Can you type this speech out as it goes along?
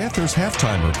Panthers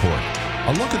halftime report.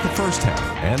 A look at the first half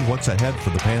and what's ahead for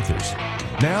the Panthers.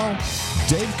 Now,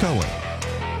 Dave Cohen.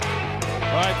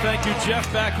 All right, thank you,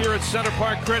 Jeff. Back here at Center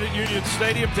Park Credit Union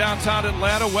Stadium, downtown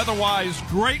Atlanta. Weather-wise,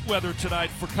 great weather tonight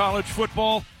for college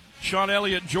football. Sean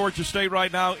Elliott, Georgia State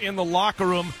right now in the locker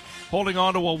room, holding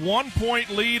on to a 1-point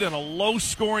lead in a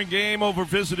low-scoring game over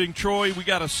visiting Troy. We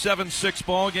got a 7-6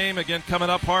 ball game again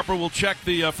coming up. Harper will check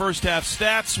the first half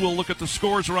stats. We'll look at the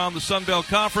scores around the Sun Belt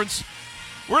Conference.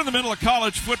 We're in the middle of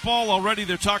college football already.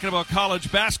 They're talking about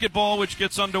college basketball, which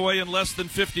gets underway in less than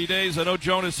 50 days. I know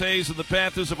Jonas Hayes and the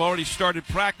Panthers have already started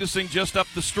practicing just up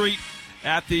the street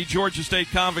at the Georgia State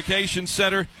Convocation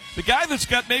Center. The guy that's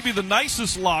got maybe the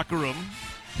nicest locker room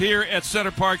here at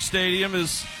Center Park Stadium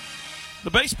is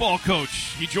the baseball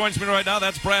coach. He joins me right now.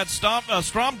 That's Brad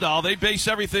Stromdahl. They base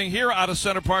everything here out of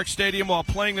Center Park Stadium while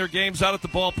playing their games out at the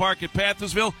ballpark at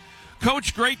Panthersville.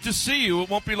 Coach, great to see you. It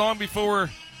won't be long before we're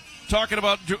talking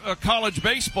about college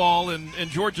baseball and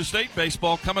Georgia State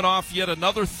baseball coming off yet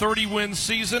another 30-win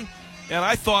season. And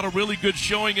I thought a really good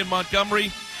showing in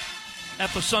Montgomery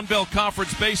at the Sun Belt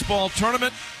Conference baseball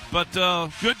tournament. But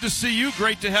good to see you.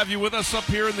 Great to have you with us up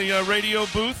here in the radio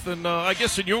booth. And I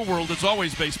guess in your world, it's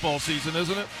always baseball season,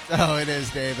 isn't it? Oh, it is,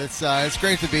 Dave. It's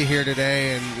great to be here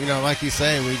today. And, like you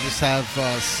say, we just have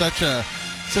such a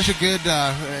good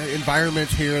environment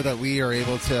here that we are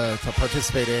able to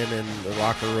participate in the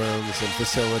locker rooms and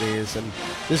facilities. And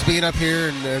just being up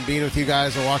here and being with you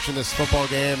guys and watching this football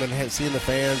game and seeing the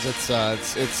fans,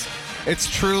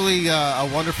 it's truly a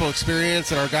wonderful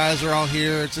experience. And our guys are all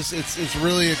here. It's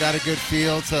really got a good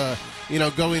feel to,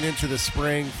 going into the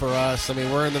spring for us. I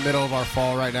mean, we're in the middle of our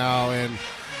fall right now, and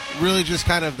really just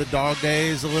kind of the dog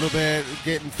days a little bit,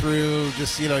 getting through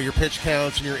just, your pitch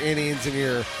counts and your innings and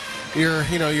your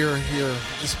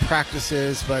just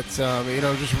practices, but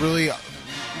just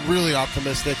really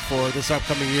optimistic for this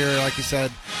upcoming year. Like you said,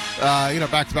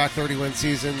 back-to-back 30-win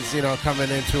seasons, coming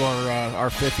into our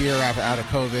fifth year out of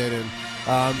COVID, and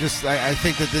I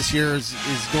think that this year is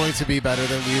going to be better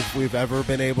than we've ever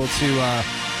been able to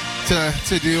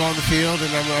do on the field,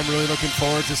 and I'm really looking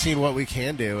forward to seeing what we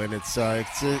can do. And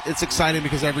it's exciting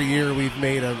because every year we've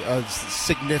made a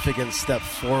significant step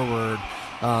forward.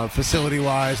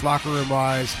 Facility-wise, locker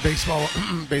room-wise,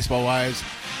 baseball-wise,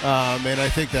 and I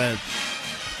think that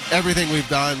everything we've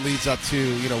done leads up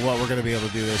to what we're going to be able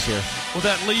to do this year. Well,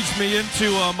 that leads me into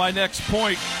my next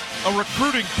point, a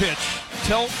recruiting pitch.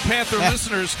 Tell Panther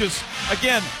listeners, because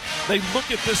again, they look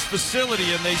at this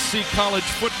facility and they see college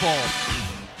football.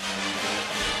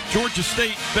 Georgia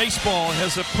State baseball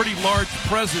has a pretty large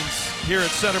presence here at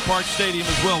Center Park Stadium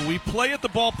as well. We play at the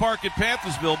ballpark at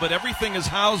Panthersville, but everything is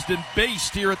housed and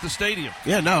based here at the stadium.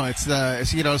 Yeah, no, it's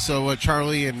so what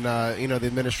Charlie and the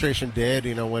administration did,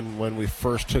 when we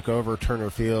first took over Turner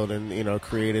Field and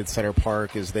created Center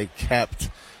Park, is they kept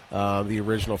the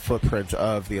original footprint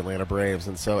of the Atlanta Braves,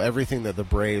 and so everything that the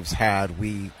Braves had,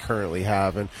 we currently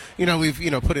have, and we've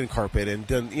put in carpet and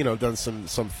done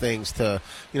some things to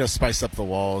spice up the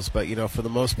walls, but for the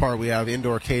most part, we have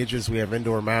indoor cages, we have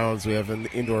indoor mounds, we have an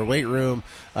indoor weight room,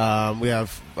 we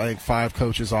have I think 5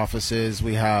 coaches' offices,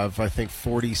 we have I think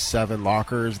 47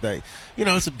 lockers. That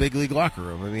it's a big league locker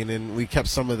room. I mean, and we kept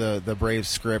some of the Braves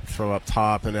script from up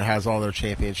top, and it has all their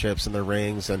championships and their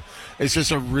rings, and it's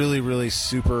just a really, really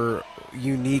super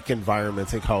unique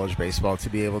environment in college baseball to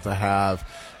be able to have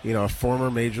a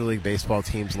former Major League Baseball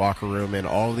team's locker room and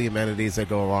all the amenities that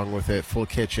go along with it, full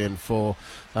kitchen, full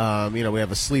we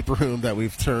have a sleep room that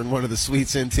we've turned one of the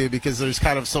suites into because there's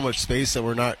kind of so much space that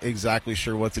we're not exactly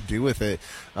sure what to do with it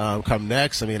come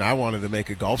next. I mean, I wanted to make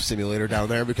a golf simulator down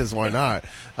there because why not?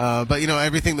 But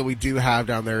everything that we do have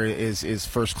down there is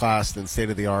first class and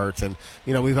state of the art, and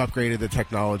we've upgraded the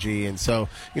technology, and so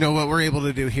what we're able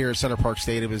to do here at Center Park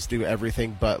Stadium is do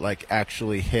everything but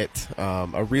actually hit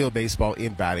a real baseball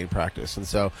in batting practice, and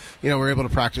so we're able to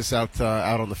practice out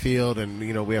on the field, and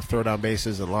we have throw down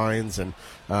bases and lines, and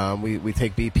we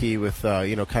take BP with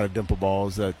kind of dimple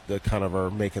balls that kind of are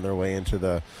making their way into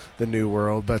the new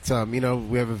world, but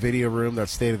we have a video room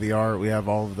that's state of the art. We have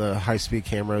all of the high speed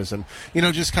cameras, and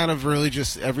just kind of really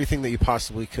just everything that you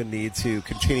possibly could need to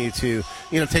continue to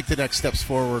take the next steps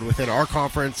forward within our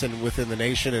conference and within the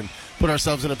nation, and put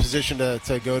ourselves in a position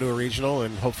to go to a regional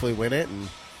and hopefully win it and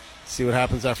see what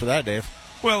happens after that, Dave.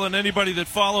 Well, and anybody that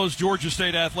follows Georgia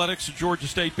State athletics or Georgia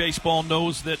State baseball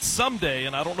knows that someday,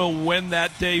 and I don't know when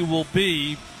that day will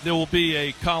be, there will be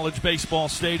a college baseball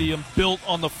stadium built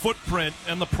on the footprint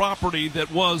and the property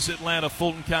that was Atlanta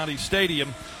Fulton County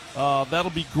Stadium. That'll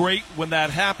be great when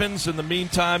that happens. In the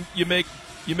meantime, you make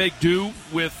do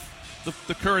with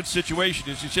the current situation.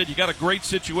 As you said, you got a great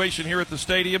situation here at the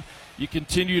stadium. You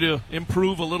continue to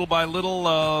improve a little by little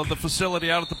the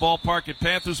facility out at the ballpark at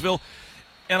Panthersville.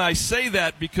 And I say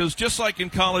that because just like in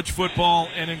college football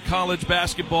and in college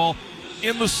basketball,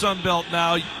 in the Sun Belt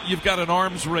now, you've got an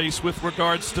arms race with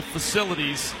regards to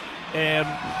facilities. And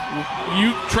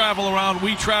you travel around,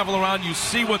 we travel around, you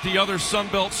see what the other Sun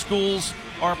Belt schools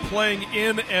are playing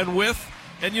in and with.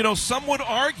 And, you know, some would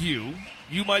argue,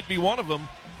 you might be one of them,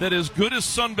 that as good as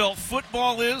Sun Belt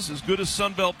football is, as good as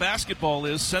Sun Belt basketball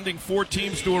is, sending 4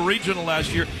 teams to a regional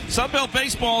last year, Sun Belt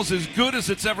baseball is as good as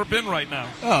it's ever been right now.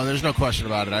 Oh, there's no question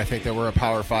about it. I think that we're a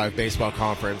Power 5 baseball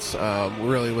conference,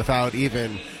 really without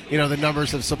even, you know, the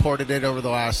numbers have supported it over the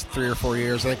last 3 or 4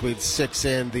 years. I think we had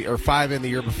 5 in the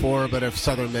year before, but if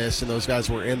Southern Miss and those guys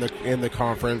were in the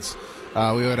conference,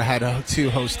 we would have had 2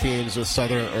 host teams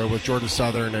with Georgia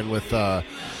Southern and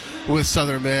with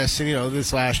Southern Miss. And, you know,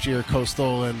 this last year,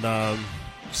 Coastal and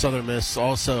Southern Miss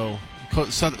also,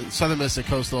 Southern Miss and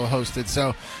Coastal hosted.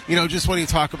 So, you know, just when you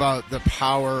talk about the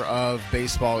power of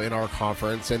baseball in our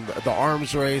conference and the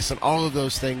arms race and all of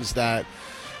those things that,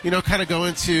 you know, kind of go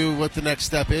into what the next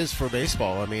step is for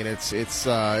baseball. I mean, it's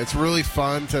really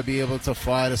fun to be able to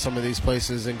fly to some of these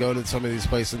places and go to some of these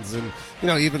places, and, you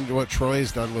know, even what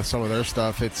Troy's done with some of their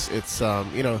stuff. It's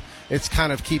you know, it's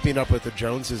kind of keeping up with the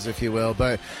Joneses, if you will.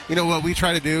 But, you know, what we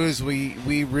try to do is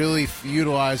we really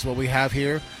utilize what we have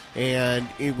here, and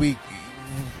we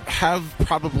have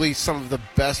probably some of the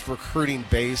best recruiting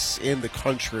base in the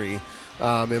country.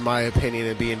 In my opinion,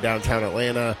 and being downtown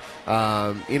Atlanta,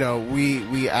 you know,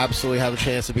 we absolutely have a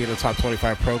chance to be in a top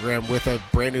 25 program with a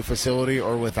brand new facility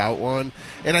or without one.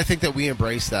 And I think that we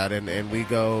embrace that, and we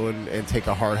go and take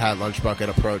a hard hat, lunch bucket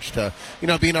approach to, you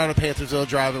know, being on a Panthersville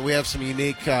Drive. And we have some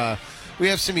unique things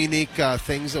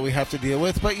that we have to deal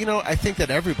with. But, you know, I think that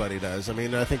everybody does. I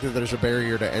mean, I think that there's a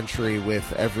barrier to entry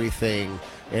with everything,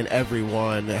 and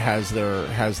everyone has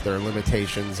their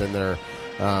limitations and their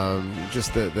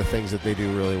just the things that they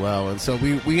do really well. And so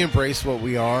we embrace what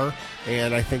we are,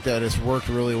 and I think that it's worked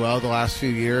really well the last few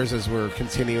years as we're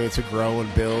continuing to grow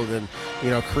and build and,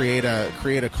 you know, create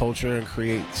a culture and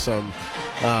create some,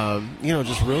 you know,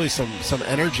 just really some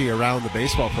energy around the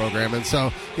baseball program. And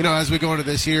so, you know, as we go into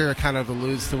this year, it kind of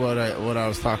alludes to what I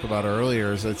was talking about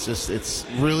earlier, is it's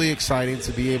really exciting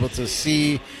to be able to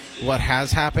see what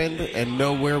has happened and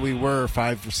know where we were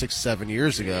 5 or 6, 7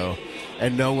 years ago,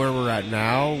 and know where we're at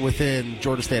now within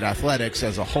Georgia State athletics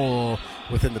as a whole,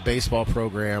 within the baseball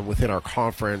program, within our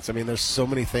conference. I mean, there's so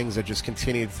many things that just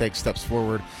continue to take steps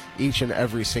forward each and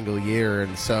every single year.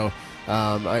 And so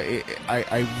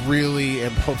I really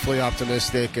am hopefully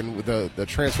optimistic, and the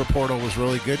transfer portal was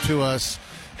really good to us.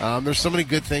 There's so many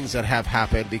good things that have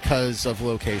happened because of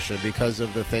location, because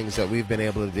of the things that we've been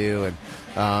able to do, and,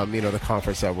 you know, the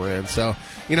conference that we're in. So,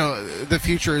 you know, the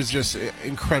future is just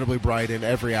incredibly bright in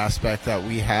every aspect that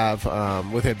we have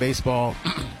within baseball,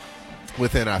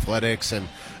 within athletics, and,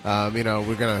 you know,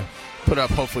 we're going to put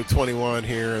up hopefully 21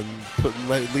 here and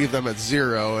leave them at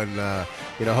 0, and,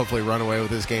 you know, hopefully run away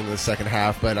with this game in the second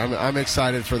half. But I'm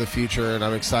excited for the future, and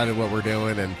I'm excited what we're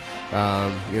doing, and,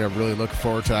 you know, really looking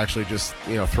forward to actually just,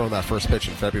 you know, throwing that first pitch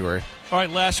in February. All right,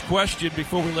 last question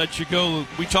before we let you go.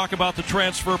 We talk about the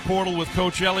transfer portal with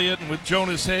Coach Elliott and with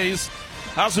Jonas Hayes.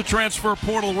 How's the transfer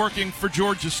portal working for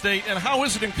Georgia State, and how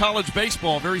is it in college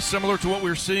baseball? Very similar to what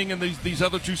we're seeing in these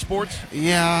other 2 sports?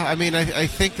 Yeah, I mean, I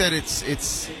think that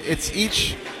it's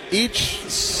each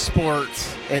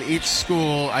sport and each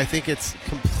school, I think it's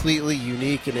completely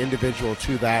unique and individual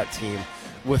to that team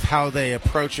with how they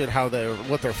approach it,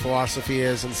 what their philosophy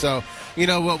is. And so, you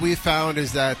know, what we found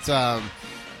is that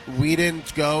we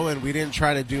didn't go and we didn't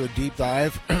try to do a deep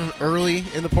dive early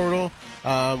in the portal.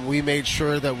 We made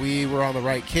sure that we were on the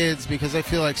right kids, because I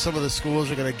feel like some of the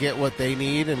schools are going to get what they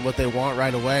need and what they want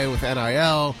right away with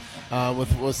NIL,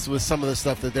 with some of the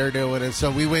stuff that they're doing. And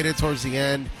so we waited towards the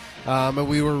end, and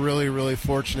we were really, really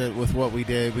fortunate with what we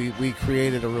did. We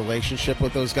created a relationship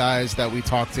with those guys that we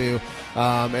talked to,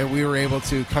 and we were able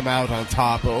to come out on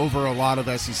top over a lot of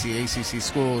SEC, ACC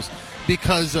schools,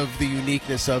 because of the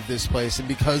uniqueness of this place, and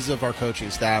because of our coaching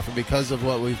staff, and because of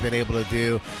what we've been able to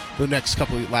do the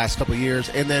last couple of years,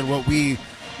 and then what we,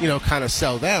 you know, kind of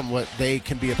sell them, what they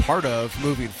can be a part of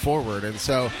moving forward. And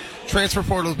so transfer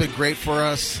portal has been great for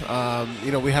us.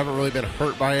 You know, we haven't really been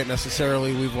hurt by it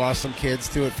necessarily. We've lost some kids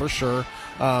to it for sure,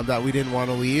 that we didn't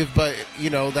want to leave, but, you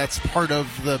know, that's part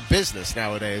of the business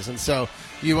nowadays. And so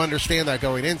you understand that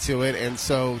going into it, and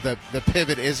so the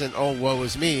pivot isn't, oh, woe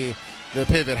is me. The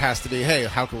pivot has to be, hey,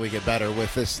 how can we get better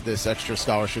with this extra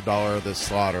scholarship dollar, this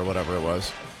slot, or whatever it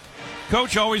was.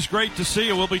 Coach, always great to see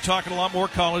you. We'll be talking a lot more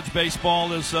college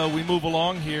baseball as we move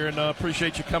along here, and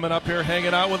appreciate you coming up here,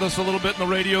 hanging out with us a little bit in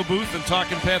the radio booth and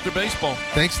talking Panther baseball.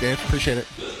 Thanks, Dave. Appreciate it.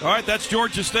 All right, that's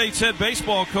Georgia State's head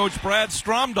baseball coach, Brad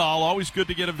Stromdahl. Always good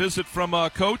to get a visit from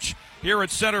Coach here at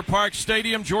Center Park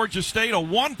Stadium. Georgia State, a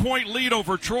 1-point lead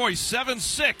over Troy,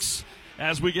 7-6.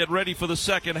 As we get ready for the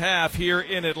second half here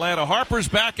in Atlanta. Harper's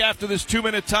back after this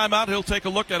 2-minute timeout. He'll take a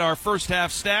look at our first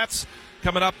half stats.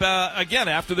 Coming up again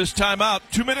after this timeout.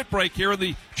 2-minute break here on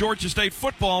the Georgia State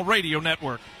Football Radio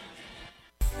Network.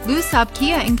 Lusab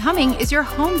Kia in Cumming is your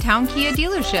hometown Kia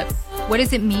dealership. What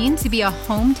does it mean to be a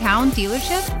hometown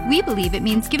dealership? We believe it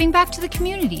means giving back to the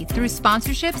community through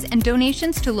sponsorships and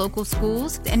donations to local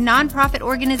schools and nonprofit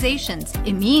organizations.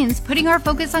 It means putting our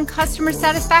focus on customer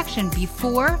satisfaction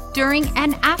before, during,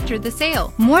 and after the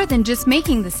sale, more than just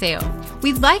making the sale.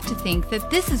 We'd like to think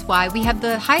that this is why we have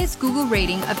the highest Google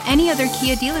rating of any other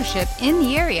Kia dealership in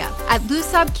the area. At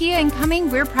Lusab Kia in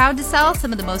Cumming, we're proud to sell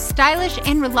some of the most stylish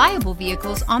and reliable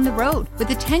vehicles on the road with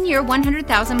a 10-year,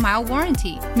 100,000-mile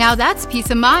warranty. Now that's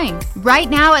peace of mind. Right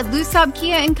now at Lusab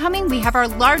Kia in Cumming, we have our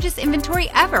largest inventory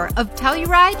ever of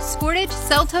Telluride, Sportage,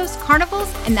 Seltos,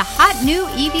 Carnivals, and the hot new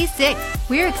EV6.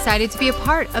 We're excited to be a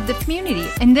part of the community,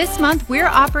 and this month we're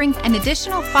offering an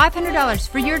additional $500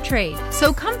 for your trade.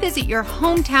 So come visit your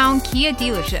hometown Kia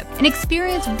dealership and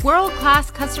experience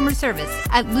world-class customer service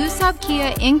at Lusab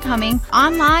Kia in Cumming,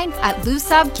 online at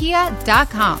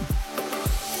lusabkia.com.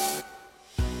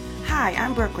 Hi,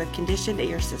 I'm Brooke with Conditioned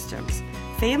Air Systems.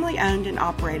 Family owned and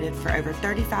operated for over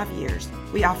 35 years,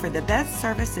 we offer the best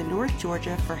service in North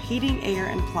Georgia for heating, air,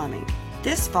 and plumbing.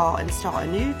 This fall, install a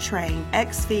new Trane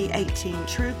XV18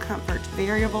 True Comfort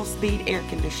Variable Speed Air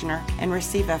Conditioner and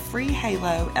receive a free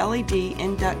Halo LED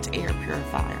Induct Air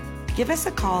Purifier. Give us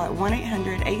a call at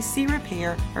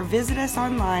 1-800-AC-REPAIR or visit us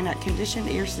online at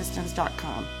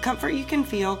conditionedairsystems.com. Comfort you can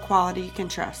feel, quality you can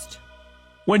trust.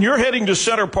 When you're heading to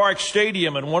Center Park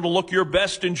Stadium and want to look your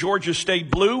best in Georgia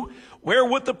State blue, wear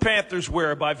what the Panthers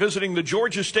wear by visiting the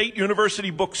Georgia State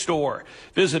University bookstore.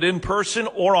 Visit in person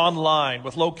or online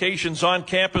with locations on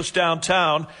campus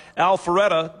downtown,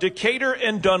 Alpharetta, Decatur,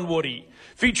 and Dunwoody,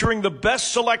 featuring the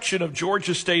best selection of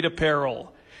Georgia State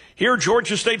apparel. Hear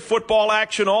Georgia State football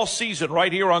action all season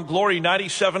right here on Glory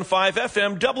 97.5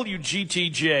 FM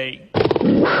WGTJ.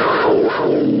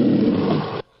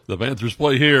 The Panthers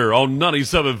play here on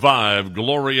 97.5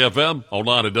 Glory FM,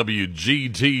 online at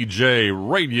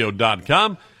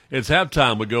WGTJradio.com. It's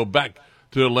halftime. We go back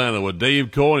to Atlanta with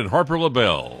Dave Cohen and Harper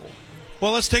LaBelle.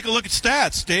 Well, let's take a look at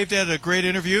stats. Dave had a great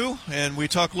interview, and we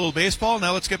talked a little baseball.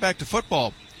 Now let's get back to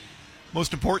football.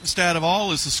 Most important stat of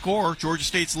all is the score. Georgia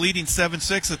State's leading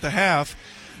 7-6 at the half.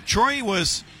 Troy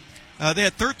they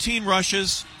had 13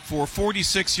 rushes for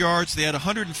 46 yards. They had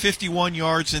 151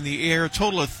 yards in the air, a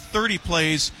total of 30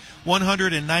 plays,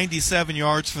 197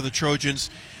 yards for the Trojans.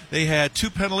 They had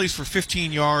 2 penalties for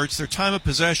 15 yards. Their time of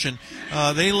possession,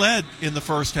 they led in the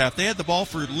first half. They had the ball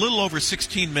for a little over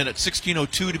 16 minutes,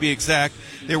 16:02 to be exact.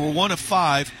 They were 1 of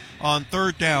 5 on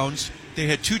third downs. They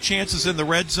had 2 chances in the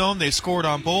red zone. They scored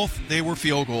on both. They were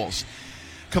field goals.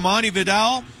 Kamani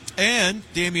Vidal and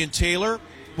Damian Taylor,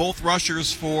 both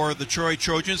rushers for the Troy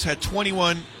Trojans, had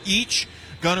 21 each.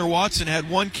 Gunnar Watson had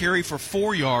 1 carry for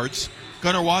 4 yards.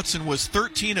 Gunnar Watson was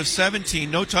 13 of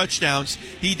 17, no touchdowns.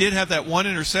 He did have that 1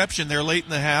 interception there late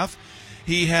in the half.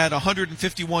 He had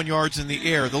 151 yards in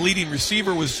the air. The leading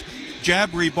receiver was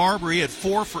Jabri Barbary at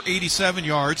 4 for 87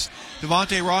 yards.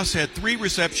 Devontae Ross had 3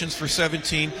 receptions for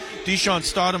 17. Deshaun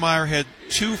Stoudemire had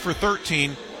 2 for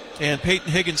 13. And Peyton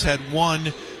Higgins had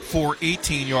 1 for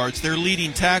 18 yards. Their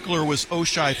leading tackler was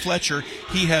Oshai Fletcher.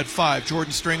 He had 5.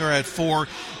 Jordan Stringer had 4.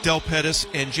 Del Pettis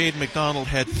and Jaden McDonald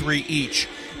had 3 each.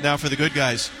 Now for the good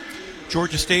guys.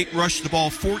 Georgia State rushed the ball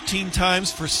 14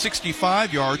 times for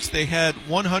 65 yards. They had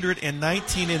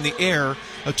 119 in the air,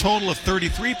 a total of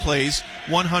 33 plays,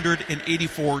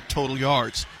 184 total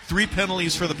yards. 3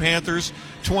 penalties for the Panthers,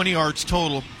 20 yards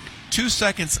total. 2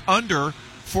 seconds under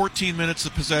 14 minutes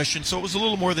of possession, so it was a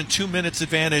little more than 2 minutes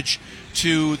advantage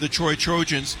to the Troy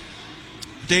Trojans.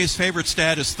 Dave's favorite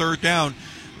stat is third down.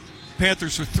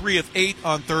 Panthers were 3 of 8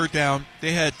 on third down.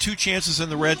 They had 2 chances in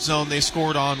the red zone. They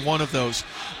scored on 1 of those.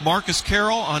 Marcus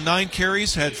Carroll on 9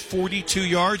 carries had 42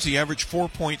 yards. He averaged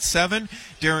 4.7.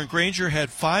 Darren Granger had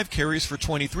 5 carries for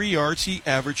 23 yards. He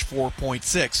averaged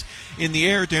 4.6. In the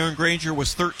air, Darren Granger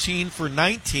was 13 for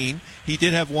 19. He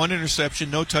did have 1 interception,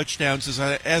 no touchdowns,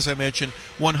 as I mentioned,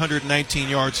 119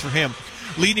 yards for him.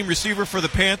 Leading receiver for the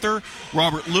Panther,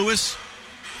 Robert Lewis,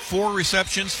 4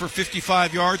 receptions for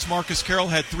 55 yards. Marcus Carroll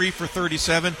had 3 for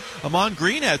 37. Amon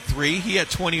Green had 3. He had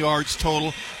 20 yards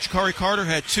total. Jakari Carter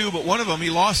had 2, but one of them he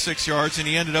lost 6 yards, and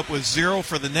he ended up with 0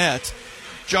 for the net.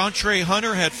 John Trey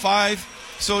Hunter had 5.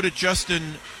 So did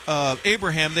Justin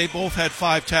Abraham. They both had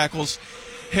 5 tackles.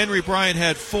 Henry Bryant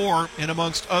had 4, and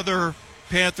amongst other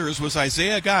Panthers was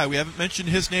Isaiah Guy. We haven't mentioned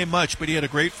his name much, but he had a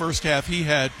great first half. He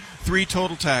had 3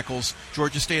 total tackles.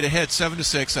 Georgia State ahead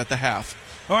 7-6 at the half.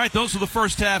 All right, those are the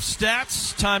first half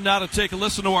stats. Time now to take a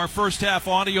listen to our first half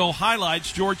audio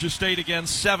highlights. Georgia State again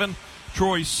 7,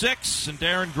 Troy 6, and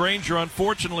Darren Granger,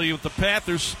 unfortunately, with the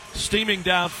Panthers steaming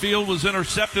downfield, was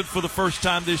intercepted for the first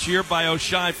time this year by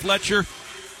O'Shai Fletcher.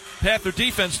 Panther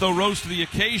defense, though, rose to the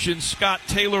occasion. Scott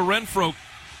Taylor Renfro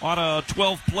on a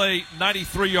 12-play,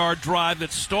 93-yard drive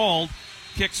that stalled,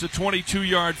 kicks a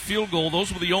 22-yard field goal.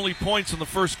 Those were the only points in the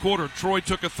first quarter. Troy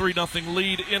took a 3-0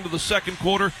 lead into the second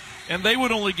quarter, and they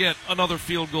would only get another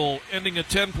field goal, ending a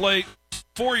 10-play,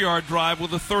 4-yard drive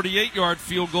with a 38-yard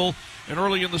field goal. And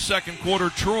early in the second quarter,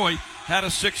 Troy had a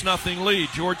 6-0 lead.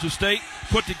 Georgia State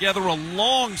put together a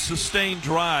long, sustained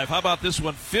drive. How about this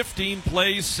one? 15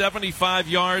 plays, 75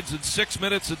 yards in 6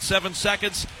 minutes and 7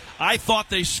 seconds. I thought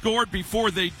they scored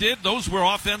before they did. Those were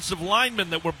offensive linemen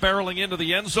that were barreling into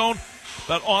the end zone.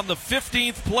 But on the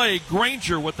 15th play,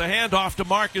 Granger with the handoff to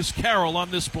Marcus Carroll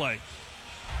on this play.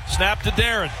 Snap to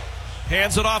Darren.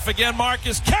 Hands it off again.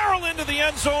 Marcus Carroll into the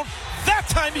end zone. That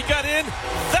time he got in.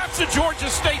 That's a Georgia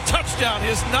State touchdown.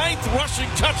 His 9th rushing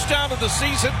touchdown of the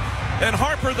season. And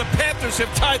Harper, the Panthers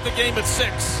have tied the game at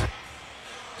 6.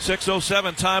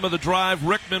 6:07 time of the drive.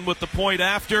 Rickman with the point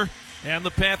after. And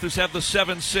the Panthers have the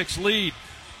 7-6 lead.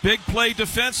 Big play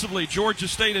defensively. Georgia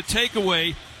State a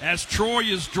takeaway as Troy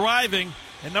is driving.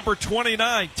 And number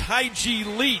 29, Ty-G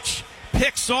Leach,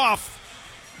 picks off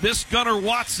this Gunnar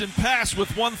Watson pass with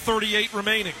 1:38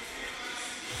 remaining.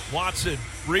 Watson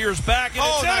rears back, and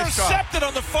it's intercepted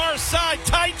on the far side.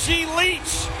 Ty-G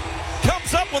Leach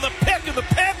comes up with a pick, and the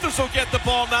Panthers will get the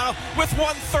ball now with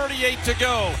 1:38 to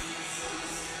go.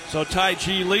 So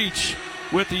Ty-G Leach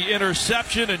with the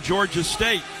interception, and Georgia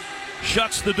State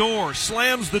shuts the door,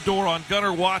 slams the door on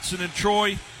Gunnar Watson and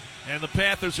Troy, and the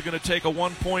Panthers are going to take a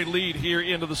 1-point lead here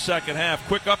into the second half.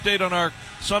 Quick update on our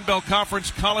Sun Belt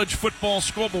Conference college football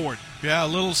scoreboard. Yeah, a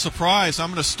little surprise. I'm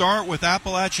going to start with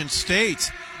Appalachian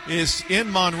State is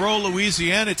in Monroe,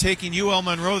 Louisiana, taking UL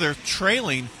Monroe. They're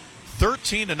trailing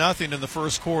 13-0 in the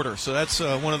first quarter, so that's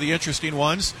one of the interesting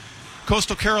ones.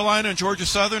 Coastal Carolina and Georgia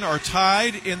Southern are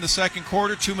tied in the second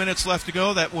quarter. 2 minutes left to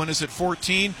go. That one is at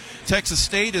 14. Texas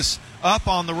State is up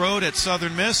on the road at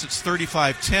Southern Miss. It's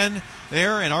 35-10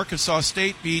 there, and Arkansas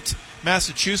State beat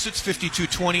Massachusetts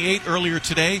 52-28 earlier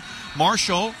today.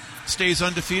 Marshall stays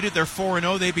undefeated. They're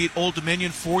 4-0. They beat Old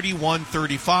Dominion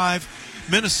 41-35.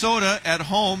 Minnesota at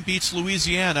home beats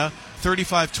Louisiana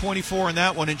 35-24 in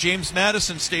that one, and James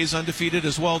Madison stays undefeated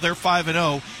as well. They're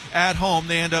 5-0 at home.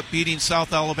 They end up beating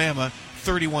South Alabama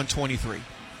 31-23.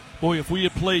 Boy, if we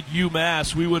had played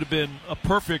UMass, we would have been a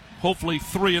perfect, hopefully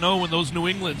 3-0 in those New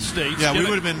England states. Yeah, we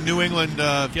would have been New England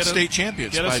state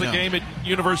champions. Get us a game at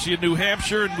University of New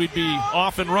Hampshire, and we'd be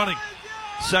off and running.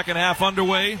 Second half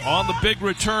underway. On the big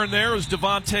return there is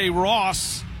Devontae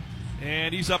Ross,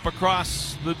 and he's up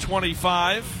across the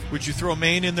 25. Would you throw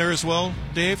Maine in there as well,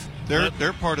 Dave?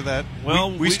 They're part of that.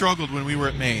 Well, we struggled when we were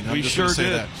at Maine. We sure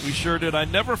did. We sure did. I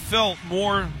never felt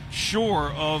more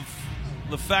sure of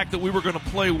the fact that we were going to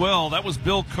play well. That was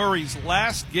Bill Curry's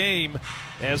last game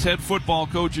as head football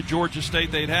coach at Georgia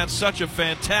State. They'd had such a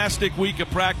fantastic week of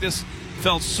practice.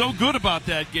 Felt so good about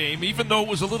that game, even though it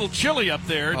was a little chilly up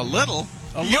there. A little?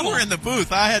 You were in the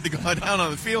booth. I had to go down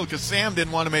on the field because Sam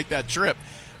didn't want to make that trip.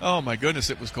 Oh, my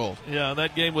goodness, it was cold. Yeah,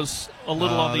 that game was a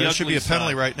little on the ugly side. There should be a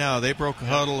penalty right now. They broke a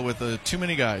huddle with too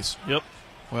many guys. Yep.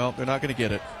 Well, they're not going to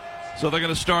get it. So they're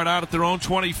going to start out at their own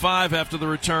 25 after the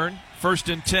return.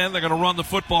 1st and 10. They're going to run the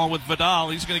football with Vidal.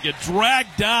 He's going to get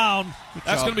dragged down.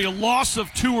 That's going to be a loss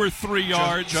of 2 or 3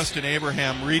 yards. Justin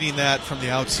Abraham reading that from the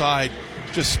outside,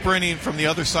 just sprinting from the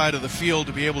other side of the field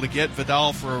to be able to get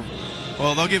Vidal for,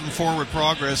 well, they'll give him forward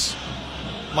progress,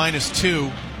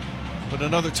 -2. But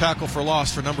another tackle for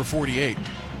loss for number 48.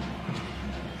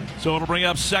 So it'll bring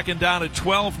up second down at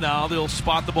 12 now. They'll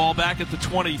spot the ball back at the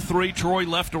 23. Troy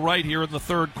left to right here in the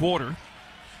third quarter.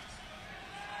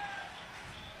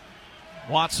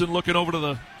 Watson looking over to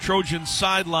the Trojan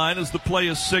sideline as the play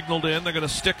is signaled in. They're going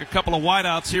to stick a couple of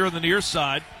wideouts here on the near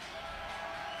side.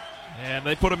 And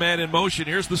they put a man in motion.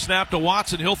 Here's the snap to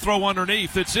Watson. He'll throw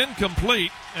underneath. It's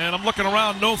incomplete. And I'm looking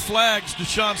around. No flags.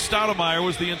 Deshaun Stoudemire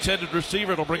was the intended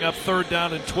receiver. It'll bring up 3rd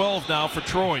down and 12 now for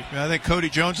Troy. Yeah, I think Cody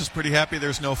Jones is pretty happy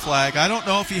there's no flag. I don't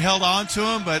know if he held on to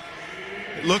him, but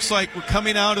it looks like we're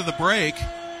coming out of the break.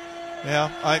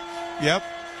 Yep.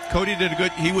 Cody did a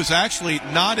good. He was actually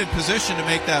not in position to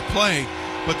make that play,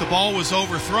 but the ball was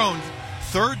overthrown.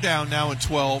 3rd down now and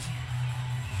 12.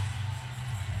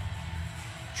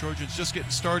 Trojans just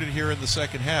getting started here in the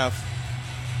second half.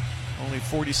 Only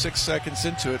 46 seconds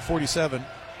into it, 47.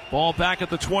 Ball back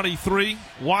at the 23.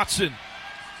 Watson,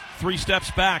 3 steps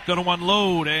back, going to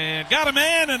unload, and got a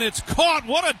man, and it's caught.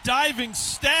 What a diving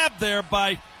stab there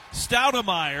by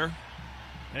Stoudemire.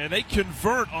 And they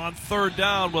convert on 3rd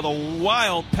down with a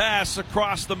wild pass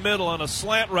across the middle and a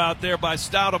slant route there by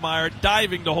Stoudemire,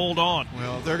 diving to hold on.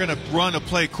 Well, they're going to run a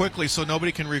play quickly so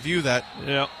nobody can review that.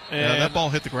 Yeah, and that ball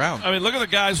hit the ground. I mean, look at the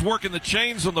guys working the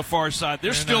chains on the far side.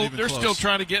 They're still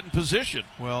trying to get in position.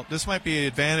 Well, this might be an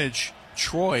advantage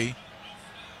Troy.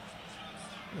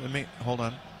 Hold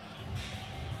on.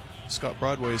 Scott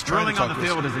Broadway is trying to talk on the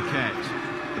field is a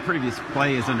catch. The previous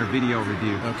play is under video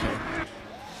review. Okay.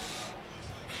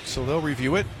 So they'll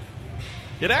review it.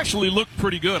 It actually looked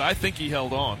pretty good. I think he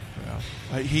held on.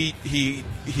 Yeah. He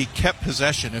kept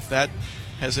possession, if that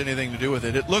has anything to do with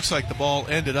it. It looks like the ball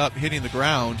ended up hitting the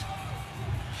ground,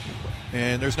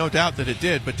 and there's no doubt that it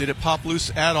did, but did it pop loose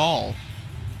at all?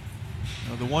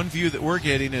 Now, the one view that we're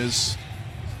getting is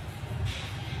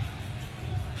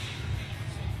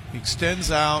he extends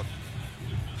out,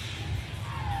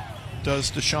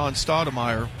 does Deshaun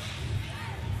Stoudemire,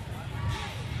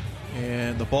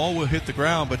 and the ball will hit the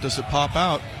ground, but does it pop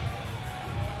out?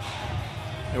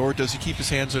 Or does he keep his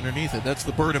hands underneath it? That's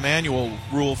the Bert Emanuel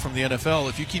rule from the NFL.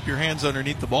 If you keep your hands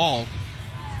underneath the ball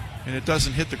and it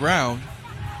doesn't hit the ground,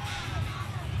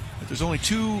 but there's only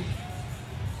 2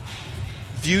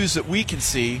 views that we can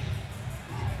see,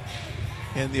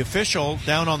 and the official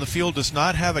down on the field does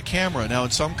not have a camera. Now,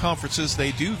 in some conferences,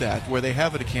 they do that, where they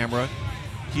have a camera.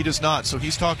 He does not, so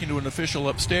he's talking to an official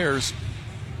upstairs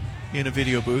in a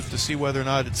video booth to see whether or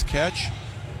not it's a catch.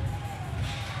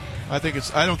 I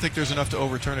don't think there's enough to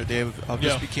overturn it, Dave. I'll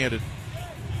just be candid.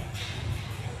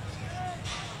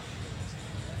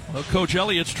 Well, Coach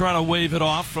Elliott's trying to wave it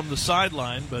off from the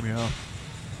sideline, but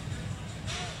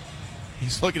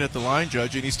he's looking at the line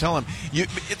judge and he's telling him,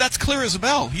 that's clear as a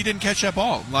bell. He didn't catch that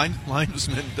ball.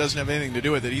 Linesman doesn't have anything to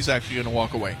do with it. He's actually going to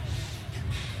walk away.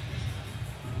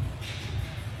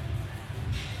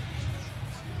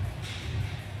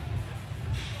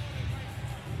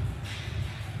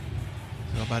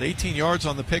 About 18 yards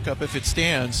on the pickup if it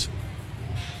stands.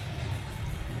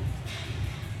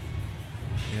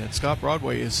 And Scott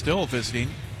Broadway is still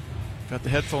visiting. Got the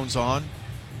headphones on.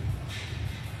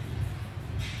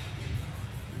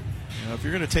 If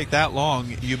you're going to take that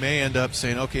long, you may end up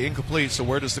saying, okay, incomplete, so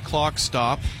where does the clock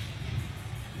stop?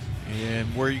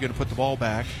 And where are you going to put the ball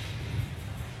back?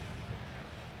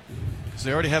 Because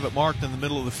they already have it marked in the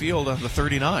middle of the field on the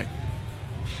 39.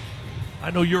 I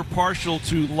know you're partial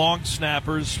to long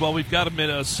snappers. Well, we've got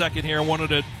a second here. I wanted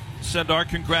to send our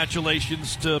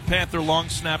congratulations to Panther long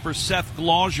snapper Seth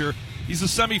Glauser. He's a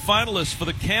semifinalist for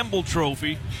the Campbell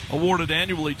Trophy, awarded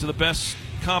annually to the best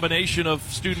combination of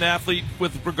student athlete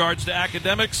with regards to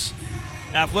academics,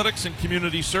 athletics, and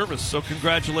community service. So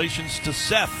congratulations to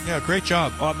Seth. Yeah, great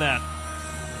job on that.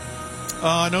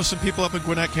 I know some people up in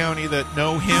Gwinnett County that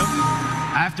know him.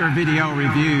 After video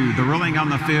review, the ruling on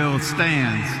the field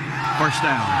stands. First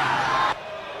down.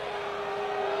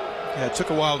 Yeah, it took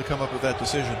a while to come up with that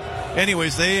decision.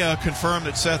 Anyways, they confirmed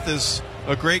that Seth is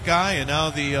a great guy, and now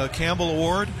the Campbell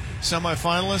Award,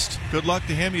 semifinalist. Good luck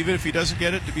to him, even if he doesn't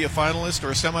get it, to be a finalist or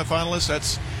a semifinalist.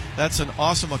 That's an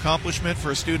awesome accomplishment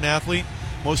for a student athlete.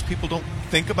 Most people don't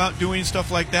think about doing stuff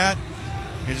like that.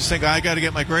 You just think, I got to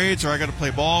get my grades or I got to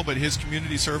play ball, but his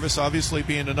community service obviously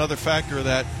being another factor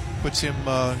that puts him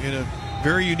in a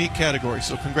very unique category.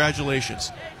 So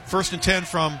congratulations. 1st and 10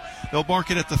 from, they'll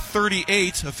mark it at the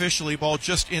 38 officially, ball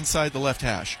just inside the left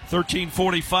hash.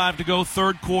 13:45 to go,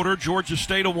 3rd quarter. Georgia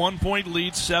State a 1-point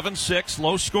lead, 7-6.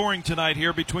 Low scoring tonight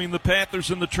here between the Panthers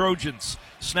and the Trojans.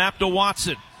 Snap to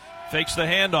Watson. Fakes the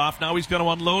handoff. Now he's going to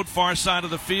unload far side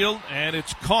of the field, and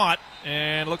it's caught.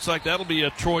 And looks like that'll be a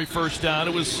Troy first down.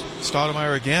 It was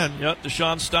Stoudemire again. Yep,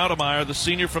 Deshaun Stoudemire, the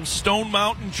senior from Stone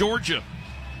Mountain, Georgia.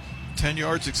 10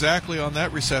 yards exactly on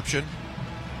that reception.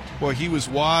 Boy, he was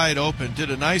wide open.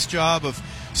 Did a nice job of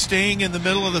staying in the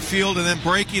middle of the field and then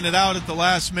breaking it out at the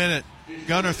last minute.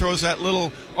 Gunner throws that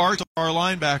little art to our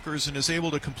linebackers and is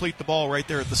able to complete the ball right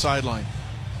there at the sideline.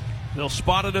 They'll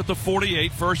spot it at the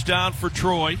 48. First down for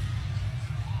Troy.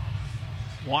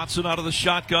 Watson out of the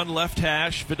shotgun, left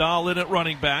hash. Vidal in at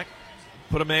running back.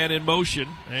 Put a man in motion,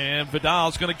 and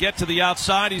Vidal's going to get to the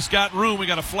outside. He's got room. We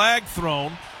got a flag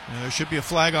thrown. And there should be a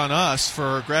flag on us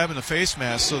for grabbing the face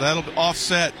mask, so that'll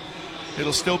offset.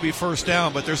 It'll still be first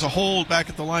down, but there's a hold back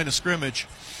at the line of scrimmage.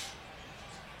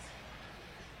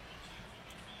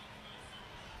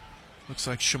 Looks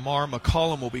like Shamar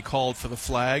McCollum will be called for the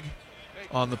flag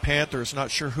on the Panthers.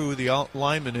 Not sure who the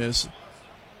lineman is.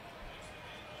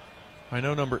 I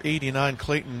know number 89,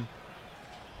 Clayton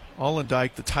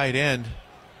Allendike, the tight end.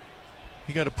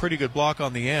 He got a pretty good block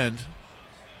on the end.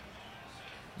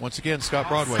 Once again, Scott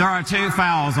Broadway. There are 2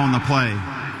 fouls on the play.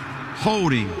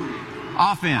 Holding.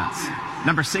 Offense,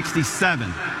 number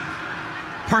 67.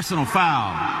 Personal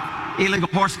foul. Illegal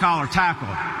horse collar tackle.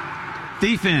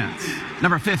 Defense,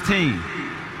 number 15.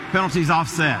 Penalties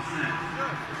offset.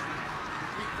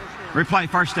 Replay,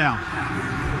 first down.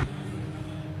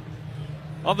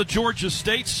 On the Georgia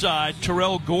State side,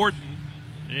 Terrell Gordon.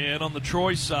 And on the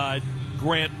Troy side,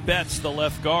 Grant Betts, the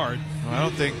left guard. I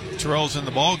don't think Terrell's in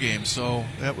the ball game, so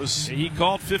that was... He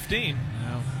called 15.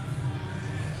 Yeah.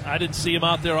 I didn't see him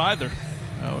out there either.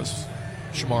 That was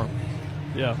Shamar.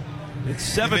 Yeah. It's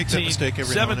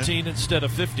 17 instead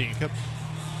of 15. Yep.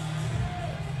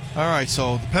 All right,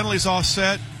 so the penalty's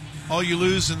offset. All you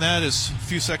lose in that is a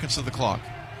few seconds of the clock.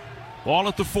 Ball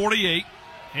at the 48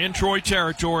 in Troy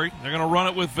territory. They're going to run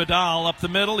it with Vidal up the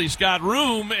middle. He's got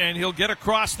room, and he'll get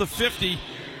across the 50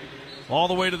 all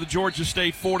the way to the Georgia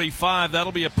State 45.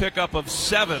 That'll be a pickup of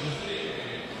 7,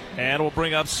 and we'll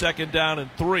bring up second down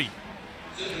and 3.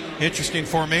 Interesting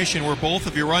formation where both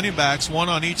of your running backs, one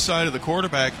on each side of the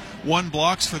quarterback, one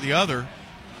blocks for the other.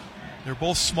 They're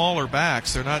both smaller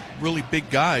backs. They're not really big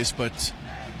guys, but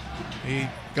he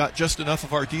got just enough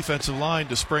of our defensive line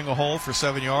to spring a hole for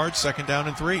 7 yards, second down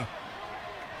and 3.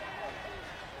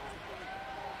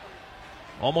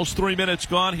 Almost 3 minutes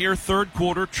gone here, third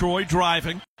quarter. Troy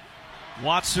driving.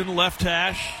 Watson left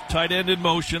hash, tight end in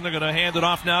motion. They're going to hand it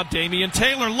off now. Damian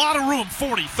Taylor, a lot of room,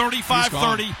 40,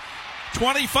 35-30,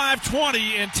 25-20,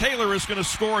 and Taylor is going to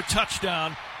score a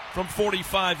touchdown from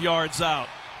 45 yards out.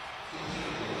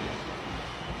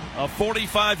 A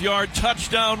 45-yard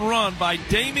touchdown run by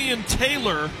Damian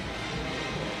Taylor,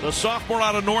 the sophomore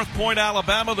out of North Point,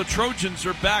 Alabama. The Trojans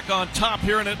are back on top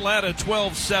here in Atlanta,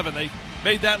 12-7. They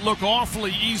made that look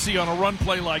awfully easy on a run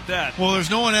play like that. Well,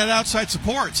 there's no one at outside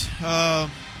support.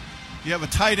 You have a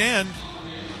tight end,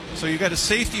 so you got a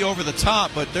safety over the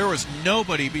top, but there was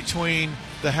nobody between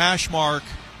the hash mark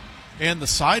and the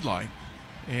sideline.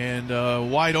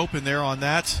 And wide open there on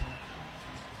that.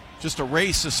 Just a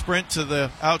race, a sprint to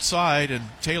the outside, and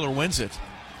Taylor wins it.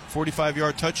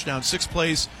 45-yard touchdown, 6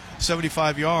 plays,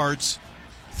 75 yards,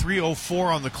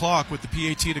 3:04 on the clock with the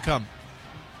PAT to come.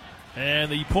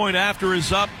 And the point after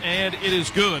is up, and it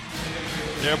is good.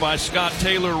 There by Scott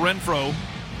Taylor Renfro.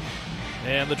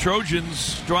 And the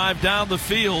Trojans drive down the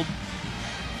field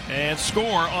and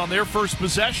score on their first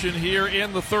possession here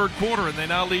in the third quarter. And they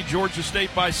now lead Georgia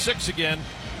State by 6 again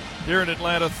here in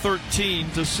Atlanta,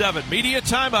 13-7. Media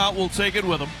timeout, we'll take it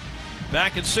with them.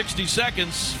 Back in 60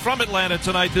 seconds from Atlanta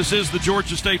tonight, this is the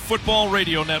Georgia State Football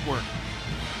Radio Network.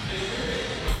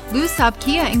 Lou Saab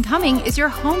Kia in Cumming is your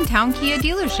hometown Kia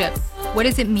dealership. What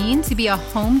does it mean to be a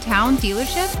hometown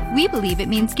dealership? We believe it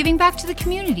means giving back to the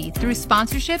community through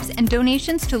sponsorships and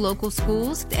donations to local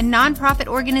schools and nonprofit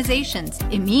organizations.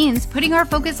 It means putting our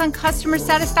focus on customer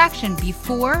satisfaction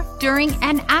before, during,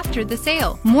 and after the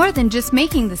sale, more than just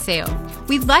making the sale.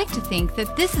 We'd like to think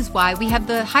that this is why we have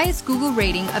the highest Google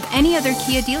rating of any other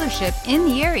Kia dealership in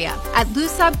the area. At Lou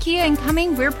Saab Kia in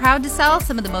Cumming, we're proud to sell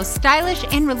some of the most stylish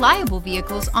and reliable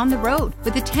vehicles on the road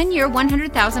with a 10-year,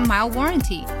 100,000-mile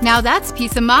warranty. Now that's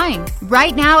peace of mind.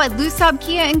 Right now at Lou Saab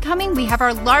Kia in Cumming, we have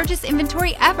our largest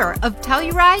inventory ever of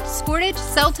Telluride, Sportage,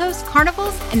 Seltos,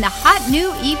 Carnivals, and the hot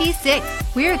new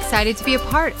EV6. We're excited to be a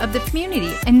part of the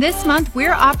community, and this month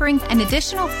we're offering an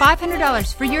additional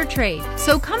 $500 for your trade.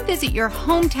 So come visit your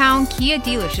hometown Kia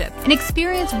dealership and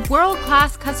experience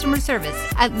world-class customer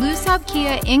service at Lou Saab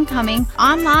Kia in Cumming,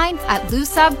 online at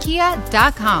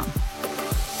lousaabkia.com.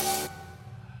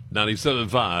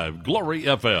 97.5 Glory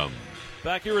FM.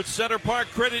 Back here at Center Park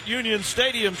Credit Union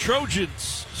Stadium,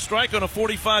 Trojans strike on a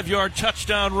 45-yard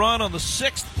touchdown run on the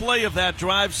 6th play of that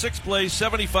drive. 6 plays,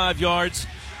 75 yards,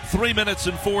 3 minutes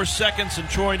and 4 seconds, and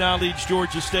Troy now leads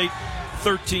Georgia State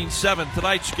 13-7.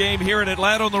 Tonight's game here in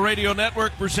Atlanta on the radio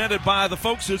network presented by the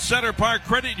folks at Center Park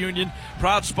Credit Union,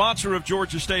 proud sponsor of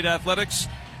Georgia State Athletics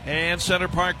and Center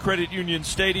Park Credit Union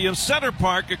Stadium. Center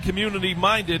Park, a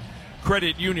community-minded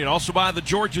credit union. Also by the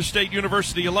Georgia State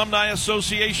University Alumni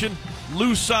Association,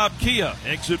 Lou Saab Kia,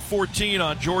 exit 14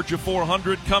 on Georgia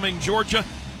 400, Cumming, Georgia,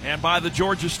 and by the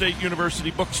Georgia State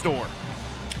University bookstore.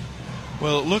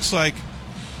 Well, it looks like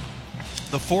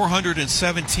the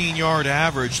 417-yard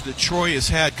average that Troy has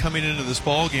had coming into this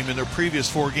ballgame in their previous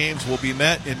 4 games will be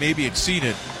met and maybe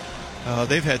exceeded.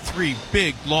 They've had 3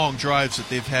 big, long drives that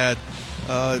they've had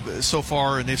so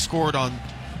far, and they've scored on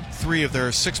 3 of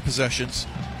their 6 possessions.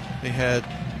 They had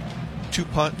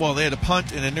they had a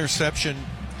punt and an interception,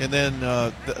 and then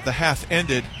the half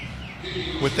ended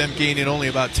with them gaining only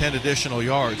about 10 additional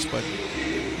yards. But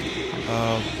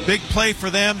big play for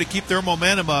them to keep their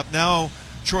momentum up. Now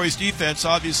Troy's defense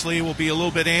obviously will be a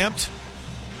little bit amped.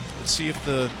 Let's see if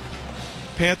the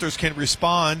Panthers can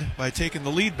respond by taking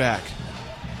the lead back.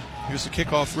 Here's the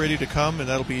kickoff ready to come, and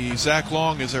that'll be Zach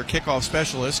Long as their kickoff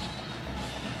specialist.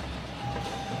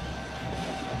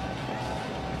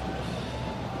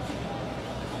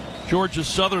 Georgia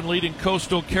Southern leading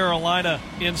Coastal Carolina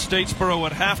in Statesboro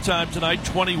at halftime tonight,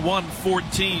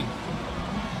 21-14.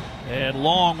 And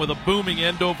Long with a booming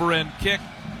end-over-end kick,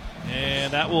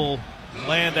 and that will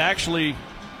land actually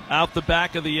out the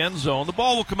back of the end zone. The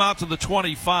ball will come out to the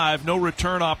 25. No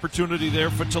return opportunity there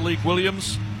for Talik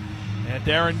Williams. And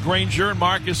Darren Granger and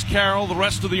Marcus Carroll, the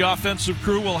rest of the offensive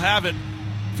crew, will have it.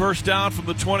 First down from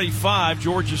the 25,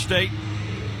 Georgia State.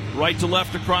 Right to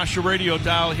left across your radio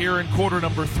dial here in quarter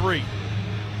number 3.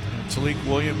 Talik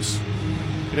Williams,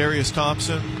 Kadarius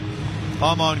Thompson,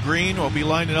 Amon Green will be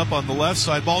lining up on the left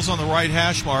side. Ball's on the right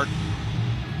hash mark.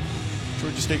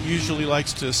 Georgia State usually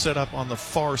likes to set up on the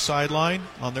far sideline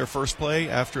on their first play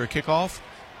after a kickoff.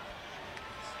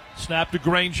 Snap to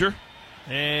Granger.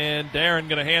 And Darren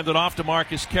going to hand it off to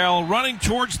Marcus Carroll, running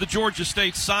towards the Georgia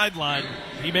State sideline.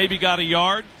 He maybe got a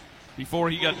yard before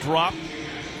he got dropped.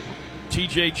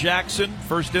 TJ Jackson,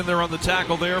 first in there on the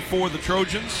tackle there for the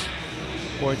Trojans.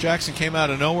 Boy, Jackson came out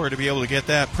of nowhere to be able to get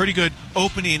that. Pretty good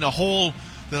opening, a hole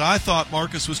that I thought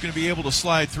Marcus was going to be able to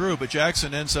slide through, but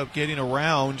Jackson ends up getting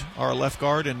around our left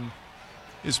guard and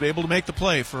is able to make the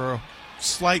play for a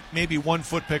slight, maybe 1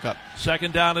 foot pickup.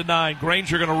 Second down and 9.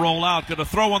 Granger going to roll out, going to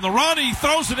throw on the run. He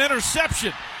throws an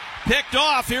interception. Picked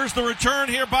off. Here's the return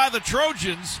here by the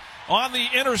Trojans. On the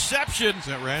interception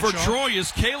for Troy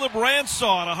is Caleb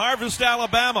Ransaw to Harvest,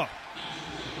 Alabama.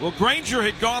 Well, Granger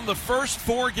had gone the first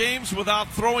 4 games without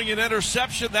throwing an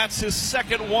interception. That's his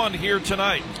second one here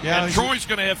tonight. Yeah, and Troy's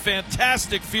going to have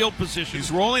fantastic field position.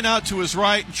 He's rolling out to his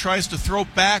right and tries to throw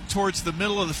back towards the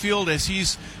middle of the field as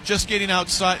he's just getting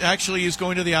outside. Actually, he's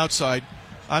going to the outside.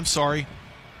 I'm sorry.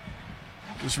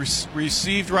 It was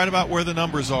received right about where the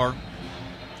numbers are.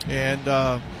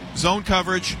 And zone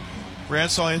coverage.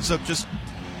 Ransaw ends up just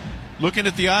looking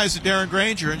at the eyes of Darren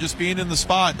Granger and just being in the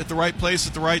spot at the right place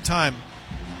at the right time.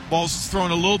 Ball's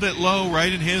thrown a little bit low,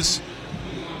 right in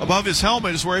above his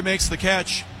helmet is where he makes the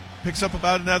catch. Picks up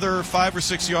about another 5 or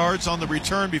 6 yards on the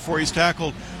return before he's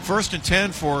tackled. 1st and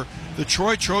 10 for the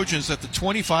Troy Trojans at the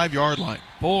 25-yard line.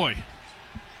 Boy,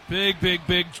 big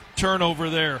turnover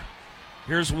there.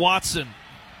 Here's Watson.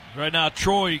 Right now,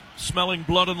 Troy smelling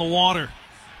blood in the water.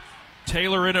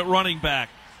 Taylor in at running back.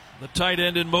 The tight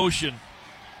end in motion.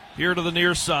 Here to the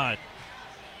near side.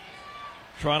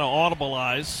 Trying to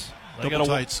audibilize. They got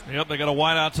a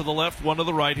wide out to the left, one to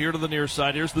the right, here to the near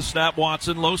side. Here's the snap,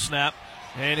 Watson, low snap.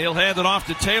 And he'll hand it off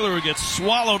to Taylor, who gets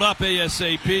swallowed up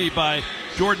ASAP by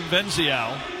Jordan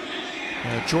Venzial.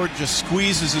 Jordan just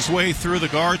squeezes his way through the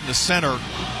guard in the center.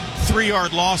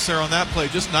 3-yard loss there on that play.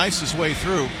 Just knifes his way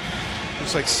through.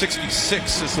 Looks like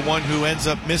 66 is the one who ends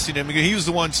up missing him. He was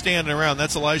the one standing around.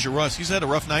 That's Elijah Russ. He's had a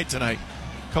rough night tonight.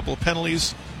 A couple of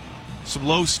penalties, some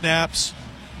low snaps.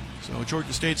 So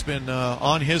Georgia State's been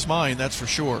on his mind, that's for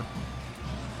sure.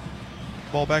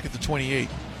 Ball back at the 28.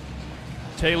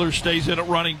 Taylor stays in at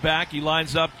running back. He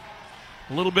lines up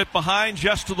a little bit behind,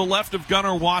 just to the left of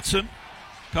Gunnar Watson.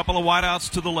 A couple of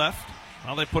wideouts to the left.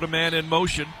 Now they put a man in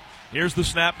motion. Here's the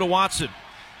snap to Watson.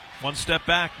 1 step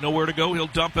back, nowhere to go. He'll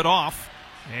dump it off.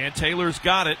 And Taylor's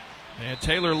got it. And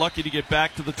Taylor lucky to get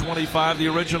back to the 25, the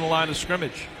original line of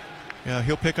scrimmage. Yeah,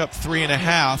 he'll pick up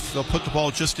 3.5. They'll put the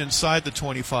ball just inside the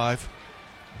 25.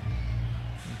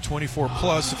 24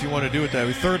 plus if you want to do it that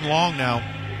way. 3rd and long now.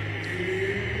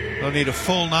 They'll need a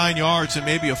full 9 yards and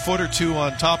maybe a foot or 2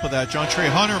 on top of that. John Trey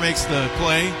Hunter makes the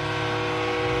play.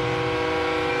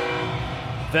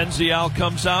 Venzial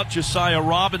comes out. Josiah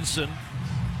Robinson,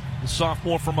 the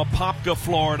sophomore from Apopka,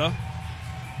 Florida.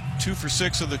 2 for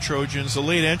 6 of the Trojans. The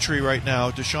late entry right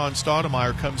now, Deshaun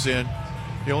Stoudemire comes in.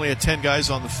 They only had 10 guys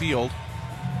on the field.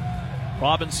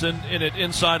 Robinson in at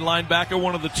inside linebacker,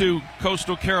 one of the 2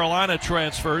 Coastal Carolina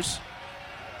transfers.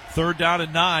 3rd down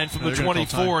and 9 from the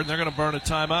 24, and they're going to burn a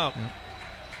timeout.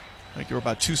 I think there were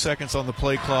about 2 seconds on the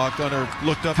play clock. Gunner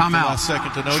looked up at the Timeout. last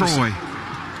second to notice. Troy,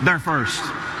 they're first.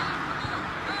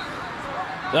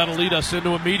 That'll lead us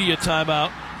into a media timeout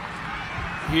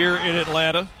here in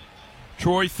Atlanta.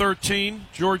 Troy 13,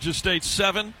 Georgia State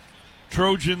 7.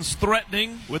 Trojans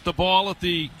threatening with the ball at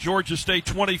the Georgia State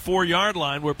 24-yard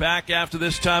line. We're back after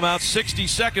this timeout.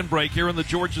 60-second break here in the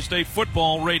Georgia State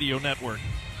Football Radio Network.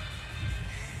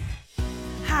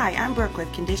 Hi, I'm Brooke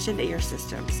with Conditioned Air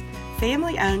Systems.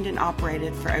 Family owned and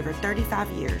operated for over 35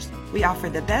 years, we offer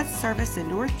the best service in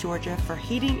North Georgia for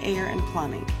heating, air, and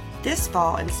plumbing. This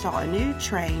fall, install a new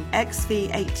Trane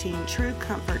XV18 True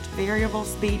Comfort Variable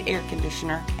Speed Air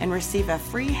Conditioner and receive a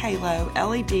free Halo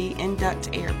LED Induct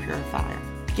Air Purifier.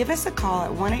 Give us a call at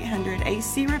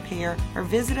 1-800-AC-REPAIR or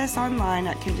visit us online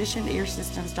at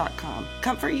conditionedairsystems.com.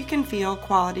 Comfort you can feel,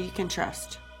 quality you can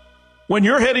trust. When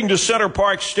you're heading to Center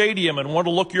Park Stadium and want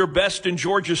to look your best in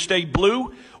Georgia State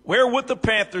blue, wear what the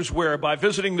Panthers wear by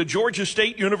visiting the Georgia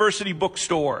State University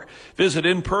bookstore. Visit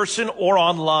in person or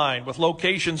online with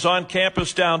locations on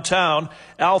campus downtown,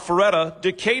 Alpharetta,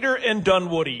 Decatur, and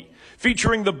Dunwoody,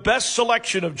 featuring the best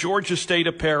selection of Georgia State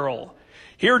apparel.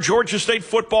 Hear Georgia State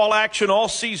football action all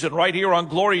season right here on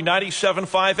Glory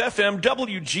 97.5 FM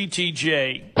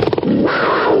WGTJ.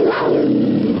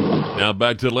 Now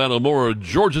back to Atlanta, more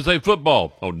Georgia State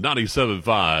football on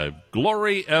 97.5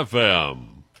 Glory FM.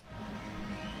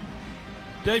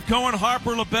 Dave Cohen,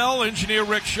 Harper LaBelle, engineer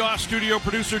Rick Shaw, studio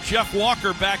producer Jeff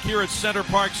Walker back here at Center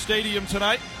Park Stadium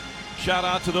tonight. Shout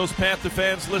out to those Panther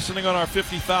fans listening on our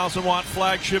 50,000-watt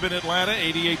flagship in Atlanta,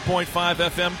 88.5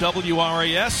 FM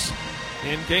WRAS,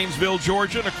 in Gainesville,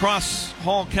 Georgia, and across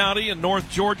Hall County in North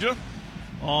Georgia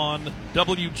on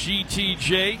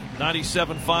WGTJ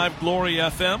 97.5 Glory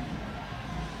FM.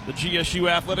 The GSU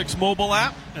Athletics mobile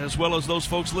app, as well as those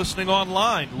folks listening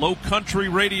online.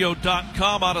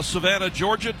 LowCountryRadio.com out of Savannah,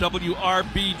 Georgia.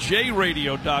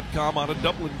 WRBJRadio.com out of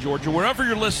Dublin, Georgia. Wherever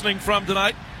you're listening from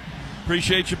tonight,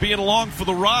 appreciate you being along for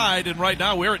the ride. And right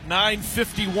now we're at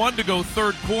 9:51 to go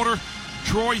third quarter.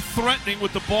 Troy threatening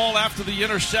with the ball after the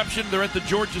interception. They're at the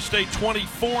Georgia State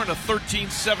 24 and a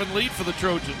 13-7 lead for the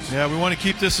Trojans. Yeah, we want to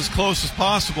keep this as close as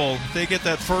possible. If they get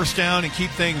that first down and keep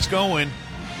things going,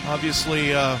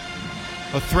 obviously, a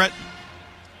threat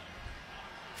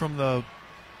from the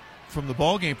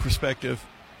ball game perspective.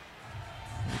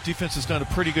 The defense has done a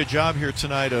pretty good job here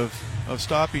tonight of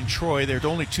stopping Troy. They're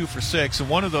only 2 for 6, and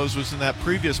one of those was in that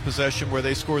previous possession where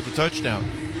they scored the touchdown.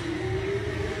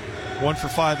 1 for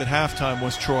 5 at halftime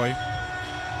was Troy.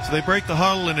 So they break the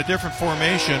huddle in a different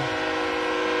formation.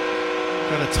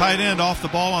 Got a tight end off the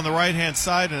ball on the right-hand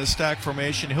side in a stack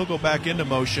formation. He'll go back into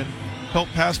motion. Help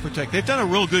pass protect. They've done a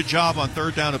real good job on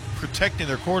third down of protecting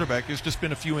their quarterback. There's just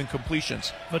been a few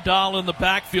incompletions. Vidal in the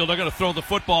backfield. They're going to throw the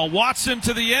football. Watson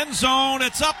to the end zone.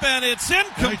 It's up and it's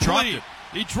incomplete.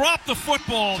 He dropped the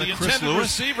football. The intended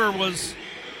receiver was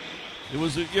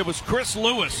Chris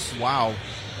Lewis. Wow.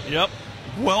 Yep.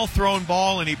 Well thrown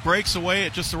ball, and he breaks away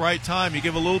at just the right time. You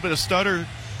give a little bit of stutter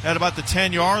at about the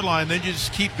 10-yard line, then you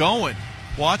just keep going.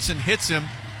 Watson hits him.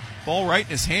 Ball right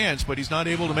in his hands, but he's not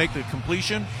able to make the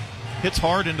completion. Hits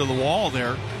hard into the wall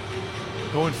there.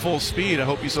 Going full speed. I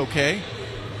hope he's okay.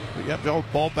 But yeah,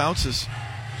 ball bounces.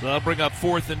 So that'll bring up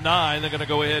 4th and 9. They're going to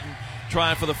go ahead and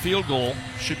try for the field goal.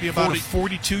 Should be about a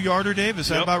 42-yarder, Dave. Is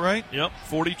that about right? Yep,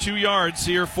 42 yards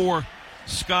here for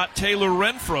Scott Taylor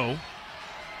Renfro.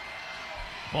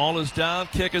 Ball is down,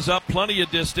 kick is up, plenty of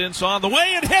distance on the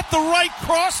way, and hit the right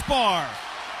crossbar.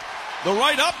 The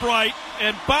right upright,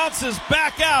 and bounces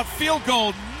back out. Field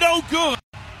goal, no good.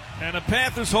 And the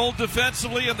Panthers hold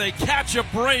defensively, and they catch a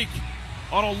break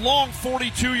on a long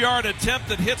 42-yard attempt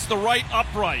that hits the right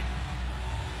upright.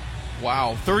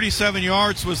 Wow, 37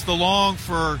 yards was the long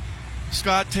for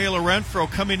Scott Taylor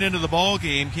Renfro coming into the ball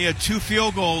game. He had 2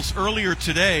 field goals earlier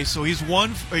today, so he's 2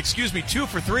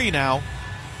 for 3 now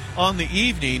on the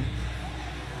evening.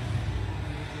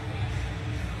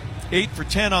 8 for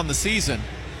 10 on the season.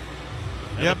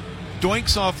 Yep,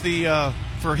 doinks off the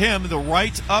for him the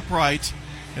right upright.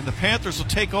 And the Panthers will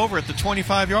take over at the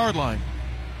 25-yard line.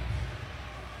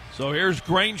 So here's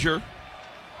Granger.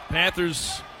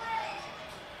 Panthers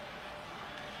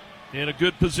in a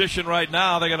good position right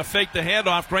now. They're going to fake the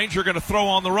handoff. Granger going to throw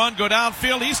on the run, go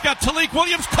downfield. He's got Talik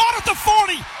Williams caught at the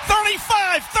 40,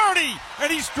 35, 30. And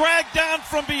he's dragged down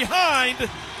from behind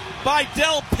by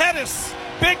Del Pettis.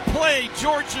 Big play,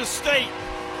 Georgia State.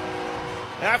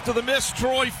 After the missed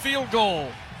Troy field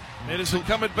goal. It isn't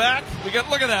coming back. Look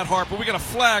at that, Harper. We got a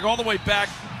flag all the way back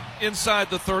inside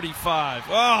the 35.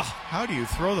 Oh. How do you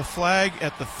throw the flag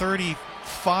at the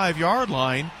 35-yard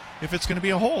line if it's going to be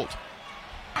a hold?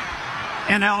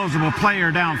 ineligible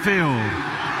player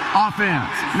downfield.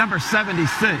 Offense, number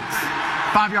 76.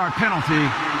 5-yard penalty.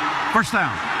 First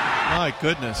down. My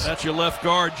goodness. That's your left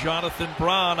guard, Jonathan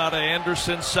Braun, out of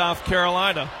Anderson, South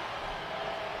Carolina.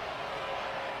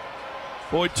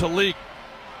 Boyd Talik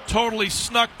totally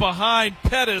snuck behind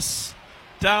Pettis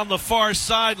down the far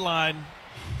sideline.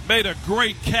 Made a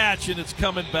great catch, and it's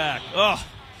coming back.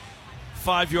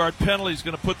 5-yard penalty is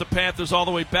going to put the Panthers all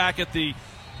the way back at the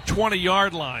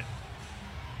 20-yard line.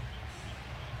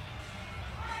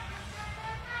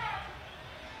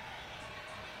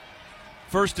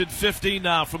 First and 15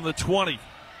 now from the 20.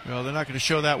 Well, they're not going to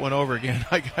show that one over again.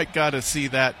 I got to see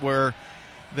that where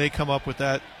they come up with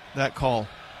that call.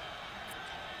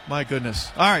 My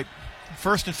goodness. All right,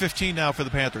 first and 15 now for the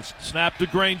Panthers. Snap to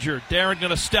Granger. Darren going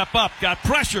to step up. Got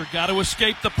pressure. Got to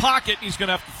escape the pocket. He's going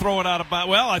to have to throw it out of bounds.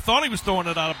 Well, I thought he was throwing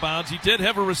it out of bounds. He did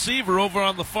have a receiver over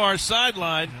on the far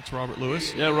sideline. That's Robert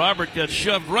Lewis. Yeah, Robert got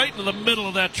shoved right into the middle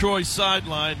of that Troy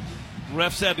sideline.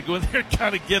 Refs had to go in there and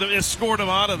kind of escort him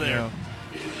out of there. Yeah.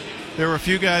 There were a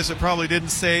few guys that probably didn't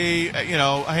say, hey,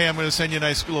 I'm going to send you a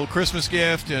nice little Christmas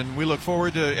gift, and we look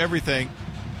forward to everything.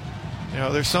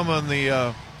 There's some on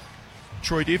the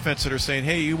Troy defense that are saying,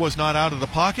 hey, he was not out of the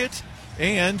pocket,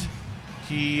 and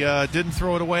he didn't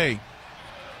throw it away.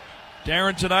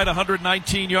 Darren tonight,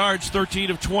 119 yards,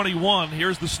 13 of 21.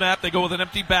 Here's the snap. They go with an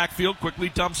empty backfield, quickly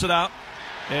dumps it out.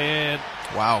 And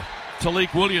wow.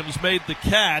 Talik Williams made the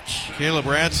catch. Caleb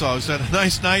Ransaw has had a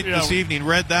nice night this evening.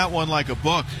 Read that one like a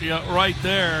book. Yeah, right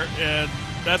there. And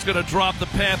that's going to drop the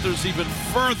Panthers even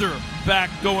further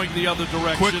back going the other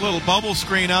direction. Quick little bubble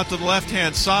screen out to the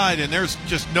left-hand side, and there's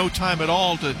just no time at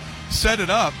all to set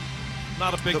it up.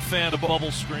 Not a big fan of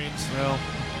bubble screens. Well,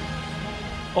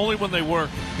 only when they work.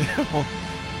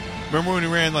 Remember when we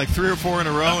ran like 3 or 4 in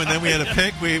a row, and then we had a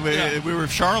pick? We were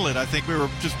Charlotte. I think we were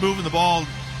just moving the ball.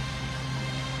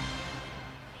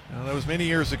 That was many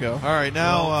years ago. All right,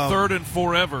 now third and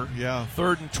forever. Yeah.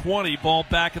 3rd and 20. Ball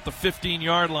back at the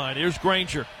 15-yard line. Here's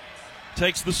Granger.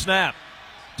 Takes the snap.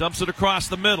 Dumps it across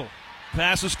the middle.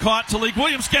 Pass is caught. Talik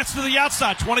Williams gets to the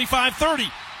outside.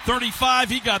 25-30. 35.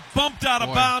 He got bumped out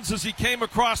of bounds as he came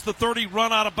across the 30.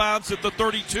 Run out of bounds at the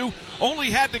 32.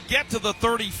 Only had to get to the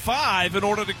 35 in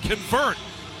order to convert.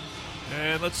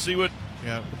 And let's see what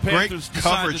the Panthers great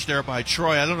coverage there by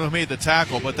Troy. I don't know who made the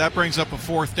tackle, but that brings up a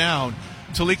 4th down.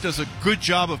 Talik does a good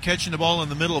job of catching the ball in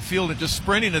the middle of the field and just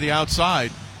sprinting to the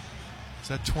outside. Is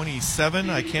that 27?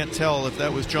 I can't tell if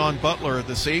that was John Butler,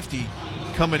 the safety,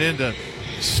 coming in to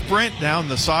sprint down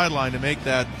the sideline to make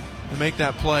that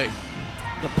play.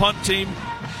 The punt team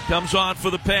comes on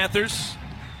for the Panthers.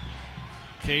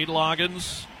 Cade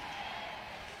Loggins.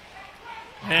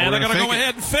 And they're going to go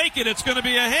ahead and fake it. It's going to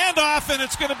be a handoff, and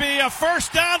it's going to be a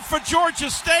first down for Georgia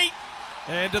State.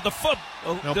 And did the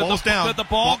ball's down. Did the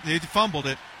ball? He fumbled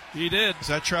it. He did. Is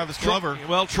that Travis Glover?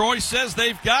 Well, Troy says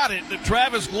they've got it.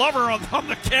 Travis Glover on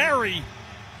the carry.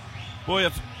 Boy,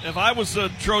 if I was a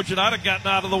Trojan, I'd have gotten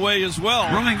out of the way as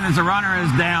well. Ruling as the runner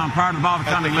is down prior to the ball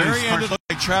becoming loose. At the very end, it looked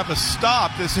like Travis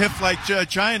stopped as if like a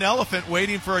giant elephant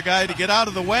waiting for a guy to get out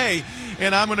of the way,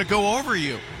 and I'm going to go over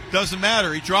you. Doesn't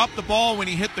matter. He dropped the ball when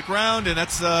he hit the ground, and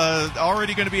that's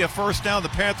already going to be a first down. The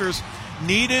Panthers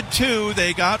needed 2.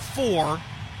 They got 4.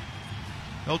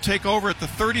 They'll take over at the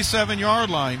 37-yard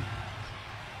line.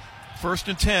 1st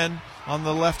and 10 on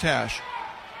the left hash.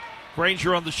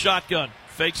 Granger on the shotgun.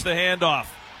 Fakes the handoff.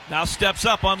 Now steps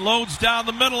up, unloads down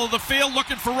the middle of the field,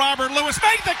 looking for Robert Lewis.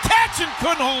 Made the catch and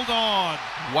couldn't hold on.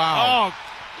 Wow. Oh,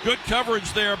 good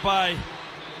coverage there by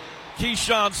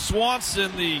Keyshawn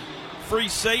Swanson, the free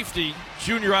safety,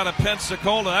 junior out of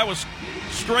Pensacola. That was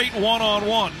straight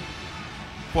one-on-one.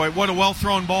 Boy, what a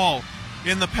well-thrown ball.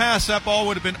 In the past, that ball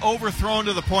would have been overthrown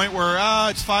to the point where,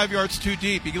 it's 5 yards too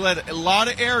deep. You let a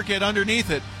lot of air get underneath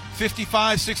it,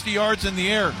 55, 60 yards in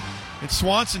the air. And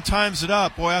Swanson times it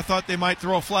up. Boy, I thought they might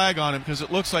throw a flag on him because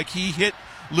it looks like he hit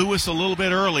Lewis a little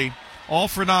bit early. All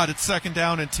for naught. It's 2nd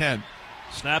down and 10.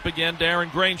 Snap again,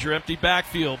 Darren Granger, empty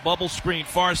backfield, bubble screen,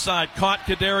 far side, caught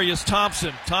Kadarius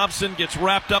Thompson. Thompson gets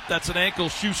wrapped up. That's an ankle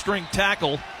shoestring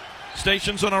tackle.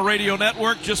 Stations on our radio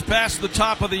network just past the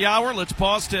top of the hour. Let's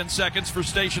pause 10 seconds for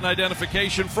station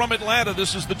identification. From Atlanta,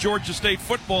 this is the Georgia State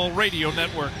Football Radio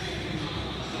Network.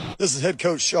 This is head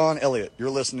coach Sean Elliott. You're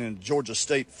listening to Georgia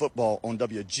State Football on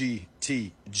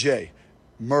WGTJ,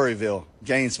 Murrayville,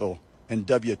 Gainesville, and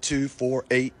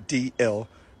W248DL,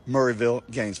 Murrayville,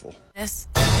 Gainesville.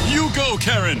 You go,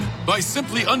 Karen! By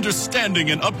simply understanding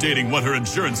and updating what her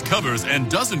insurance covers and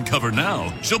doesn't cover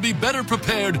now, she'll be better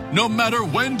prepared no matter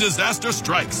when disaster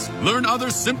strikes. Learn other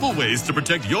simple ways to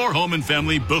protect your home and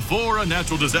family before a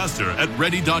natural disaster at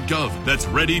ready.gov. That's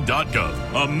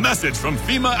ready.gov. A message from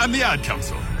FEMA and the Ad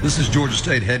Council. This is Georgia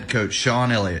State head coach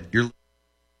Sean Elliott.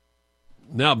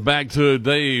 Now back to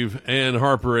Dave and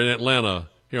Harper in Atlanta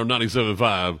here on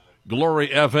 97.5 Glory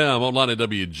FM online at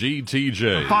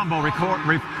WGTJ. Fumble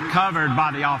recovered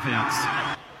by the offense.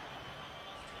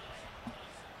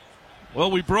 Well,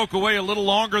 we broke away a little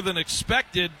longer than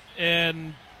expected,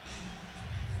 and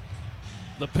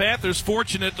the Panthers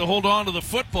fortunate to hold on to the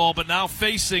football, but now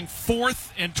facing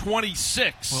 4th and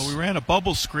 26. Well, we ran a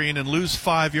bubble screen and lose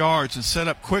 5 yards and set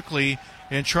up quickly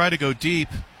and try to go deep.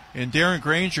 And Darren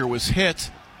Granger was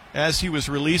hit as he was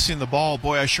releasing the ball.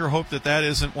 Boy, I sure hope that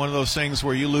isn't one of those things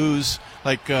where you lose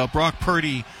like Brock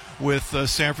Purdy with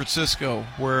San Francisco,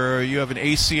 where you have an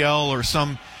ACL or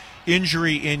some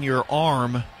injury in your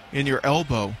arm, in your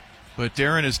elbow. But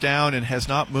Darren is down and has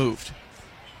not moved.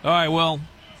 All right, well,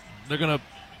 they're going to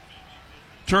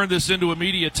turn this into a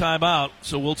media timeout,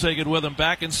 so we'll take it with them.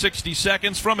 Back in 60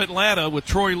 seconds from Atlanta with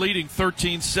Troy leading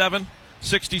 13-7.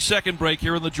 60-second break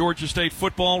here on the Georgia State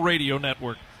Football Radio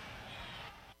Network.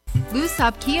 Lou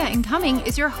Saab Kia in Cumming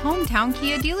is your hometown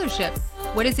Kia dealership.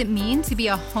 What does it mean to be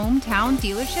a hometown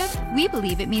dealership? We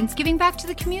believe it means giving back to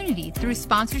the community through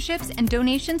sponsorships and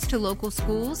donations to local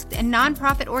schools and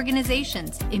nonprofit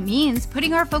organizations. It means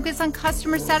putting our focus on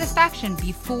customer satisfaction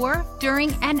before,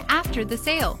 during, and after the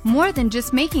sale, more than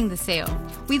just making the sale.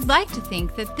 We'd like to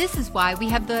think that this is why we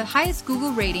have the highest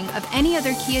Google rating of any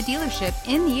other Kia dealership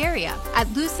in the area.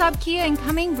 At Lou Saab Kia in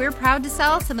Cumming, we're proud to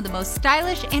sell some of the most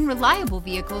stylish and reliable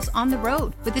vehicles on the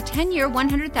road with a 10-year,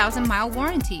 100,000-mile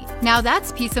warranty. Now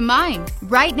that's peace of mind.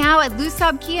 Right now at Lou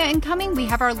Saab Kia in Cumming, we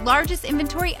have our largest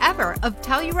inventory ever of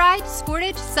Telluride,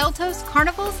 Sportage, Seltos,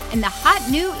 Carnivals, and the hot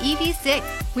new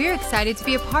EV6. We're excited to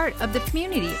be a part of the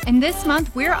community, and this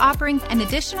month we're offering an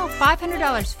additional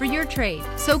 $500 for your trade.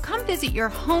 So come visit your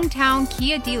hometown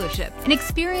Kia dealership and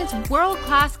experience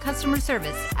world-class customer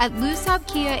service at Lou Saab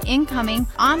Kia in Cumming,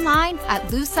 online at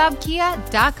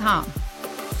lousaabkia.com.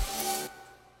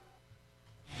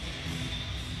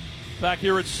 Back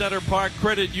here at Center Park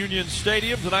Credit Union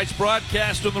Stadium, tonight's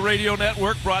broadcast on the radio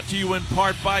network brought to you in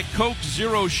part by Coke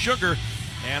Zero Sugar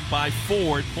and by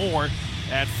Ford. More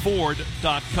at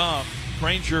Ford.com.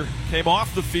 Granger came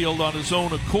off the field on his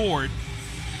own accord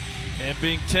and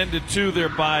being tended to there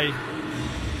by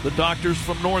the doctors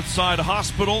from Northside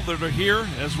Hospital that are here,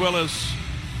 as well as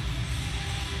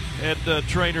head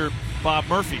trainer Bob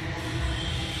Murphy.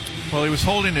 Well, he was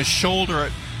holding his shoulder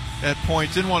at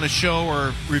point, didn't want to show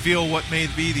or reveal what may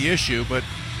be the issue, but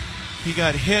he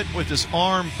got hit with his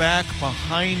arm back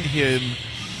behind him,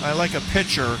 like a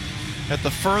pitcher, at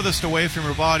the furthest away from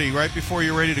your body, right before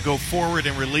you're ready to go forward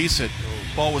and release it.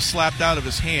 Ball was slapped out of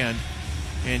his hand,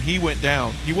 and he went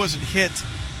down. He wasn't hit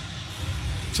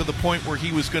to the point where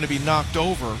he was going to be knocked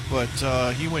over, but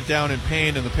he went down in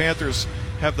pain, and the Panthers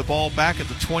have the ball back at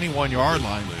the 21-yard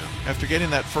line. After getting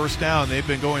that first down, they've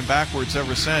been going backwards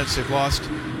ever since. They've lost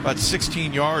about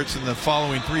 16 yards in the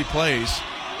following 3 plays.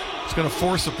 It's going to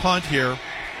force a punt here.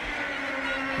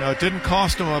 Now, it didn't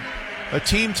cost them a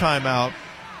team timeout.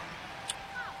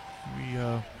 We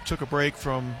took a break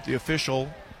from the official,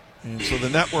 and so the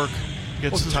network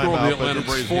gets the timeout, but it's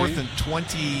 4th and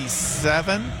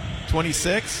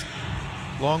 26.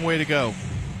 Long way to go.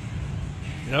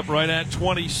 Yep, right at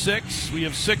 26. We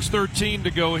have 6:13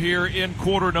 to go here in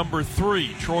quarter number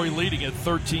 3. Troy leading at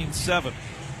 13-7.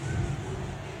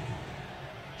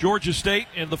 Georgia State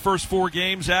in the first 4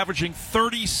 games averaging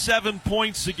 37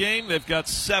 points a game. They've got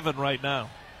 7 right now.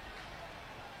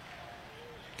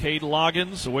 Cade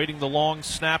Loggins awaiting the long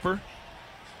snapper.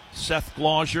 Seth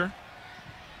Glauser.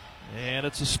 And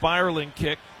it's a spiraling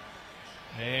kick.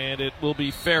 And it will be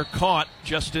fair caught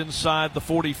just inside the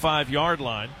 45-yard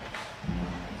line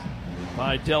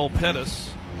by Del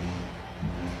Pettis.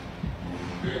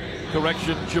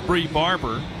 Correction, Jabri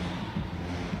Barber.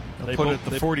 They put it at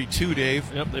the 42, Dave.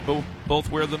 Yep, they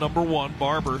both wear the number 1,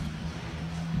 Barber.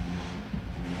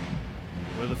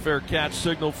 With a fair catch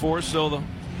signal for us. So the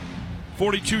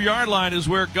 42-yard line is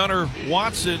where Gunnar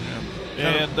Watson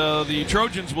and the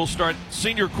Trojans will start.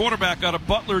 Senior quarterback out of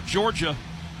Butler, Georgia.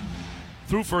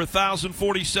 Threw for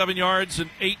 1,047 yards and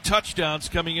 8 touchdowns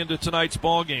coming into tonight's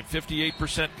ball game.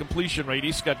 58% completion rate.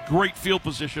 He's got great field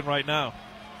position right now.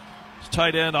 His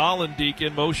tight end Allendijk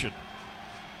in motion.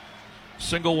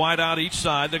 Single wide out each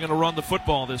side. They're going to run the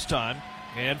football this time.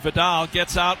 And Vidal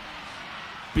gets out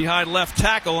behind left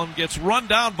tackle and gets run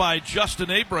down by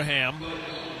Justin Abraham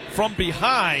from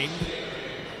behind,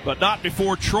 but not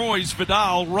before Troy's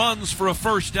Vidal runs for a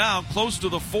first down close to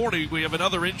the 40. We have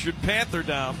another injured Panther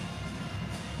down.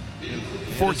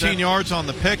 14 yards on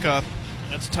the pickup.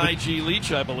 That's Ty G.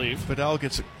 Leach, I believe. Vidal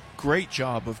gets a great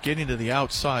job of getting to the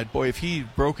outside. Boy, if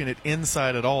he'd broken it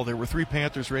inside at all, there were 3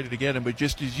 Panthers ready to get him, but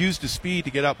just used his speed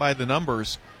to get out by the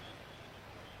numbers.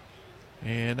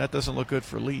 And that doesn't look good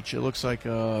for Leach. It looks like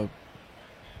a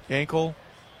ankle.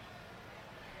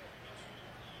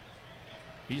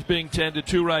 He's being tended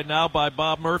to right now by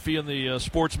Bob Murphy and the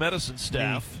sports medicine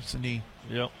staff. It's a knee.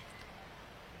 Yep.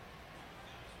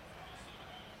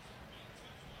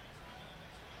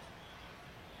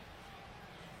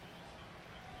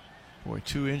 Boy,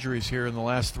 2 injuries here in the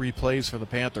last 3 plays for the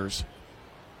Panthers.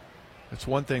 That's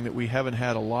one thing that we haven't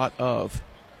had a lot of.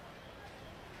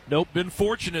 Nope, been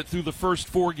fortunate through the first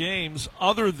 4 games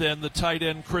other than the tight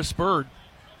end Chris Bird.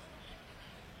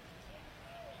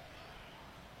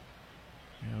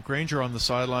 Granger on the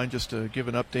sideline, just to give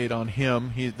an update on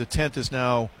him. The tent is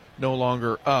now no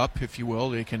longer up, if you will.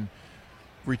 They can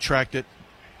retract it.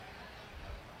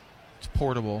 It's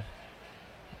portable.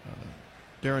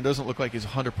 Darren doesn't look like he's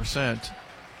 100%,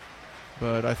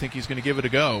 but I think he's going to give it a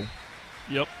go.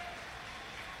 Yep.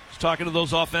 He's talking to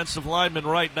those offensive linemen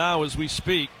right now as we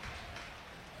speak.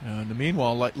 In the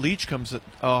meanwhile, Leach comes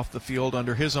off the field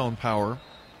under his own power,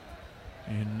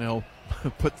 and they'll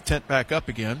put the tent back up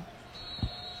again.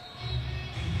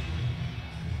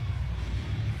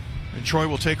 And Troy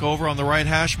will take over on the right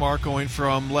hash mark, going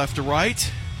from left to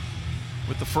right.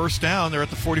 With the first down, they're at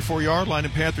the 44-yard line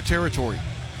in Panther territory.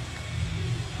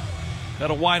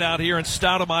 Got a wide out here, and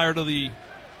Stoudemire to the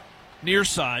near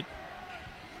side.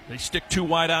 They stick 2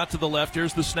 wide out to the left.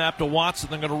 Here's the snap to Watson.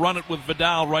 They're going to run it with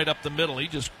Vidal right up the middle. He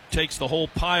just takes the whole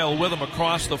pile with him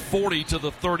across the 40 to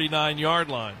the 39-yard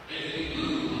line.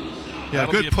 Yeah,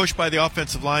 good push by the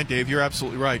offensive line, Dave. You're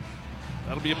absolutely right.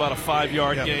 That'll be about a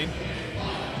 5-yard gain.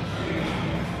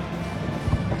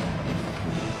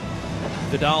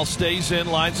 Vidal stays in,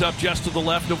 lines up just to the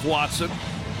left of Watson.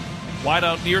 Wide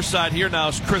out near side here now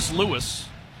is Chris Lewis.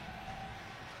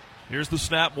 Here's the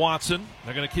snap, Watson.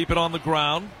 They're going to keep it on the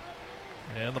ground.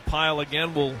 And the pile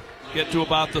again will get to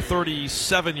about the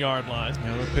 37-yard line.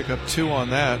 Yeah, they'll pick up 2 on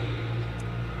that.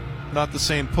 Not the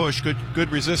same push.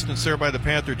 Good resistance there by the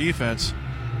Panther defense.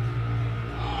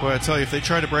 Boy, I tell you, if they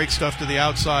try to break stuff to the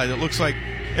outside, it looks like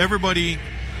everybody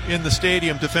in the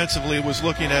stadium defensively was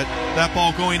looking at that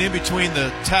ball going in between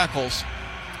the tackles.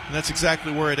 And that's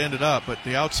exactly where it ended up. But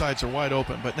the outsides are wide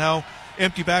open. But now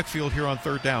empty backfield here on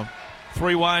 3rd down.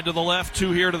 3 wide to the left,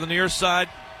 2 here to the near side.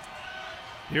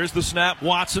 Here's the snap.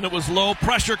 Watson, it was low.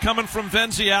 Pressure coming from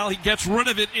Venzial. He gets rid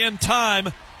of it in time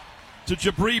to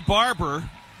Jabri Barber.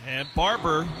 And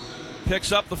Barber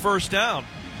picks up the first down.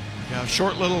 Yeah,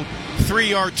 short little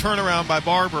 3-yard turnaround by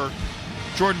Barber.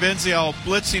 Jordan Venzial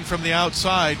blitzing from the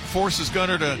outside, forces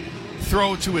Gunner to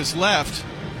throw to his left.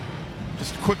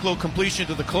 Just a quick little completion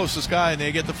to the closest guy, and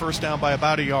they get the first down by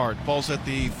about a yard. Ball's at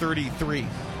the 33.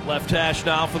 Left hash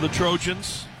now for the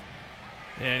Trojans.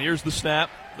 And here's the snap.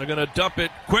 They're going to dump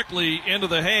it quickly into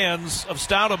the hands of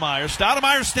Stoudemire.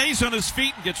 Stoudemire stays on his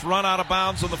feet and gets run out of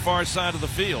bounds on the far side of the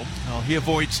field. Oh, he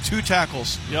avoids 2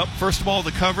 tackles. Yep. First of all,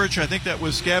 the coverage. I think that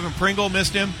was Gavin Pringle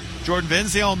missed him. Jordan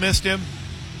Venzial missed him.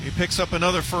 He picks up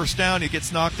another first down. He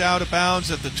gets knocked out of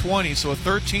bounds at the 20, so a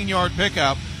 13-yard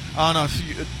pickup on a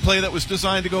play that was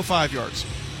designed to go 5 yards.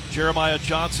 Jeremiah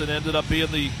Johnson ended up being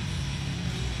the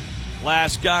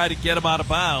last guy to get him out of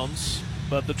bounds.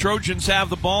 But the Trojans have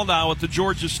the ball now at the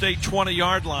Georgia State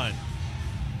 20-yard line.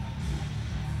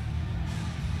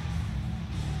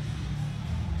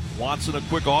 Watson a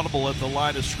quick audible at the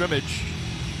line of scrimmage.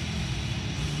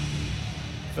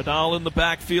 Vidal in the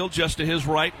backfield just to his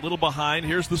right, a little behind.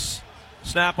 Here's the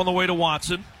snap on the way to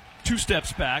Watson. 2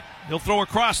 steps back. He'll throw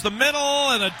across the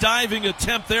middle, and a diving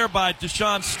attempt there by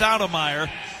Deshaun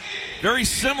Stoudemire. Very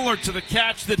similar to the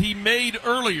catch that he made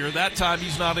earlier. That time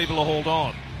he's not able to hold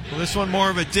on. Well, this one more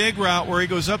of a dig route where he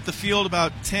goes up the field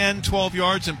about 10, 12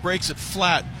 yards and breaks it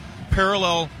flat,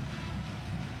 parallel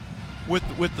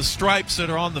with the stripes that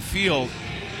are on the field,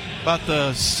 about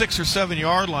the 6 or 7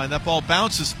 yard line. That ball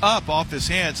bounces up off his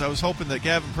hands. I was hoping that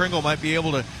Gavin Pringle might be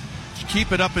able to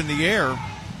keep it up in the air,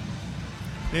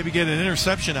 maybe get an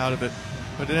interception out of it,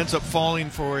 but it ends up falling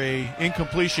for a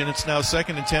incompletion. It's now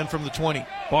 2nd and 10 from the 20.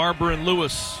 Barber and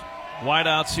Lewis,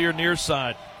 wideouts here near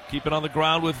side. Keep it on the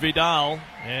ground with Vidal,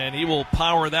 and he will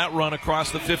power that run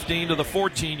across the 15 to the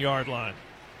 14-yard line.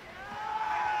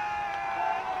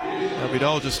 Now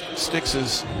Vidal just sticks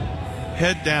his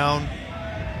head down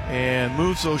and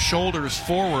moves those shoulders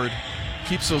forward,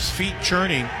 keeps those feet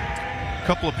churning. A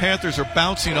couple of Panthers are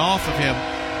bouncing off of him.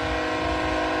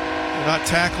 They're not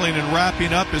tackling and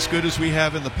wrapping up as good as we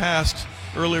have in the past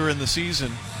earlier in the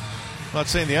season. I'm not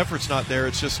saying the effort's not there.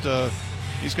 It's just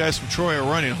these guys from Troy are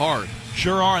running hard.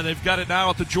 Sure are. They've got it now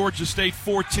at the Georgia State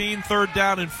 14, 3rd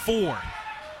down and 4.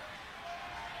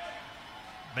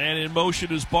 Man in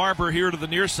motion is Barber here to the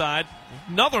near side.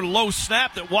 Another low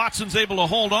snap that Watson's able to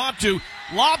hold on to.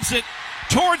 Lobs it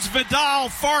towards Vidal,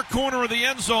 far corner of the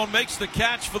end zone, makes the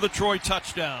catch for the Troy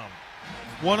touchdown.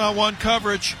 One-on-one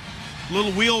coverage,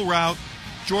 little wheel route.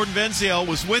 Jordan Venziel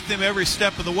was with him every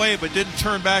step of the way, but didn't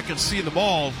turn back and see the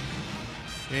ball.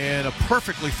 And a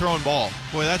perfectly thrown ball.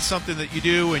 Boy, that's something that you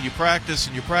do and you practice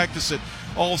it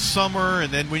all summer.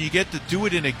 And then when you get to do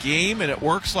it in a game and it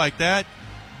works like that,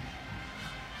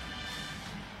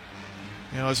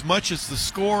 you know, as much as the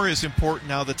score is important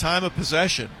now, the time of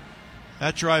possession,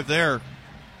 that drive there,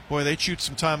 boy, they chewed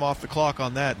some time off the clock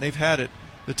on that. And they've had it,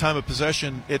 the time of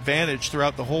possession advantage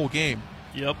throughout the whole game.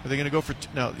 Yep. Are they going to go for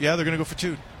no? Yeah, they're going to go for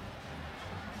 2.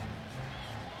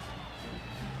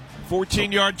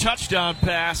 14-yard touchdown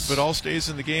pass. But all stays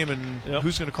in the game, and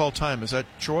who's going to call time? Is that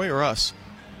Troy or us?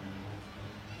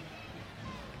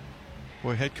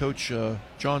 Boy, head coach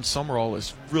John Summerall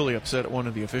is really upset at one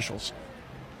of the officials.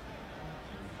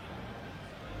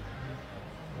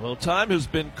 Well, time has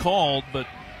been called, but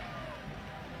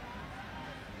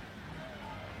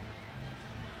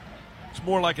it's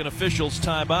more like an official's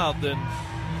timeout than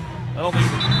I don't think.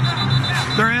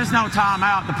 There is no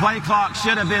timeout. The play clock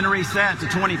should have been reset to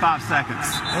 25 seconds.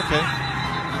 Okay.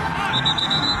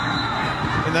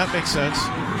 And that makes sense.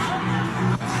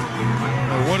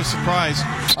 Oh, what a surprise.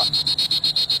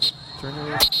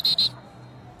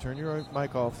 Turn your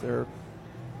mic off there,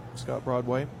 Scott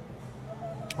Broadway.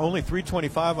 Only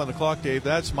 3:25 on the clock, Dave.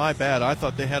 That's my bad. I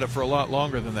thought they had it for a lot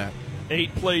longer than that.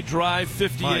 8-play drive,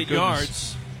 58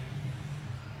 yards.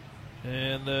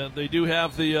 And they do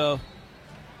have the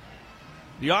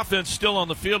offense still on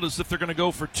the field as if they're going to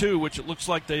go for 2, which it looks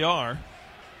like they are.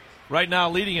 Right now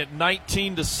leading at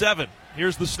 19-7.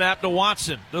 Here's the snap to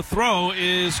Watson. The throw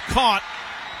is caught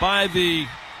by the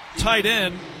tight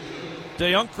end,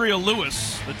 DeUncria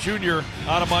Lewis, the junior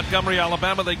out of Montgomery,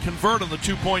 Alabama. They convert on the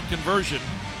 2-point conversion.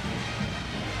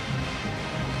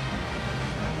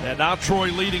 And now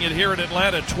Troy leading it here in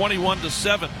Atlanta,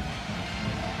 21-7.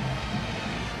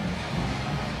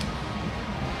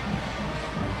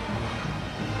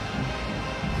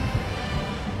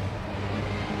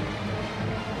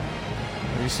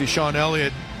 You see Sean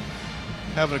Elliott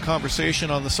having a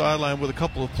conversation on the sideline with a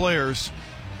couple of players.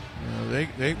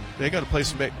 They got to play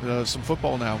some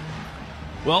football now.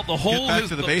 Well, the hole Get back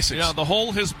to the basics. Yeah, the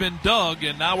hole has been dug,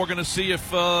 and now we're going to see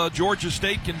if Georgia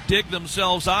State can dig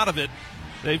themselves out of it.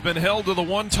 They've been held to the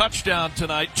 1 touchdown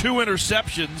tonight, 2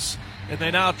 interceptions, and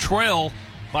they now trail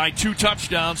by 2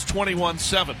 touchdowns,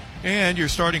 21-7. And your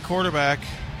starting quarterback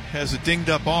has a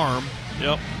dinged-up arm.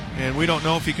 Yep. And we don't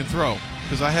know if he can throw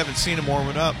because I haven't seen him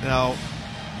warming up. Now,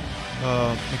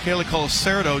 Michele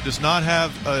Colacerdo does not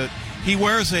have he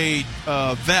wears a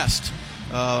vest,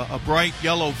 a bright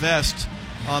yellow vest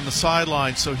on the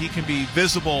sideline so he can be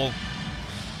visible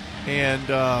and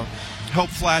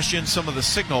help flash in some of the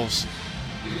signals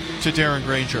to Darren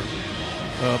Granger.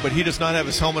 But he does not have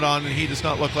his helmet on, and he does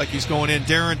not look like he's going in.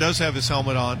 Darren does have his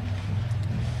helmet on.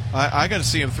 I got to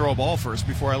see him throw a ball first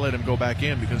before I let him go back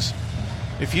in, because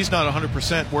if he's not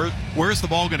 100%, where's the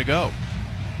ball going to go?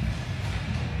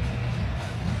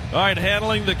 All right,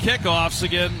 handling the kickoffs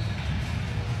again,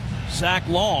 Zach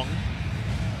Long.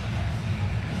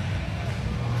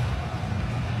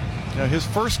 Now, his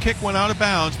first kick went out of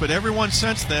bounds, but everyone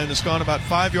since then has gone about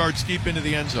 5 yards deep into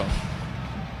the end zone.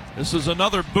 This is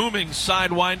another booming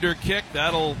sidewinder kick.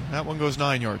 That one goes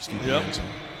 9 yards deep in the end zone.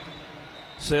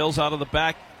 Sails out of the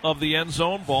back of the end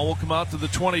zone. Ball will come out to the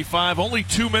 25. Only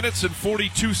 2 minutes and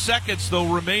 42 seconds,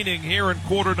 though, remaining here in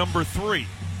quarter number 3.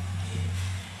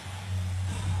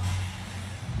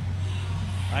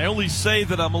 I only say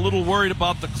that I'm a little worried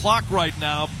about the clock right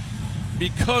now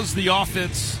because the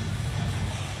offense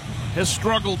has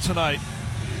struggled tonight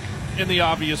in the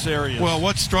obvious areas. Well,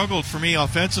 what struggled for me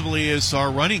offensively is our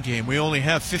running game. We only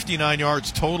have 59 yards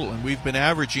total, and we've been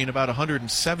averaging about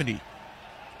 170.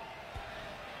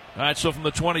 All right, so from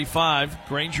the 25,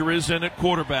 Granger is in at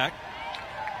quarterback.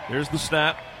 Here's the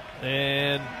snap,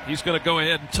 and he's going to go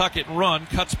ahead and tuck it and run.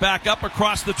 Cuts back up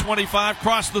across the 25,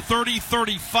 across the 30,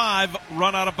 35,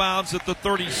 run out of bounds at the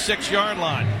 36-yard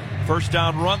line. First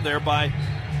down run there by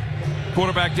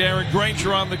quarterback Darren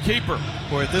Granger on the keeper.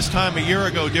 Boy, at this time a year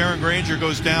ago, Darren Granger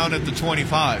goes down at the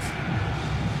 25.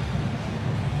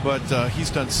 but he's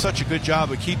done such a good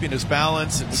job of keeping his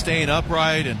balance and staying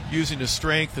upright and using his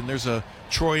strength. And there's a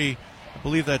Troy, I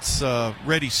believe that's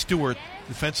Reddy Stewart,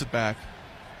 defensive back.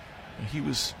 He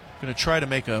was going to try to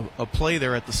make a play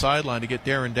there at the sideline to get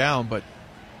Darren down, but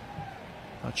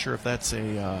not sure if that's if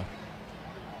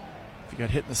he got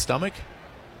hit in the stomach.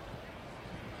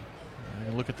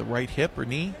 Look at the right hip or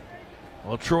knee.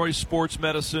 Well, Troy's sports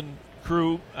medicine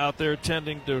crew out there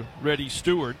tending to Reddy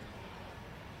Stewart.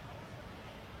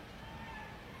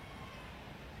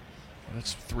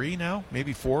 That's 3 now,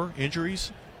 maybe 4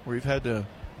 injuries where we've had to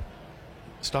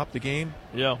stop the game.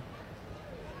 Yeah.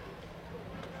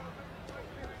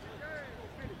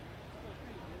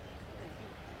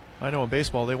 I know in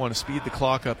baseball they want to speed the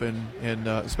clock up, and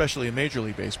especially in Major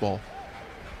League Baseball.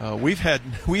 We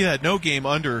had no game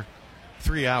under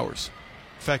 3 hours.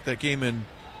 In fact, that game in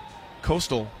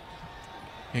Coastal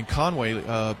in Conway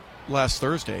last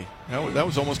Thursday, that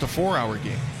was almost a 4-hour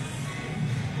game.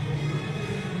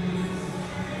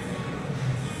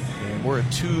 And we're at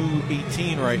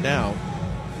 2:18 right now.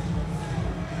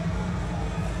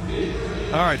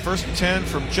 All right, 1st and 10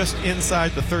 from just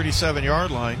inside the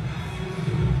 37-yard line.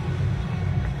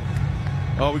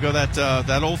 Oh, we go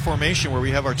that old formation where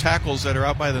we have our tackles that are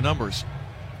out by the numbers.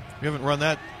 We haven't run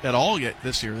that at all yet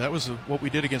this year. That was what we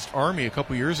did against Army a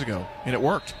couple years ago, and it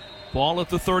worked. Ball at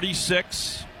the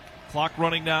 36. Clock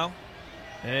running now.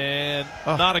 And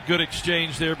not a good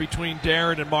exchange there between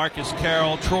Darren and Marcus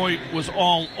Carroll. Troy was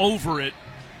all over it,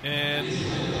 and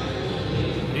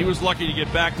he was lucky to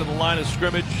get back to the line of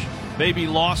scrimmage. Maybe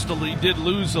lost about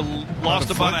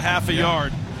a half a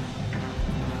yard.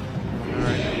 All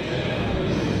right.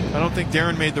 I don't think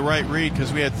Darren made the right read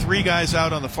because we had 3 guys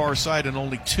out on the far side and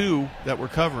only 2 that were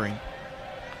covering,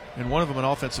 and one of them an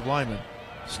offensive lineman.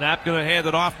 Snap going to hand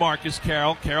it off Marcus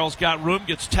Carroll. Carroll's got room,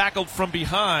 gets tackled from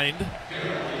behind.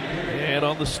 And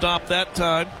on the stop that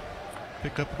time.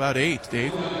 Picked up about 8,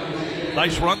 Dave.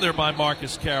 Nice run there by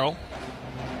Marcus Carroll.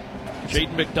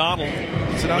 Jaden McDonald.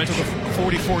 Gets it out to the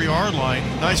 44-yard line.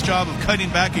 Nice job of cutting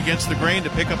back against the grain to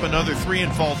pick up another 3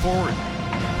 and fall forward.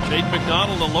 Jaden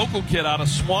McDonald, a local kid out of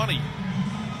Swanee,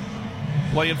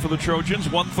 playing for the Trojans.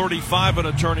 1:35 on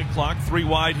a turning clock. 3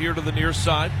 wide here to the near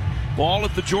side. Ball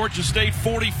at the Georgia State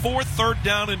 44, 3rd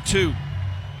down and 2.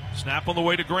 Snap on the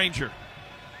way to Granger.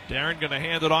 Darren going to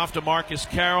hand it off to Marcus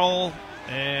Carroll,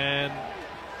 and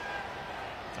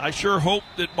I sure hope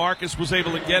that Marcus was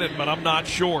able to get it, but I'm not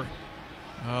sure.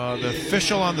 The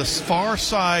official on the far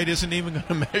side isn't even going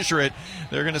to measure it.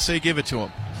 They're going to say give it to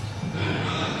him.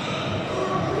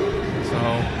 So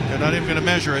they're not even going to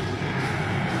measure it.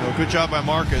 So good job by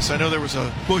Marcus. I know there was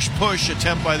a push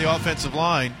attempt by the offensive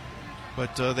line,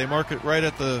 but they mark it right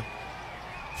at the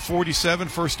 47,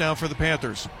 1st down for the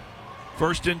Panthers.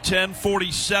 1st and 10,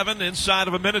 47, inside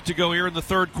of a minute to go here in the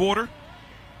 3rd quarter.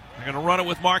 They're going to run it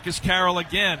with Marcus Carroll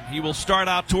again. He will start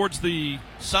out towards the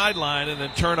sideline and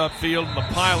then turn upfield, and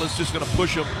the pile is just going to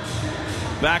push him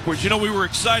backwards. You know, we were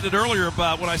excited earlier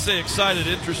about, when I say excited,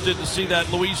 interested to see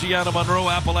that Louisiana Monroe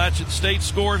Appalachian State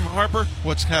score, Harper.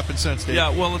 What's happened since, Dave? Yeah,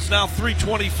 well, it's now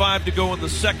 3:25 to go in the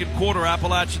 2nd quarter.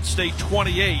 Appalachian State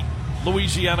 28,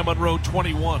 Louisiana Monroe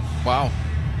 21. Wow.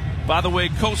 By the way,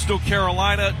 Coastal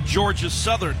Carolina, Georgia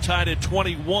Southern tied at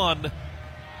 21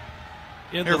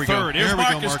 in the 3rd. Here's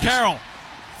Marcus Carroll.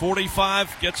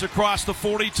 45, gets across the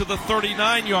 40 to the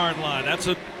 39-yard line. That's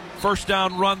a 1st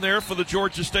down run there for the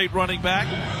Georgia State running back.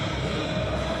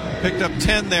 Picked up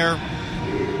 10 there.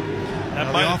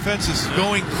 The offense is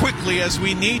going quickly as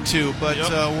we need to, but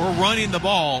we're running the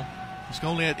ball. There's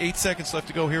only 8 seconds left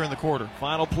to go here in the quarter.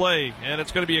 Final play, and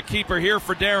it's going to be a keeper here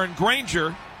for Darren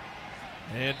Granger.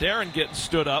 And Darren getting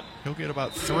stood up. He'll get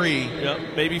about 3. Yeah,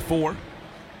 maybe 4.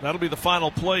 That'll be the final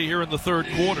play here in the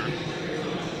 3rd quarter.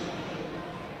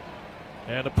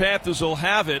 And the Panthers will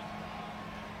have it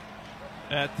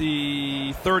at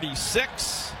the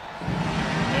 36.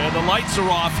 And the lights are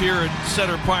off here at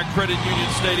Center Park Credit Union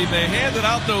Stadium. They handed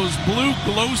out those blue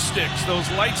glow sticks, those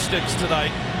light sticks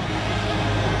tonight.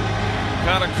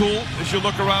 Kind of cool as you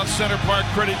look around Center Park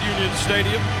Credit Union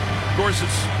Stadium. Of course,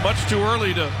 it's much too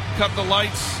early to cut the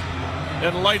lights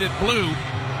and light it blue,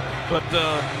 but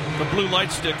the blue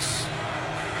light sticks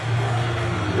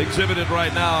exhibited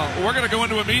right now. We're going to go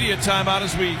into a media timeout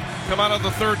as we come out of the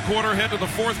 3rd quarter, head to the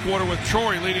 4th quarter with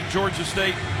Troy leading Georgia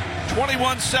State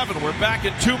 21-7. We're back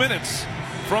in 2 minutes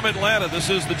from Atlanta. This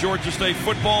is the Georgia State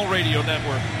Football Radio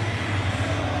Network.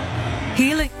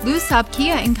 Lou Saab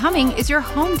Kia in Cumming is your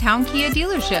hometown Kia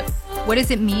dealership. What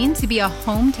does it mean to be a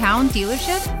hometown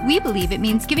dealership? We believe it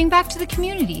means giving back to the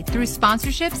community through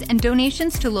sponsorships and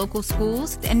donations to local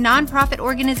schools and nonprofit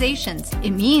organizations. It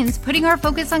means putting our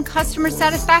focus on customer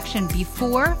satisfaction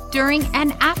before, during,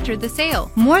 and after the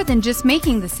sale, more than just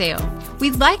making the sale.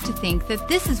 We'd like to think that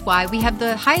this is why we have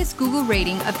the highest Google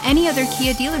rating of any other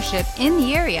Kia dealership in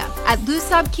the area. At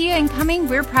Lusab Kia in Cumming,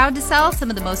 we're proud to sell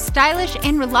some of the most stylish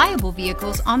and reliable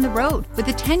vehicles on the road with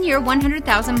a 10-year,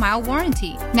 100,000-mile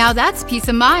warranty. Now that's peace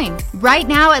of mind. Right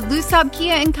now at Lusab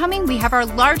Kia in Cumming, we have our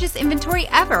largest inventory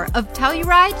ever of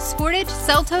Telluride, Sportage,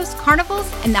 Seltos, Carnivals,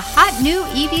 and the hot new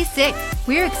EV6.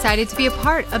 We're excited to be a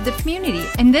part of the community,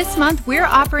 and this month we're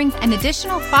offering an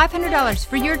additional $500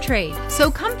 for your trade. So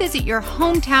come visit your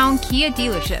hometown Kia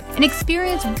dealership and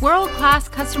experience world-class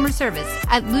customer service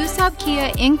at Lusab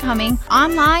Kia in Cumming,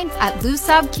 online at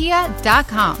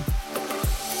lusabkia.com.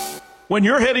 When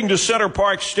you're heading to Center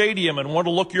Park Stadium and want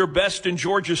to look your best in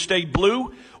Georgia State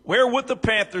blue, wear what the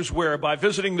Panthers wear by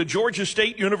visiting the Georgia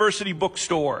State University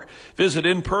bookstore. Visit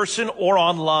in person or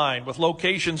online with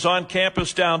locations on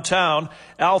campus downtown,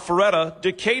 Alpharetta,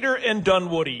 Decatur, and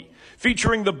Dunwoody,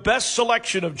 featuring the best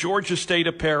selection of Georgia State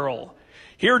apparel.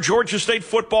 Hear Georgia State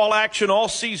football action all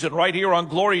season right here on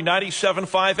Glory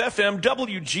 97.5 FM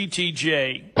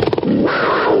WGTJ.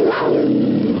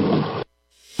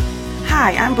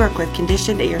 Hi, I'm Brooke with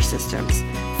Conditioned Air Systems.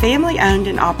 Family owned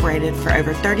and operated for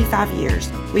over 35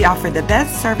 years, we offer the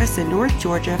best service in North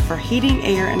Georgia for heating,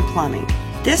 air, and plumbing.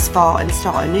 This fall,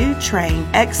 install a new Trane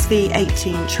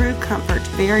XV18 True Comfort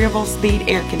Variable Speed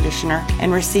Air Conditioner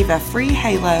and receive a free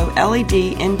Halo LED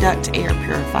Induct Air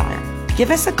Purifier.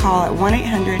 Give us a call at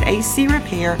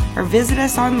 1-800-AC-REPAIR or visit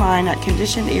us online at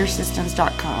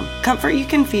conditionedairsystems.com. Comfort you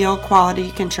can feel, quality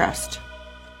you can trust.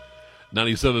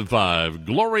 97.5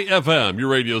 Glory FM, your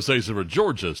radio station for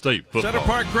Georgia State football. Center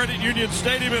Park Credit Union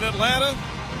Stadium in Atlanta.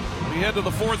 We head to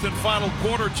the fourth and final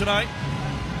quarter tonight.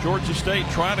 Georgia State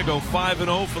trying to go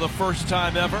 5-0 for the first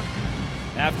time ever,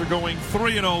 after going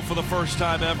 3-0 for the first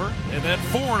time ever, and then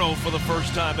 4-0 for the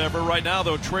first time ever. Right now,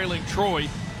 though, trailing Troy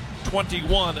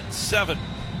 21-7.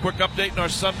 Quick update in our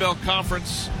Sun Belt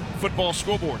Conference football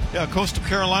scoreboard. Yeah, Coastal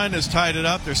Carolina has tied it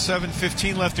up. There's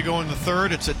 7:15 left to go in the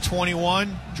third. It's at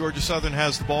 21. Georgia Southern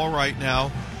has the ball right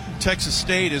now. Texas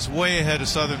State is way ahead of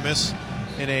Southern Miss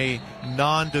in a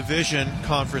non-division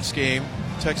conference game.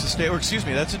 Texas State, or excuse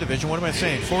me, that's a division. What am I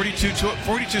saying?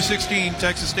 42-16,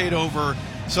 Texas State over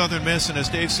Southern Miss. And as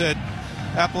Dave said,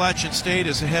 Appalachian State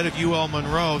is ahead of UL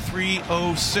Monroe.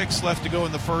 3:06 left to go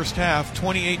in the first half,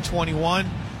 28-21.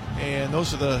 And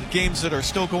those are the games that are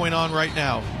still going on right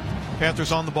now.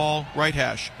 Panthers on the ball, right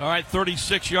hash. All right,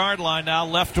 36-yard line now,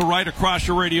 left to right across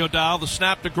your radio dial. The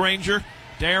snap to Granger.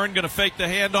 Darren going to fake the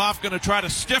handoff, going to try to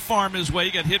stiff arm his way.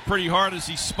 He got hit pretty hard as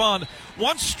he spun.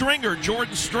 Once Stringer,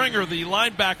 Jordan Stringer, the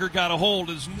linebacker, got a hold,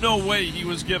 there's no way he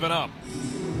was giving up.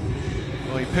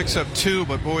 Well, he picks up two,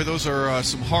 but boy, those are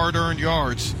some hard-earned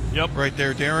yards. Yep. Right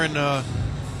there. Darren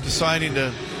deciding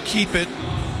to keep it.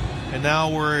 And now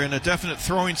we're in a definite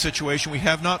throwing situation. We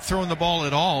have not thrown the ball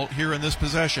at all here in this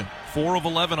possession. 4 of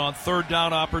 11 on third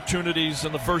down opportunities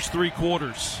in the first three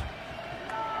quarters.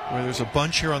 Where there's a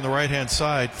bunch here on the right-hand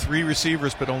side. 3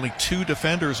 receivers, but only 2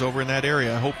 defenders over in that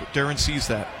area. I hope Darren sees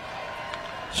that.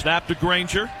 Snap to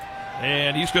Granger,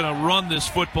 and he's going to run this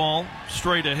football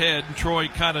straight ahead. And Troy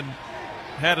kind of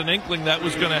had an inkling that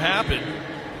was going to happen.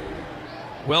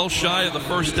 Well shy of the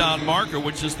first down marker,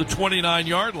 which is the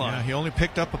 29-yard line. Yeah, he only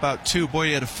picked up about 2. Boy,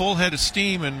 he had a full head of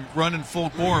steam and running full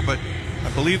bore, but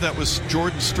I believe that was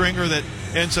Jordan Stringer that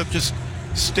ends up just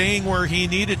staying where he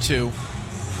needed to.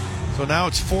 So now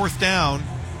it's fourth down.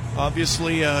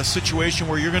 Obviously a situation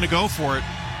where you're going to go for it.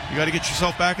 You got to get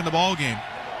yourself back in the ball game.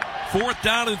 Fourth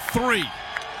down and 3.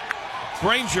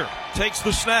 Granger takes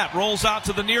the snap, rolls out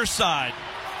to the near side,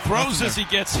 throws as he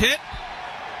gets hit.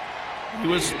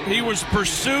 He was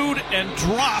pursued and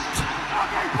dropped.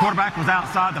 The quarterback was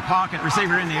outside the pocket,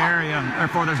 receiver in the area, and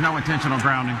therefore there's no intentional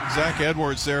grounding. Zach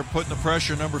Edwards there putting the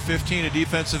pressure, number 15, a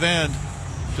defensive end.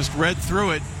 Just read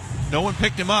through it. No one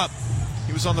picked him up.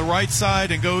 He was on the right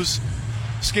side and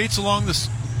skates along the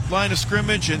line of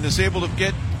scrimmage and is able to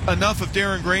get enough of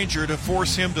Darren Granger to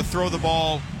force him to throw the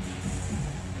ball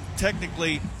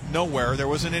technically nowhere. There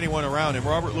wasn't anyone around him.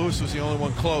 Robert Lewis was the only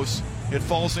one close. It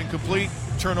falls incomplete.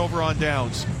 Turnover on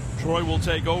downs. Troy will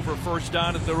take over first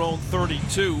down at their own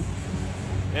 32.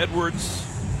 Edwards,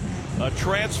 a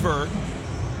transfer,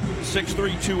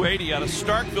 6'3", 280 out of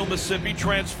Starkville, Mississippi,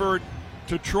 transferred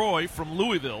to Troy from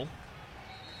Louisville.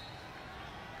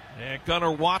 And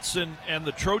Gunnar Watson and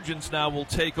the Trojans now will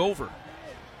take over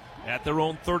at their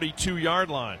own 32-yard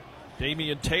line.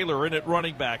 Damian Taylor in at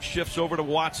running back. Shifts over to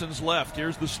Watson's left.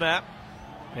 Here's the snap.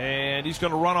 And he's going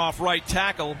to run off right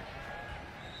tackle.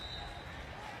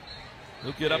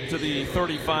 He'll get up to the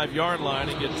 35-yard line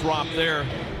and get dropped there.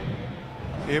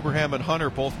 Abraham and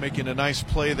Hunter both making a nice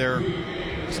play there.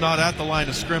 It's not at the line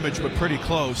of scrimmage, but pretty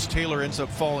close. Taylor ends up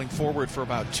falling forward for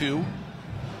about 2.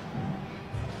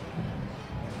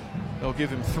 They'll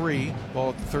give him 3, ball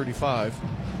at the 35.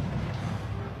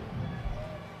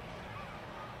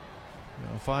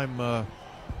 Now, if I'm a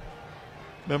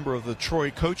member of the Troy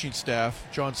coaching staff,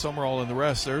 John Summerall and the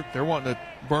rest, they're wanting to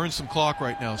burn some clock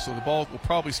right now, so the ball will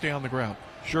probably stay on the ground.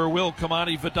 Sure will.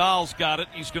 Kamani Vidal's got it.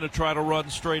 He's going to try to run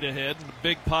straight ahead. And a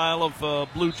big pile of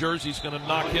blue jerseys going to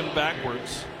knock him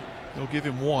backwards. They'll give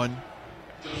him 1.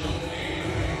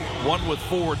 1 with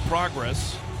forward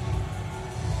progress.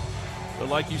 But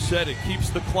like you said, it keeps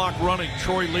the clock running.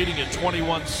 Troy leading at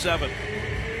 21-7.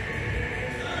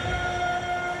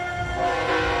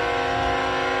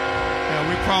 Yeah,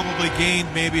 we probably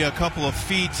gained maybe a couple of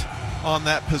feet on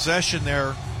that possession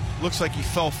there. Looks like he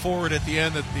fell forward at the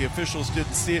end, that the officials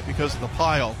didn't see it because of the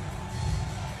pile.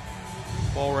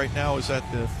 Ball right now is at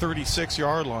the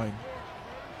 36-yard line.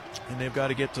 And they've got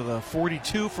to get to the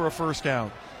 42 for a first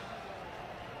down.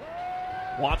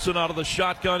 Watson out of the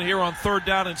shotgun here on 3rd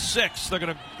down and 6. They're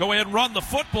going to go ahead and run the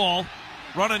football.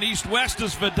 Running east-west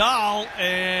is Vidal,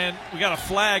 and we got a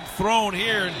flag thrown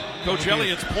here. And Coach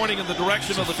Elliott's pointing in the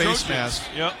direction of the face Trojans. mask.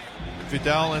 Yep.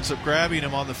 Vidal ends up grabbing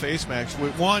him on the face mask.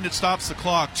 With 1, it stops the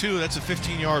clock. 2, that's a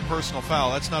 15-yard personal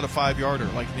foul. That's not a 5-yarder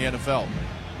like in the NFL.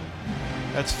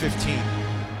 That's 15.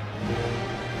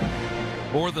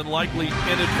 More than likely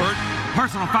inadvertent.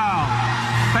 Personal foul.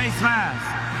 Face mask.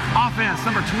 Offense,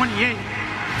 number 28.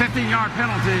 15-yard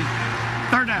penalty.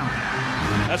 3rd down.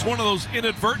 That's one of those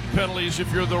inadvertent penalties.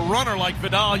 If you're the runner like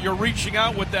Vidal, you're reaching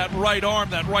out with that right arm,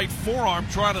 that right forearm,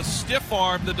 trying to stiff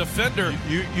arm the defender.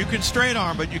 You can straight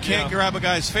arm, but you can't grab a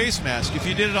guy's face mask. If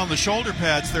you did it on the shoulder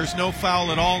pads, there's no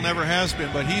foul at all, never has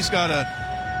been. But he's got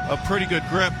a pretty good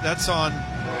grip. That's on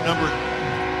number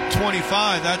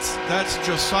 25. That's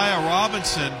Josiah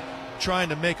Robinson trying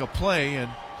to make a play, and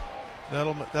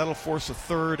that'll force a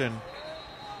 3rd. And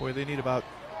boy, they need about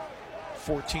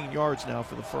 14 yards now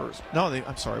for the first. No,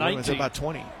 I'm sorry. 19. About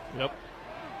 20. Yep.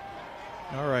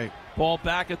 All right. Ball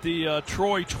back at the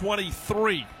Troy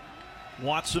 23.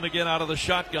 Watson again out of the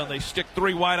shotgun. They stick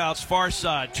 3 wideouts far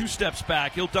side. 2 steps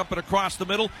back. He'll dump it across the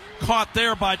middle. Caught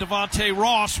there by Devontae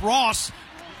Ross. Ross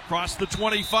across the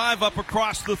 25, up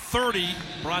across the 30.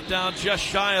 Brought down just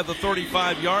shy of the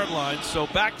 35-yard line. So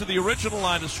back to the original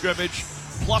line of scrimmage,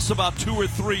 plus about 2 or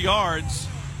 3 yards.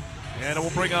 And it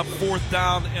will bring up 4th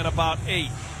down and about 8.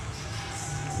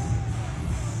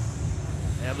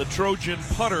 And the Trojan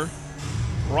punter,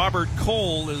 Robert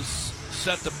Cole, is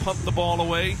set to punt the ball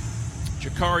away.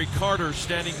 Jakari Carter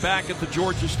standing back at the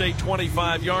Georgia State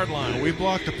 25-yard line. We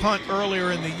blocked a punt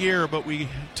earlier in the year, but we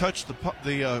touched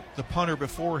the punter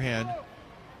beforehand.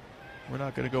 We're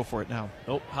not going to go for it now.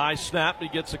 Nope. High snap. He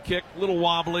gets a kick. A little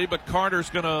wobbly, but Carter's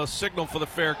going to signal for the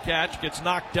fair catch. Gets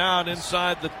knocked down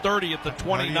inside the 30 at the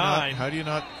 29. How do you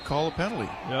not call a penalty?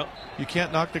 Yep. You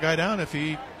can't knock the guy down if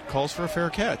he calls for a fair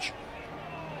catch.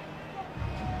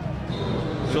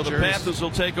 So the Panthers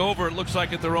will take over, it looks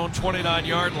like, at their own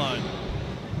 29-yard line.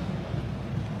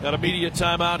 Got a media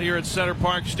timeout here at Center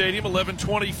Park Stadium.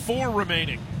 11:24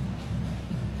 remaining.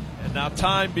 And now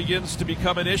time begins to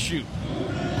become an issue.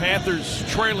 Panthers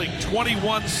trailing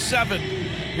 21-7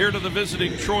 here to the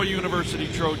visiting Troy University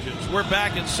Trojans. We're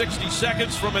back in 60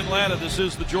 seconds from Atlanta. This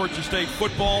is the Georgia State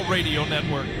Football Radio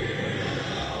Network.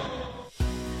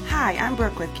 Hi, I'm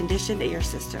Brooke with Conditioned Air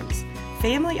Systems.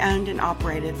 Family owned and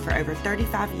operated for over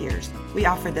 35 years, we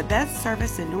offer the best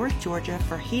service in North Georgia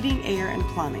for heating, air, and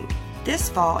plumbing. This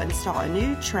fall, install a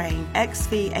new Trane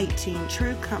XV18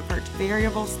 True Comfort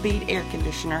Variable Speed Air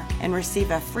Conditioner and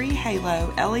receive a free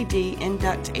Halo LED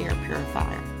Induct Air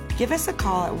Purifier. Give us a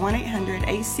call at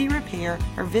 1-800-AC-REPAIR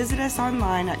or visit us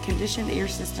online at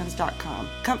conditionedairsystems.com.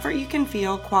 Comfort you can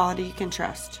feel, quality you can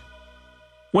trust.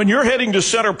 When you're heading to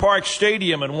Center Park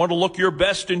Stadium and want to look your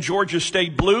best in Georgia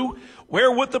State blue,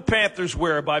 wear what the Panthers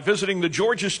wear by visiting the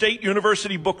Georgia State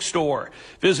University bookstore.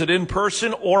 Visit in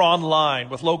person or online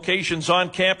with locations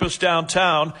on campus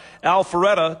downtown,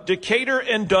 Alpharetta, Decatur,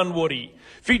 and Dunwoody,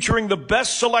 featuring the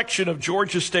best selection of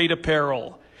Georgia State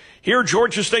apparel. Hear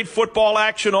Georgia State football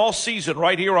action all season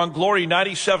right here on Glory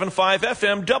 97.5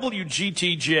 FM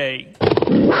WGTJ.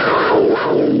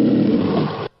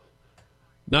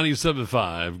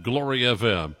 97.5 Glory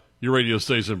FM, your radio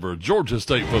station for Georgia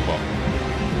State football.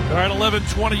 All right,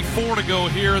 11:24 to go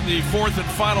here in the 4th and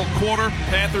final quarter.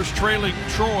 Panthers trailing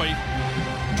Troy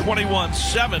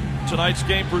 21-7. Tonight's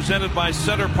game presented by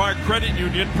Center Park Credit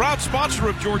Union, proud sponsor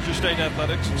of Georgia State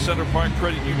Athletics and Center Park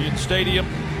Credit Union Stadium,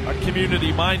 a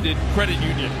community-minded credit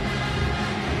union.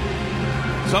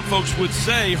 Some folks would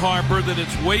say, Harper, that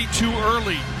it's way too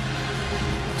early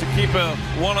to keep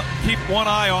one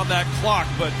eye on that clock,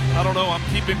 but I don't know. I'm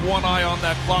keeping one eye on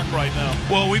that clock right now.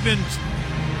 Well, we've been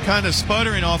kind of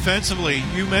sputtering offensively.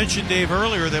 You mentioned, Dave,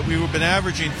 earlier that we've been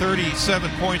averaging 37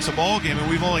 points a ball game, and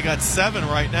we've only got 7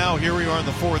 right now. Here we are in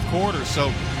the fourth quarter.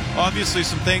 So obviously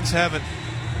some things haven't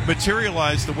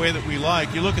materialized the way that we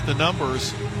like. You look at the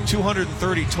numbers,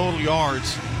 230 total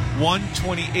yards,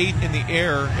 128 in the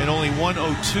air, and only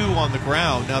 102 on the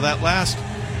ground. Now that last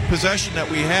possession that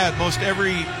we had, most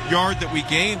every yard that we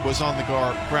gained was on the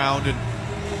ground, and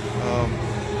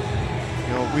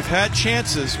we've had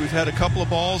chances. We've had a couple of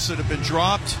balls that have been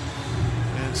dropped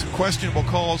and some questionable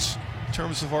calls in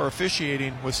terms of our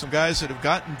officiating with some guys that have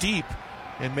gotten deep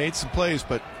and made some plays,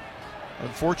 but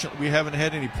unfortunately we haven't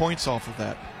had any points off of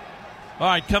that. All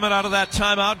right, coming out of that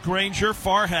timeout, Granger,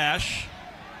 far hash.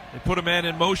 They put a man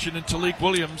in motion in Talik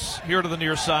Williams here to the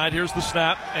near side. Here's the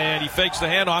snap, and he fakes the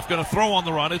handoff, going to throw on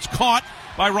the run. It's caught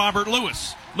by Robert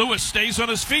Lewis. Lewis stays on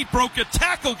his feet, broke a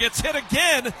tackle, gets hit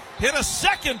again, hit a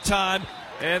second time,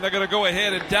 and they're going to go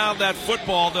ahead and down that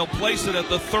football. They'll place it at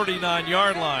the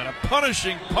 39-yard line. A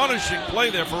punishing play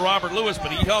there for Robert Lewis,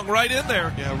 but he hung right in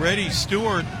there. Yeah, Reddy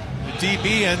Stewart, the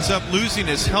DB, ends up losing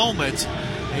his helmet.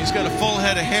 He's got a full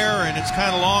head of hair, and it's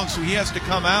kind of long, so he has to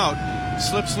come out.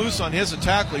 Slips loose on his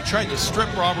tackle. He tried to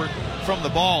strip Robert from the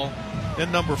ball.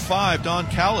 Then number 5, Don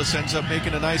Callis, ends up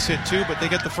making a nice hit too, but they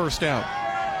get the first down.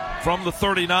 From the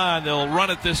 39, they'll run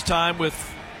it this time with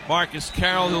Marcus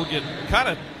Carroll. He'll get kind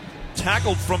of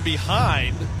tackled from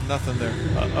behind. Nothing there.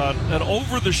 An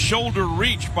over-the-shoulder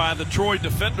reach by the Troy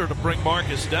defender to bring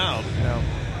Marcus down. Yeah.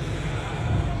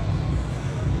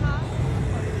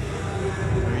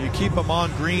 You keep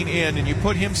Ahman Green in, and you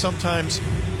put him sometimes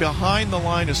behind the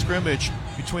line of scrimmage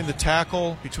between the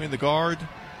tackle, between the guard,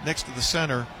 next to the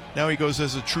center. Now he goes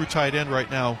as a true tight end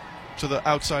right now to the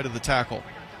outside of the tackle.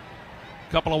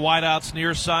 Couple of wideouts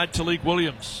near side. Talik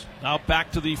Williams now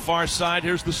back to the far side.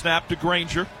 Here's the snap to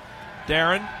Granger.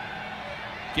 Darren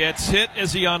gets hit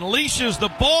as he unleashes the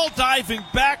ball, diving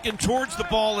back and towards the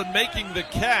ball and making the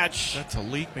catch. That's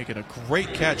Talik making a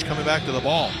great catch coming back to the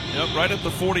ball. Yep, right at the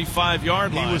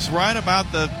 45-yard line. He was right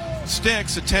about the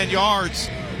sticks at 10 yards,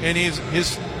 and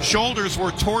his shoulders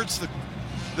were towards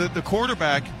the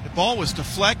quarterback. The ball was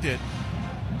deflected.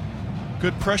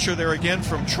 Good pressure there again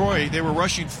from Troy. They were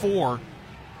rushing 4,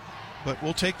 but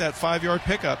we'll take that 5-yard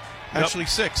pickup. Actually,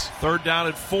 6. Third down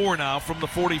at 4 now from the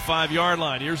 45-yard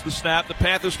line. Here's the snap. The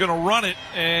Panthers going to run it.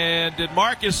 And did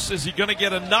Marcus, is he going to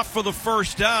get enough for the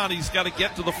first down? He's got to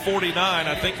get to the 49.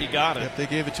 I think he got it. Yep, they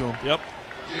gave it to him. Yep.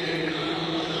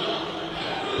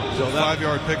 So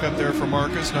 5-yard pickup there for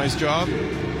Marcus. Nice job.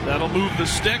 That'll move the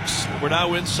sticks. We're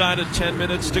now inside of 10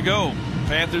 minutes to go.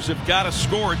 Panthers have got to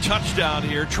score a touchdown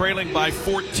here, trailing by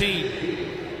 14.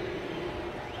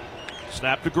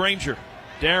 Snap to Granger.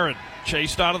 Darren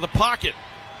chased out of the pocket.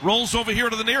 Rolls over here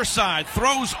to the near side.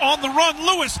 Throws on the run.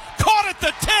 Lewis caught at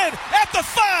the 10, at the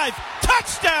 5.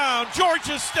 Touchdown,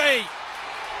 Georgia State.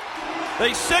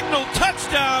 They signal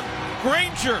touchdown.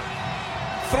 Granger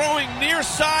throwing near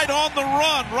side on the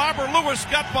run. Robert Lewis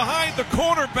got behind the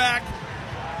cornerback.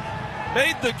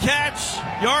 Made the catch.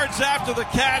 Yards after the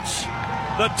catch.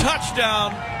 The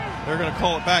touchdown. They're going to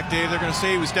call it back, Dave. They're going to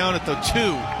say he was down at the 2.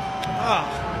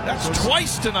 That's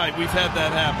twice tonight we've had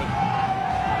that happen.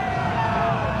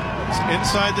 It's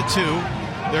inside the 2.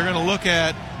 They're going to look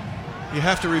at, you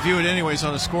have to review it anyways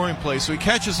on a scoring play. So he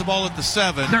catches the ball at the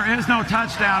 7. There is no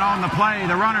touchdown on the play.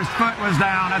 The runner's foot was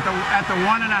down at the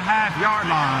 1.5-yard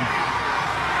line.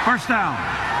 First down.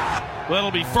 Well,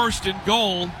 it'll be first and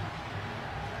goal.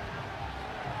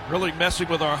 Really messing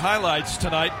with our highlights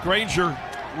tonight. Granger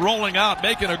rolling out,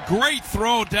 making a great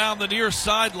throw down the near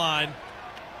sideline.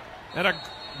 And a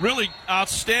really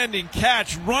outstanding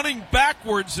catch. Running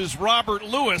backwards is Robert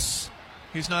Lewis.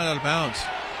 He's not out of bounds.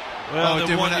 Well,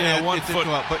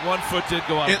 one foot did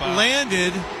go out of bounds. It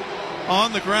landed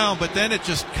on the ground, but then it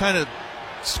just kind of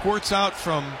squirts out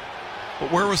from.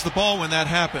 But where was the ball when that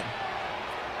happened?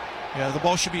 Yeah, the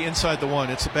ball should be inside the 1.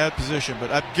 It's a bad position,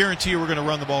 but I guarantee you we're going to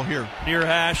run the ball here. Near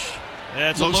hash.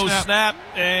 That's a low snap.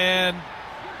 And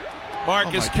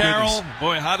Marcus Carroll. Goodness.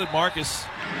 Boy, how did Marcus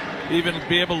even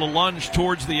be able to lunge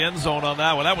towards the end zone on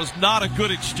that one? That was not a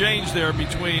good exchange there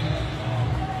between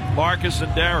Marcus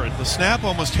and Darren. The snap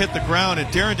almost hit the ground, and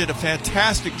Darren did a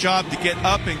fantastic job to get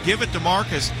up and give it to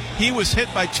Marcus. He was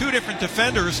hit by 2 different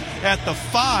defenders at the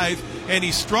 5, and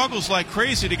he struggles like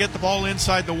crazy to get the ball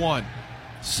inside the 1.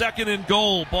 2nd and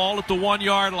goal, ball at the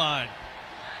 1-yard line.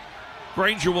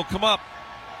 Granger will come up,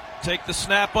 take the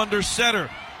snap under center,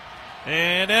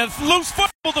 and loose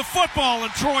fumble the football,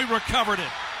 and Troy recovered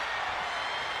it.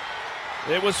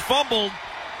 It was fumbled.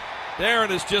 Darren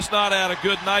has just not had a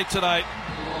good night tonight.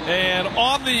 And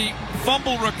on the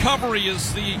fumble recovery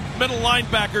is the middle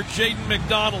linebacker, Jaden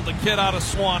McDonald, the kid out of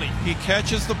Swanee. He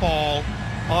catches the ball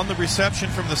on the reception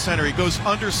from the center. He goes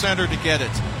under center to get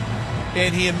it.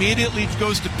 And he immediately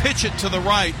goes to pitch it to the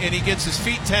right, and he gets his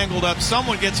feet tangled up.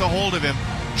 Someone gets a hold of him,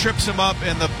 trips him up,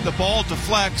 and the ball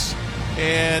deflects.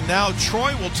 And now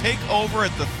Troy will take over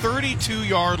at the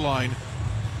 32-yard line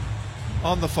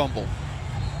on the fumble.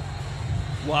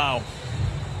 Wow.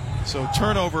 So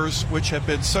turnovers, which have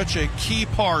been such a key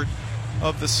part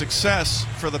of the success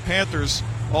for the Panthers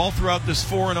all throughout this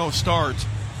 4-0 start,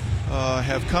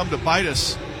 have come to bite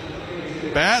us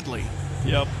badly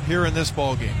here in this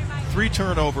ballgame. 3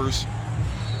 turnovers,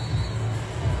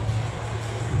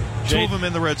 2 of them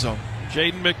in the red zone.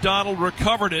 Jaden McDonald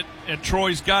recovered it, and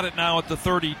Troy's got it now at the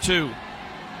 32.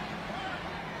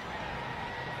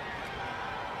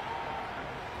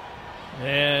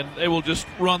 And they will just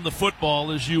run the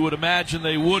football as you would imagine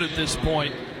they would at this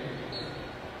point,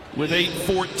 with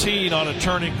 8:14 on a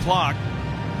turning clock.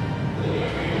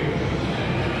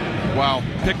 Wow.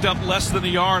 Picked up less than a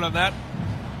yard on that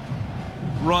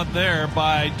run there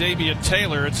by Damian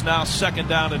Taylor. It's now 2nd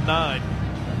down and 9.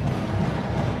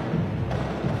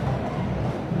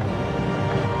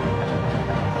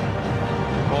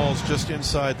 Ball's just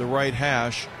inside the right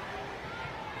hash.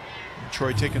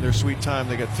 Troy taking their sweet time.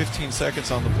 They got 15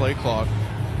 seconds on the play clock.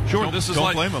 Sure, this is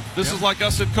don't blame them. This is like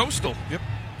us at Coastal. Yep.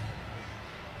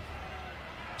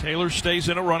 Taylor stays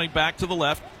in it, running back to the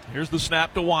left. Here's the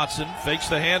snap to Watson. Fakes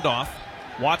the handoff.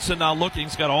 Watson now looking.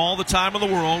 He's got all the time in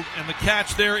the world, and the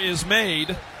catch there is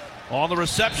made. On the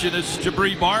reception is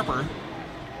Jabri Barber.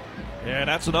 And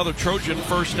that's another Trojan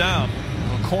first down.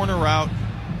 A corner route.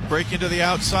 Break into the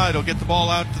outside. He'll get the ball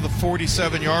out to the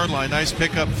 47-yard line. Nice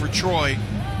pickup for Troy.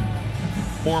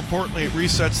 More importantly, it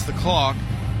resets the clock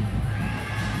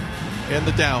and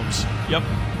the downs. Yep.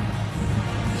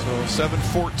 So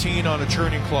 7:14 on a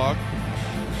churning clock.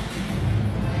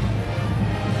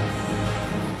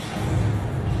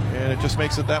 And it just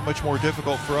makes it that much more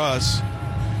difficult for us.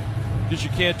 Because you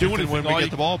can't do anything when we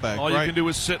get the ball back. All you can do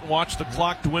is sit and watch the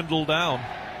clock dwindle down.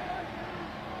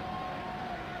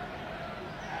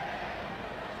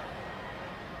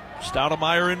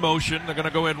 Stoudemire in motion. They're going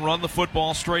to go ahead and run the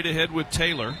football straight ahead with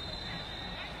Taylor.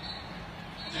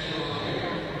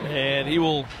 And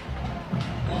he'll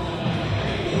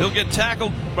get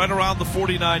tackled right around the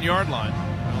 49-yard line.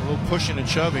 A little pushing and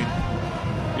shoving.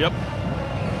 Yep.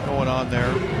 Going on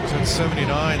there. It's at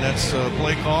 79. That's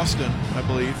Blake Austin, I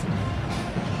believe.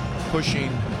 Pushing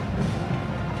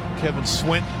Kevin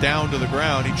Swint down to the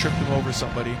ground. He tripped him over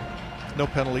somebody. No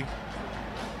penalty.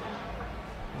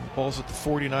 Ball's at the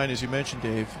 49, as you mentioned,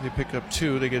 Dave. They pick up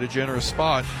 2. They get a generous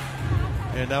spot.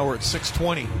 And now we're at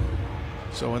 6:20.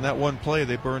 So in that one play,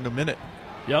 they burned a minute.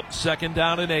 Yep, 2nd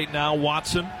down and 8 now.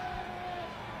 Watson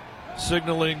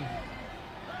signaling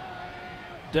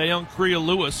Deon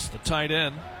Crea-Lewis, the tight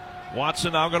end.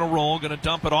 Watson now going to roll, going to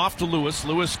dump it off to Lewis.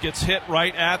 Lewis gets hit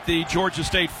right at the Georgia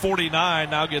State 49,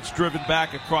 now gets driven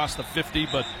back across the 50,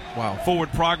 but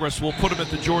forward progress will put him at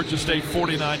the Georgia State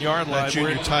 49-yard line. That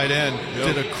junior tight end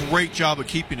did a great job of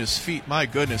keeping his feet. My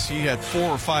goodness, he had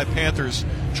 4 or 5 Panthers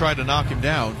try to knock him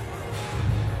down.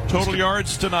 Total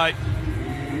yards tonight,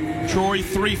 Troy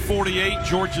 348,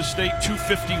 Georgia State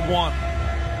 251.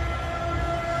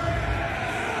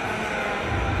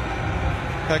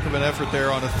 Heck of an effort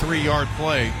there on a 3-yard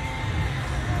play.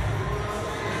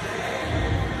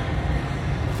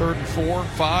 3rd and 4,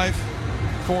 5,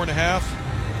 4.5.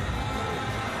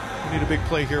 We need a big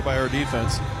play here by our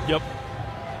defense. Yep.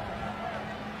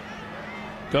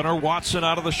 Gunnar Watson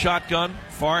out of the shotgun,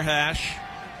 far hash.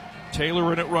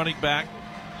 Taylor in at running back.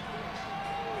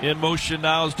 In motion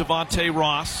now is Devontae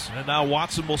Ross, and now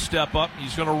Watson will step up.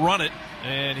 He's going to run it,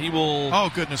 and he will. Oh,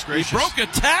 goodness gracious. He broke a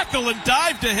tackle and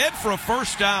dived ahead for a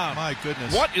first down. My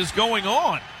goodness. What is going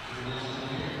on?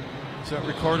 Is that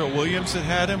Ricardo Williams that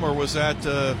had him, or was that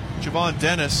Javon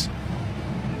Dennis?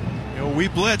 You know, we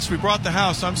blitzed. We brought the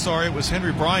house. I'm sorry. It was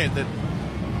Henry Bryant that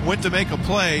went to make a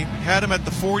play, had him at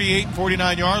the 48,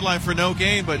 49-yard line for no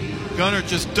gain, but Gunnar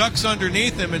just ducks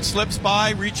underneath him and slips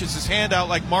by, reaches his hand out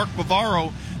like Mark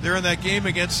Bavaro They're in that game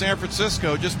against San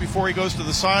Francisco. Just before he goes to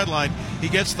the sideline, he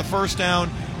gets the first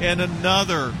down, and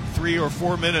another 3 or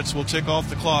 4 minutes will tick off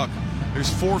the clock. There's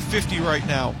 4:50 right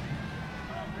now.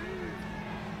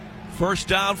 First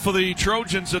down for the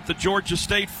Trojans at the Georgia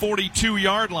State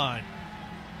 42-yard line.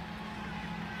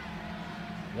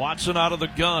 Watson out of the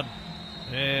gun,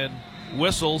 and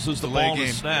whistles as the ball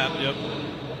is snapped. Yep.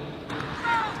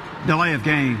 Delay of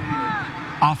game.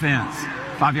 Offense.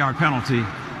 5-yard penalty.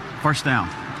 First down.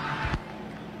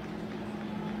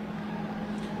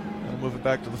 We'll move it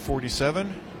back to the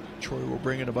 47. Troy will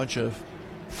bring in a bunch of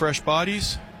fresh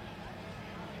bodies.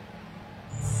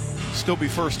 Still be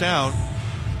first down.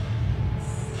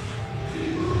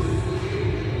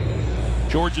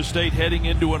 Georgia State heading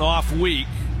into an off week,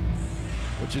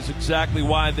 which is exactly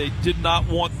why they did not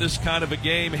want this kind of a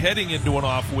game heading into an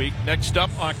off week. Next up,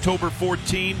 October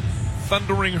 14,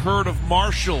 Thundering Herd of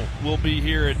Marshall will be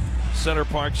here at Center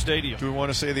Park Stadium. Do we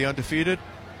want to say the undefeated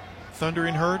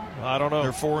Thundering Herd? I don't know.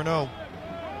 They're 4-0.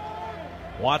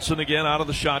 Watson again out of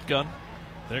the shotgun.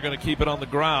 They're going to keep it on the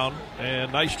ground,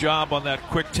 and nice job on that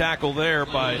quick tackle there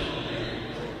by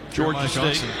Georgia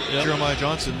State. Yep. Jeremiah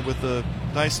Johnson with the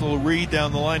nice little read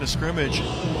down the line of scrimmage.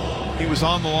 He was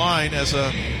on the line as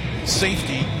a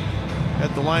safety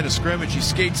at the line of scrimmage. He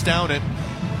skates down it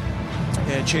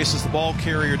and chases the ball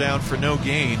carrier down for no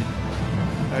gain.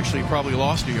 Actually, he probably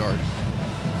lost a yard.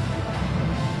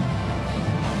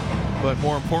 But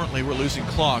more importantly, we're losing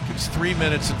clock. It's 3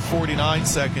 minutes and 49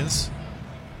 seconds.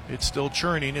 It's still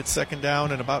churning. It's second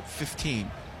down and about 15.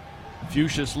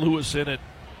 Fuchsius Lewis in it.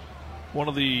 One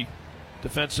of the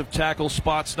defensive tackle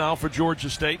spots now for Georgia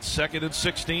State. 2nd and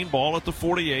 16, ball at the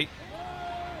 48.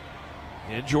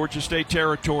 In Georgia State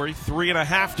territory,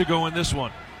 3.5 to go in this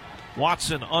one.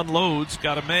 Watson unloads,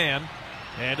 got a man,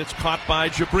 and it's caught by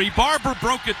Jabri. Barber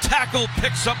broke a tackle,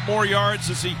 picks up more yards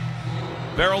as he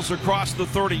barrels across the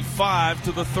 35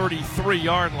 to the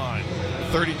 33-yard line.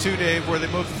 32, Dave, where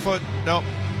they move the foot. Nope,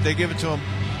 they give it to him.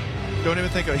 Don't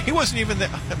even think of it. He wasn't even there.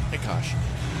 Oh, my gosh.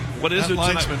 What is that it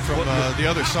linesman tonight? From the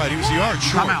other side. He was a yard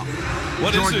short. Timeout.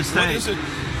 What is it?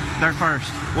 They're first.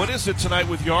 What is it tonight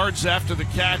with yards after the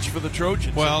catch for the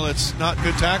Trojans? Well, it's not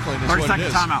good tackling is 30 what it second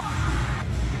is.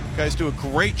 timeout. Guys do a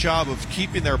great job of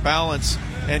keeping their balance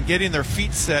and getting their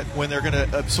feet set when they're going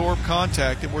to absorb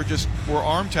contact, and we're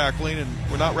arm tackling and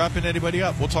we're not wrapping anybody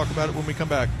up. We'll talk about it when we come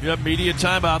back. Yep, media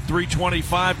timeout,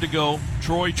 3:25 to go.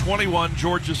 Troy 21,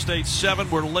 Georgia State 7.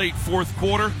 We're late fourth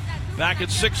quarter. Back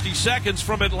at 60 seconds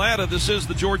from Atlanta, this is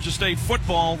the Georgia State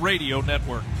Football Radio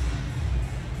Network.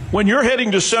 When you're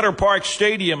heading to Center Park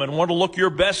Stadium and want to look your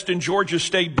best in Georgia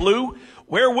State blue,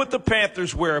 wear what the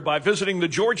Panthers wear by visiting the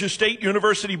Georgia State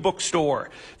University bookstore.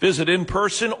 Visit in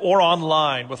person or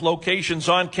online with locations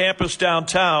on campus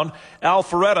downtown,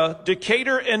 Alpharetta,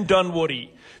 Decatur, and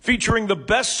Dunwoody, featuring the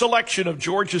best selection of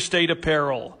Georgia State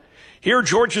apparel. Hear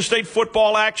Georgia State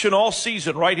football action all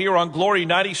season right here on Glory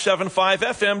 97.5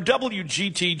 FM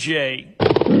WGTJ.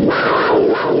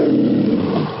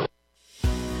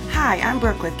 Hi, I'm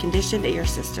Brooke with Conditioned Air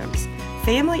Systems.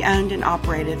 Family owned and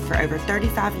operated for over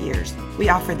 35 years, we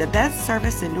offer the best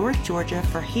service in North Georgia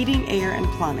for heating, air, and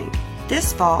plumbing.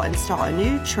 This fall, install a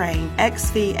new Trane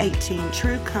XV18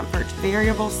 True Comfort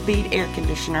Variable Speed Air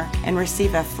Conditioner and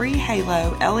receive a free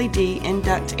Halo LED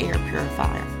Induct Air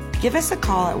Purifier. Give us a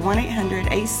call at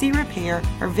 1-800-AC-REPAIR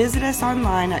or visit us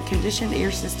online at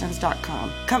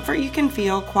conditionedairsystems.com. Comfort you can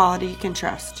feel, quality you can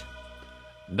trust.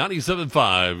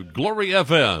 97.5 Glory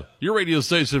FM, your radio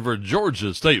station for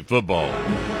Georgia State football.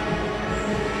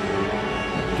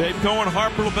 Dave Cohen,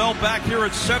 Harper LaBelle back here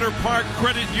at Center Park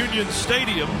Credit Union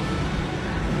Stadium.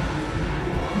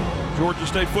 Georgia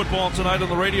State football tonight on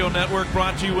the radio network,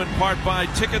 brought to you in part by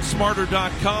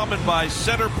Ticketsmarter.com and by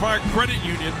Center Park Credit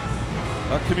Union,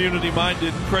 a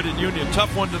community-minded credit union.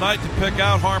 Tough one tonight to pick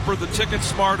out, Harper, the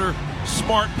Ticketsmarter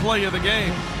smart play of the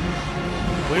game.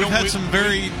 We've had some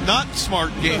very not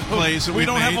smart game plays that we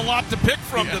don't made. have a lot to pick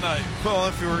from tonight. Well,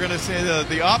 if you were going to say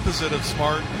the opposite of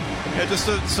smart, just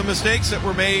some mistakes that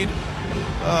were made.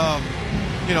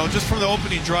 Just from the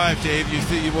opening drive, Dave.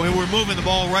 We were moving the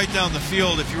ball right down the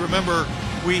field. If you remember,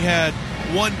 we had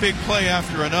one big play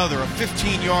after another. A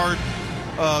 15-yard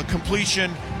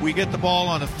completion. We get the ball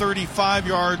on a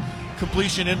 35-yard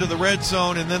completion into the red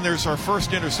zone, and then there's our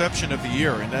first interception of the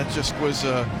year, and that just was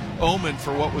an omen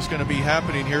for what was going to be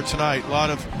happening here tonight. A lot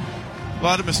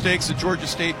of mistakes that Georgia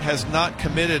State has not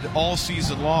committed all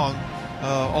season long,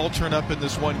 all turn up in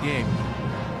this one game.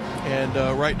 And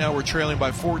right now we're trailing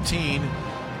by 14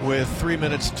 with 3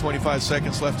 minutes and 25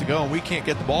 seconds left to go, and we can't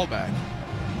get the ball back.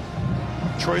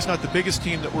 Troy's not the biggest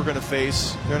team that we're going to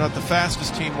face. They're not the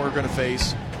fastest team we're going to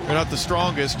face. They're not the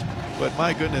strongest. But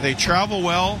my goodness, they travel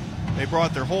well. They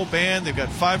brought their whole band. They've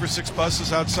got 5 or 6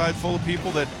 buses outside full of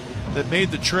people that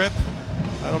made the trip.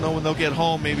 I don't know when they'll get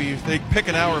home. Maybe they pick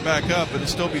an hour back up, but it'll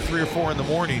still be 3 or 4 in the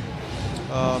morning.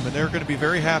 And they're going to be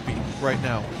very happy right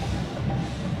now.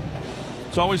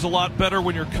 It's always a lot better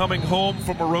when you're coming home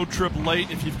from a road trip late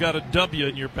if you've got a W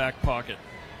in your back pocket.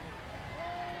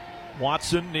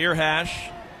 Watson near hash.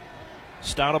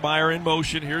 Stoudemire in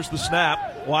motion. Here's the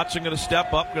snap. Watson going to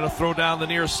step up, going to throw down the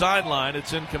near sideline.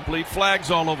 It's incomplete. Flags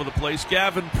all over the place.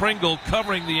 Gavin Pringle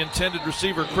covering the intended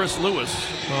receiver, Chris Lewis.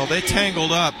 Well, they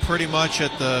tangled up pretty much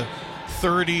at the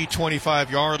 30,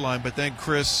 25-yard line, but then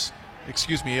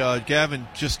Gavin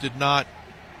just did not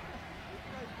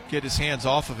get his hands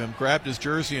off of him, grabbed his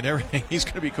jersey and everything. He's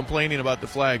going to be complaining about the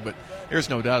flag, but there's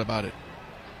no doubt about it.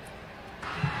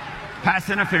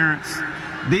 Pass interference.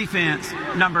 Defense,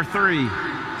 number 3.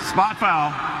 Spot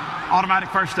foul. Automatic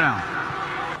first down.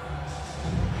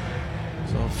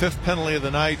 So 5th penalty of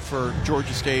the night for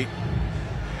Georgia State.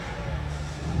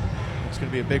 It's going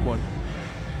to be a big one.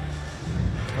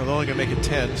 Well, they're only going to make it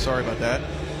 10. Sorry about that.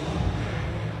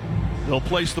 They'll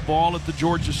place the ball at the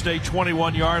Georgia State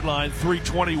 21-yard line.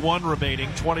 3:21 remaining.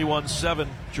 21-7.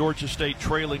 Georgia State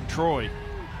trailing Troy.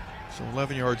 So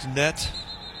 11 yards net.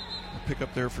 Pick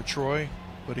up there for Troy.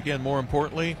 But again, more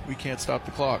importantly, we can't stop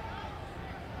the clock.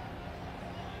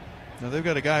 Now they've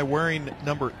got a guy wearing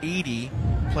number 80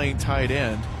 playing tight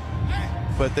end,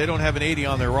 but they don't have an 80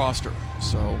 on their roster.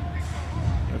 So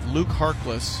they have Luke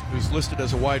Harkless, who's listed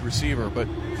as a wide receiver, but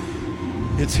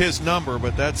it's his number,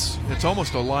 but it's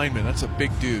almost a lineman. That's a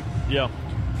big dude. Yeah.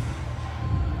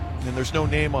 And there's no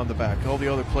name on the back. All the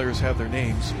other players have their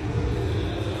names.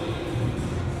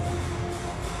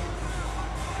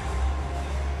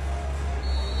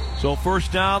 So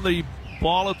first down, the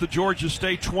ball at the Georgia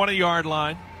State 20-yard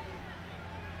line.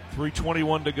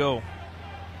 3:21 to go.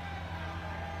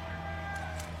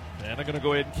 And they're going to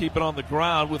go ahead and keep it on the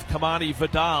ground with Kamani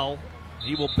Vidal.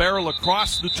 He will barrel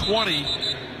across the 20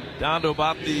 down to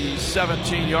about the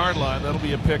 17-yard line. That'll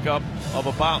be a pickup of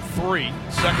about 3. 2nd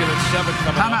and 7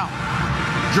 coming up.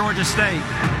 Timeout. Georgia State,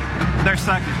 their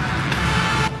second.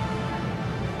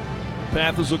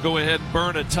 Panthers will go ahead and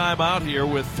burn a timeout here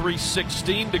with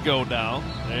 3:16 to go now.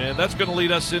 And that's going to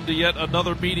lead us into yet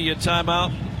another media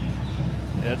timeout.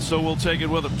 And so we'll take it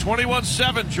with them.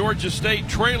 21-7, Georgia State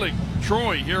trailing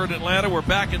Troy here in Atlanta. We're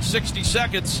back in 60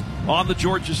 seconds on the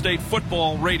Georgia State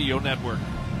Football Radio Network.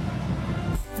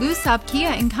 Lou Saab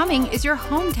Kia in Cumming is your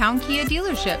hometown Kia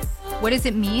dealership. What does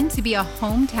it mean to be a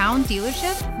hometown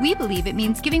dealership? We believe it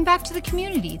means giving back to the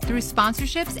community through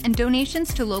sponsorships and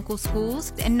donations to local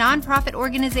schools and nonprofit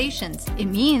organizations. It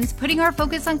means putting our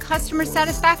focus on customer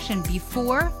satisfaction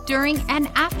before, during, and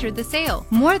after the sale,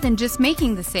 more than just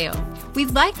making the sale.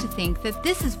 We'd like to think that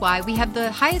this is why we have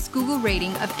the highest Google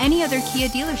rating of any other Kia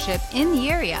dealership in the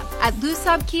area. At Lou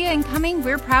Saab Kia in Cumming,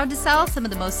 we're proud to sell some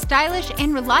of the most stylish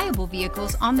and reliable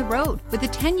vehicles on the road with a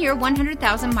 10-year,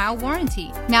 100,000-mile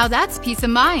warranty. Now that's peace of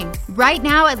mind. Right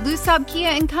now at Lou Saab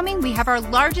Kia in Cumming, we have our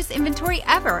largest inventory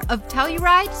ever of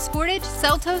Telluride, Sportage,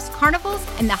 Seltos, Carnivals,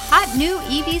 and the hot new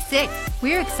EV6.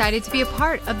 We're excited to be a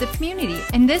part of the community,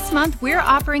 and this month we're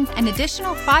offering an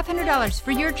additional $500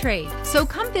 for your trade. So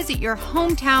come visit your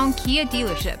hometown Kia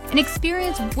dealership and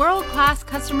experience world-class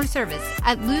customer service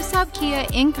at Lou Saab Kia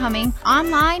in Cumming,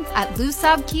 online at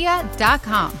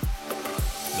lousaabkia.com.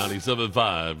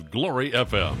 97.5 Glory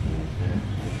FM.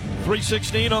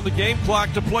 3:16 on the game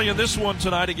clock to play in this one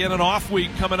tonight. Again, an off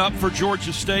week coming up for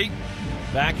Georgia State.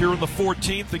 Back here in the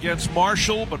 14th against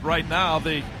Marshall, but right now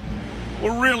they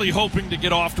were really hoping to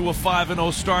get off to a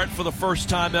 5-0 start for the first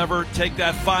time ever. Take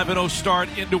that 5-0 start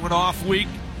into an off week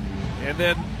and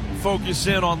then focus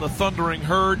in on the Thundering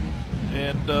Herd.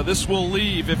 And this will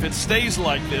leave, if it stays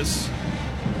like this,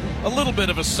 a little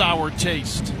bit of a sour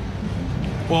taste.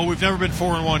 Well, we've never been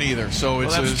 4-1 either, so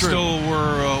it's still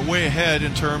we're way ahead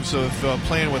in terms of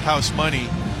playing with house money,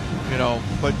 you know.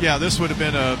 But yeah, this would have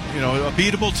been a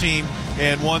beatable team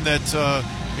and one that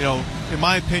in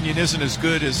my opinion isn't as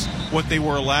good as what they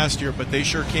were last year. But they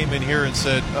sure came in here and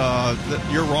said,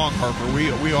 "You're wrong, Harper.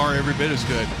 We are every bit as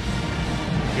good."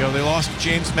 You know, they lost to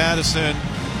James Madison.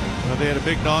 They had a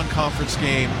big non-conference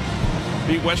game.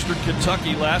 Beat Western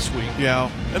Kentucky last week. Yeah.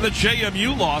 And the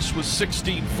JMU loss was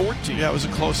 16-14. Yeah, it was a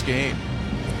close game.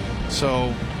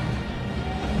 So,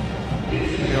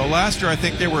 last year I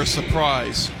think they were a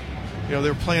surprise. They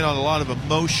were playing on a lot of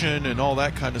emotion and all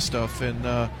that kind of stuff. And,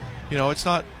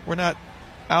 we're not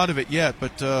out of it yet,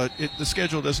 but the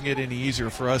schedule doesn't get any easier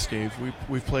for us, Dave.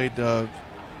 We've played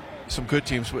some good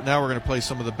teams, but now we're going to play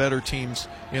some of the better teams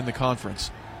in the conference.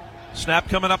 Snap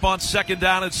coming up on second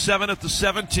down at 7 at the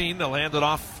 17. They'll hand it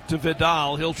off to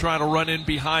Vidal. He'll try to run in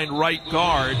behind right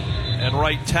guard and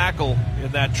right tackle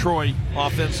in that Troy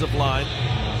offensive line.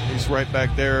 He's right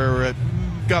back there.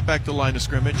 Got back to the line of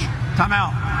scrimmage.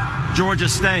 Timeout. Georgia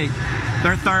State.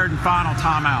 Their third and final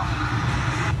timeout.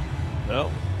 Well,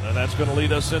 and that's going to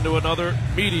lead us into another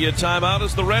media timeout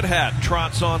as the Red Hat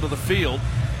trots onto the field.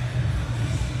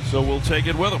 So we'll take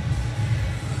it with them.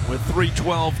 With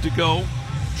 3:12 to go,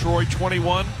 Troy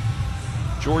 21,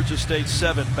 Georgia State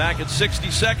 7. Back at 60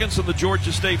 seconds on the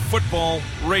Georgia State Football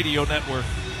Radio Network.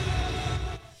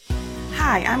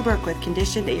 Hi, I'm Brooke with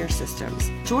Conditioned Air Systems.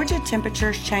 Georgia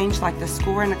temperatures change like the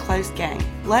score in a close game.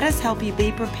 Let us help you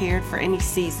be prepared for any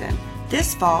season.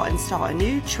 This fall, install a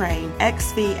new Trane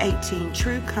XV18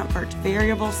 True Comfort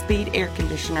Variable Speed Air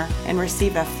Conditioner and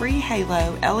receive a free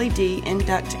Halo LED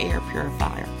Induct Air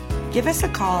Purifier. Give us a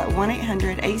call at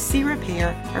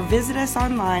 1-800-AC-REPAIR or visit us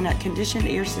online at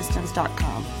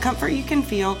conditionedairsystems.com. Comfort you can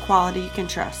feel, quality you can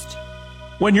trust.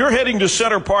 When you're heading to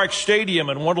Center Park Stadium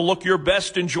and want to look your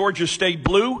best in Georgia State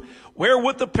blue, wear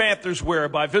what the Panthers wear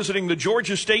by visiting the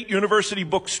Georgia State University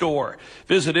Bookstore.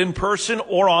 Visit in person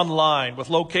or online with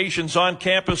locations on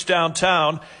campus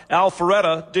downtown,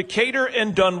 Alpharetta, Decatur,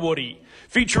 and Dunwoody,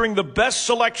 featuring the best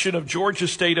selection of Georgia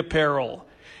State apparel.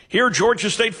 Hear Georgia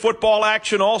State football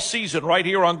action all season right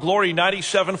here on Glory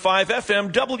 97.5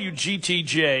 FM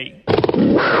WGTJ.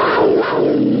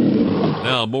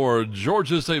 Now more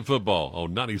Georgia State football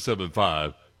on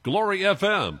 97.5 Glory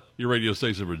FM, your radio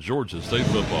station for Georgia State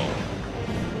football.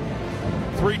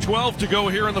 3:12 to go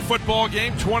here in the football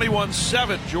game.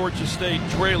 21-7, Georgia State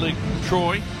trailing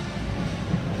Troy.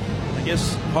 I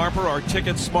guess, Harper, our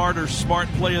ticket smart or smart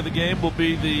play of the game will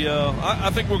be the,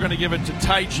 I think we're going to give it to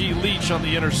Ty G. Leach on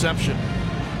the interception.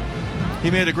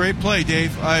 He made a great play,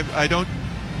 Dave. I don't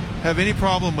have any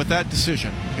problem with that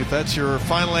decision. If that's your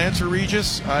final answer,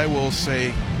 Regis, I will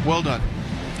say well done,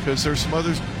 because there's some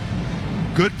other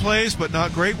good plays but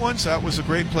not great ones. That was a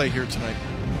great play here tonight.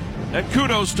 And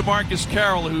kudos to Marcus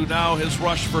Carroll, who now has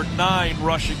rushed for 9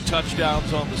 rushing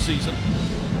touchdowns on the season.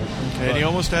 And he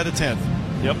almost had a 10th.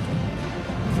 Yep.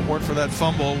 If it weren't for that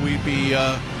fumble, we'd be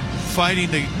fighting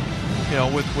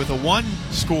with a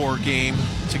one-score game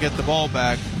to get the ball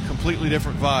back. Completely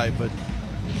different vibe. But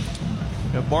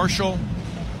Marshall,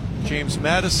 James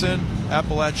Madison,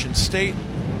 Appalachian State,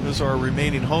 those are our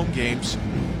remaining home games.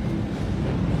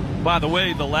 By the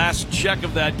way, the last check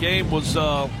of that game was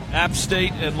App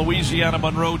State and Louisiana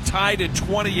Monroe tied at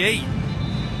 28.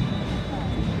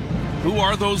 Who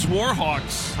are those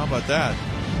Warhawks? How about that?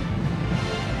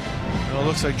 Well, it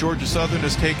looks like Georgia Southern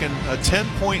has taken a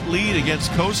 10-point lead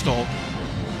against Coastal.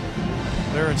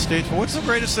 They're in Statesboro. What's the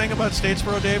greatest thing about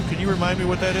Statesboro, Dave? Can you remind me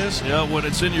what that is? Yeah, when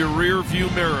it's in your rear view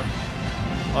mirror.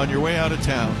 On your way out of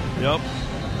town. Yep.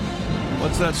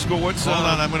 What's that score? Hold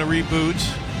on, I'm going to reboot.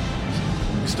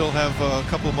 We still have a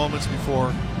couple of moments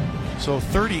before. So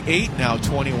 38 now,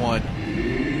 21.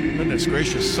 Goodness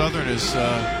gracious, Southern is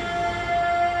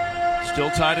still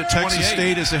tied at 28. Texas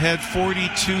State is ahead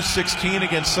 42-16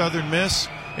 against Southern Miss,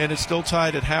 and it's still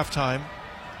tied at halftime.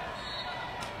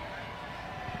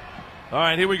 All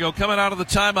right, here we go. Coming out of the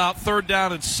timeout, 3rd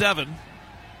down and 7.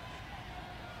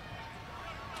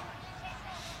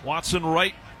 Watson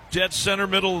right, dead center,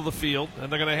 middle of the field,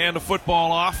 and they're going to hand the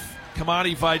football off.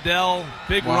 Kamani Vidal,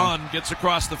 big run, gets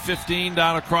across the 15,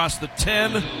 down across the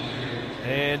 10,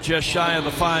 and just shy of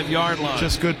the 5-yard line.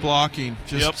 Just good blocking,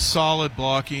 solid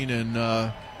blocking,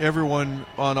 and everyone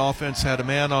on offense had a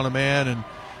man on a man, and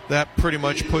that pretty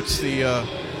much puts the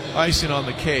icing on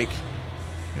the cake.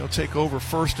 He'll take over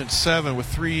 1st and 7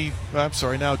 with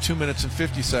 2 minutes and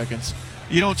 50 seconds.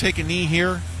 You don't take a knee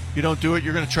here. You don't do it.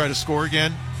 You're going to try to score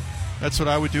again. That's what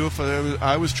I would do if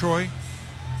I was Troy.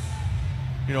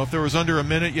 If there was under a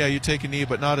minute, you take a knee,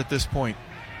 but not at this point.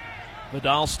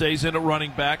 Vidal stays in at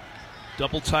running back.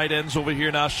 Double tight ends over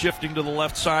here now, shifting to the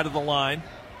left side of the line.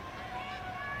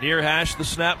 Near hash, the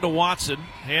snap to Watson.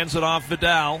 Hands it off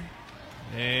Vidal.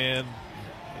 And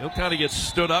he'll kind of get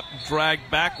stood up and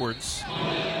dragged backwards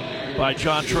by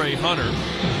John Trey Hunter.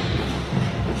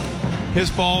 His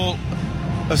ball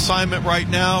assignment right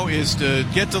now is to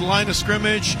get to the line of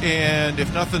scrimmage, and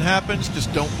if nothing happens,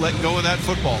 just don't let go of that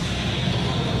football.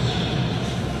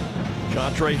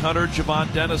 John Trey Hunter,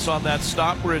 Javon Dennis on that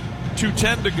stop. We're at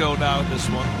 2:10 to go now in this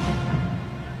one.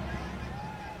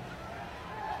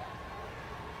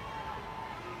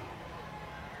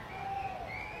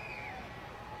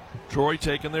 Troy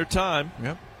taking their time,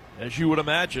 yep, as you would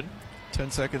imagine. 10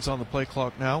 seconds on the play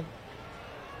clock now.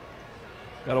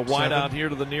 Got a wide out here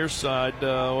to the near side,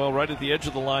 right at the edge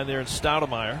of the line there in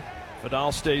Stoudemire.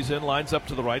 Vidal stays in, lines up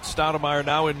to the right. Stoudemire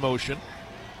now in motion.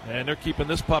 And they're keeping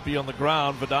this puppy on the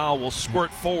ground. Vidal will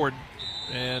squirt forward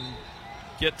and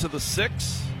get to the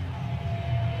 6,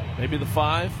 maybe the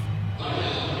 5.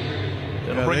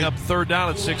 It'll bring up third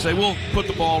down at 6. They will put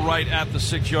the ball right at the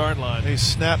 6-yard line. They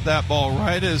snapped that ball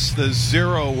right as the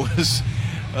 0 was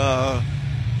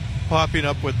popping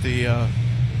up with the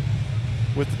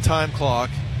time clock.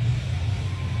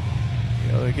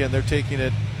 Again, they're taking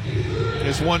it.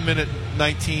 There's 1 minute,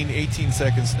 18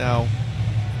 seconds now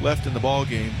left in the ball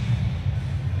game.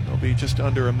 It'll be just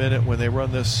under a minute when they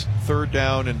run this third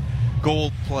down and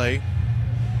goal play.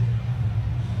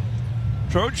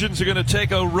 Trojans are going to take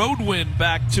a road win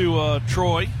back to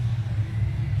Troy.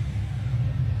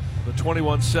 The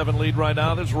 21-7 lead right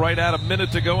now. There's right at a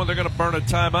minute to go, and they're going to burn a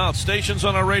timeout. Stations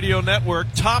on our radio network.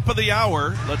 Top of the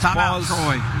hour. Let's pause.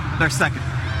 Troy. They're second.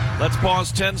 Let's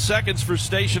pause 10 seconds for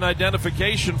station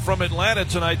identification from Atlanta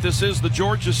tonight. This is the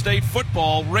Georgia State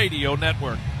Football Radio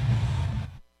Network.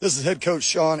 This is head coach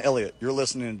Sean Elliott. You're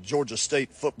listening to Georgia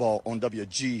State Football on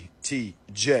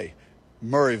WGTJ,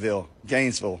 Murrayville,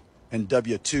 Gainesville, and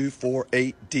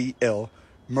W248DL,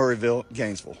 Murrayville,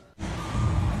 Gainesville.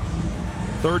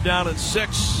 Third down at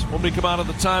 6 when we come out of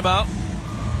the timeout.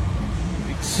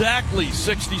 Exactly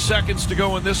 60 seconds to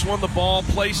go in this one. The ball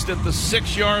placed at the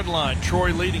 6-yard line.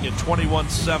 Troy leading at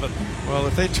 21-7. Well,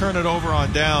 if they turn it over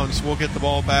on downs, we'll get the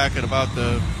ball back at about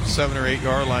the 7 or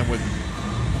 8-yard line with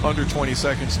under 20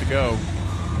 seconds to go.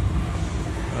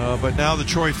 But now the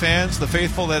Troy fans, the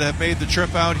faithful that have made the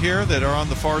trip out here, that are on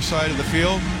the far side of the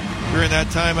field, during that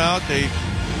timeout, they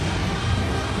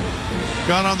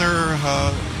got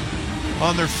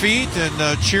on their feet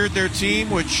and cheered their team,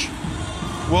 which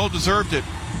well deserved it.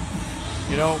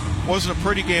 Wasn't a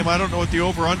pretty game. I don't know what the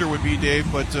over/under would be,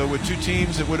 Dave, but with two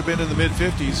teams, it would have been in the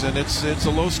mid-50s, and it's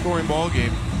a low-scoring ball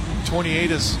game.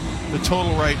 28 is the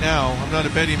total right now. I'm not a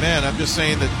betting man. I'm just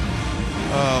saying that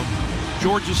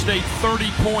Georgia State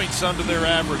 30 points under their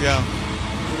average. Yeah,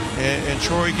 and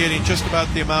Troy getting just about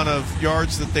the amount of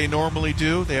yards that they normally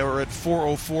do. They are at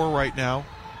 404 right now.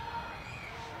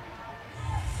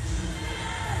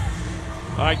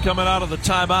 All right, coming out of the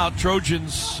timeout,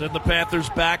 Trojans and the Panthers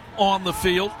back on the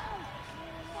field.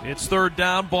 It's third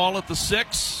down, ball at the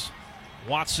 6.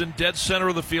 Watson dead center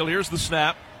of the field. Here's the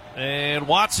snap. And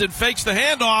Watson fakes the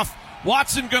handoff.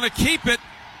 Watson going to keep it,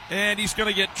 and he's going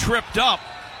to get tripped up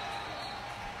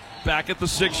back at the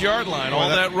 6-yard line. All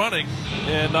that running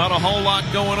and not a whole lot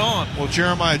going on. Well,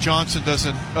 Jeremiah Johnson does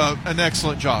an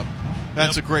excellent job.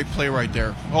 That's a great play right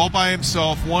there. All by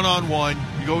himself, one-on-one.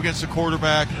 You go against the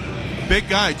quarterback. Big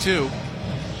guy, too.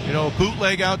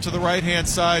 Bootleg out to the right-hand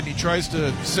side. He tries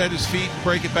to set his feet,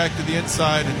 break it back to the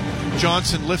inside, and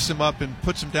Johnson lifts him up and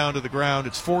puts him down to the ground.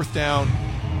 It's fourth down.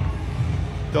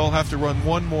 They'll have to run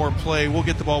one more play. We'll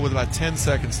get the ball with about 10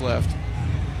 seconds left.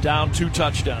 Down 2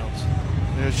 touchdowns.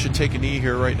 They should take a knee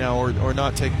here right now or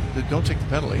not take. Don't take the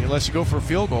penalty unless you go for a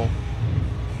field goal.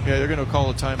 Yeah, they're going to call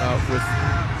a timeout with.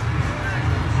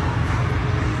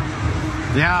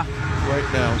 Yeah. Right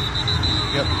now.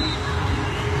 Yep.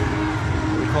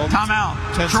 Timeout.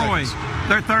 Troy, seconds.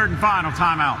 their third and final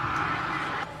timeout.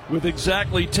 With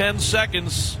exactly 10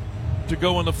 seconds to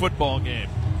go in the football game.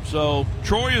 So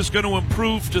Troy is going to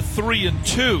improve to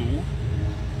 3-2,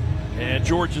 and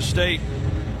Georgia State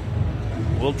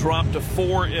will drop to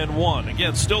 4-1.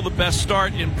 Again, still the best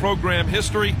start in program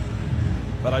history,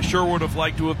 but I sure would have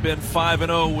liked to have been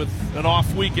 5-0 with an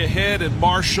off week ahead and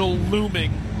Marshall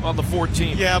looming on the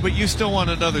 14th. Yeah, but you still want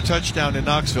another touchdown in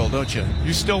Knoxville, don't you?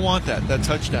 You still want that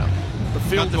touchdown. The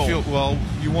field goal. Well,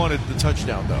 you wanted the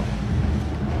touchdown, though.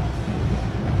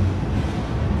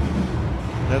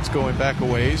 That's going back a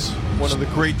ways. One of the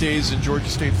great days in Georgia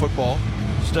State football.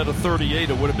 Instead of 38,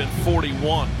 it would have been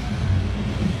 41.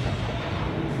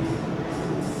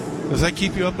 Does that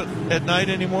keep you up at night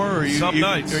anymore? Or Some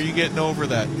nights. Are you getting over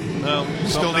that? No.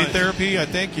 Still need therapy? I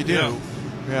think you do.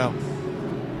 Yeah.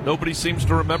 Nobody seems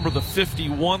to remember the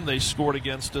 51 they scored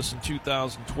against us in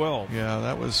 2012. Yeah,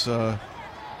 that was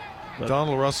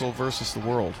Donald Russell versus the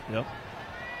world. Yep.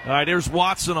 All right, here's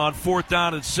Watson on fourth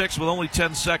down and 6 with only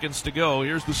 10 seconds to go.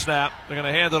 Here's the snap. They're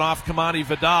going to hand it off Kamani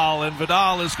Vidal, and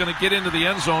Vidal is going to get into the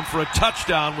end zone for a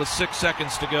touchdown with 6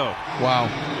 seconds to go. Wow.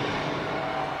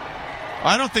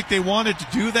 I don't think they wanted to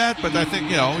do that, but I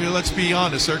think, let's be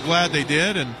honest, they're glad they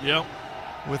did, and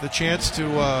with a chance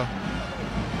to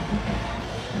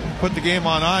put the game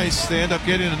on ice, they end up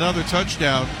getting another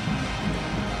touchdown.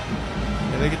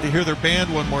 And They get to hear their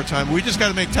band one more time. We just got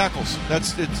to make tackles.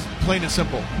 It's plain and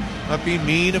simple. Not being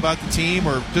mean about the team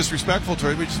or disrespectful to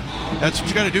it. That's what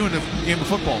you got to do in a game of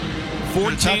football.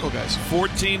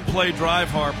 14 play drive,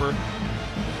 Harper.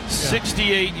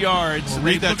 68 yards. Well,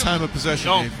 read that time of possession,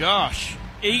 Oh, Dave. gosh.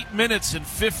 8 minutes and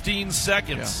 15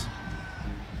 seconds. Yeah.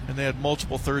 And they had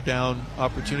multiple third down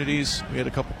opportunities. We had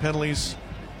a couple penalties.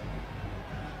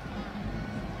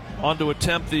 On to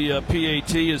attempt the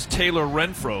PAT is Taylor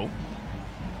Renfro.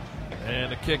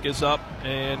 And the kick is up,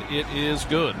 and it is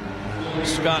good.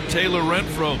 Scott Taylor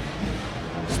Renfro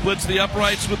splits the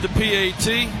uprights with the PAT.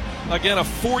 Again, a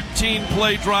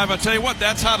 14-play drive. I tell you what,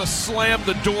 that's how to slam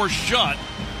the door shut,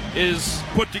 is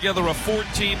put together a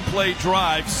 14-play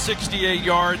drive, 68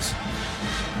 yards,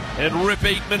 and rip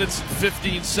 8 minutes and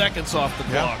 15 seconds off the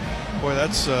clock. Boy,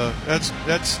 that's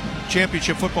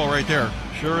championship football right there.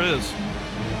 Sure is.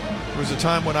 There was a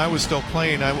time when I was still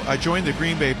playing. I joined the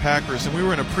Green Bay Packers, and we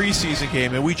were in a preseason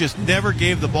game, and we just never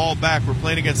gave the ball back. We're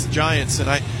playing against the Giants, and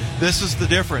this is the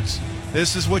difference.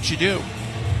 This is what you do.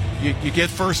 You get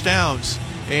first downs,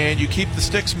 and you keep the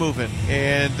sticks moving.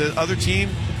 And the other team,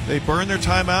 they burn their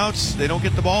timeouts. They don't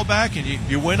get the ball back, and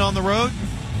you win on the road,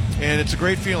 and it's a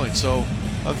great feeling. So,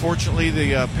 unfortunately,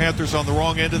 the Panthers on the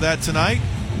wrong end of that tonight,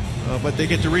 but they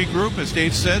get to regroup. As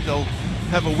Dave said, they'll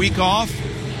have a week off.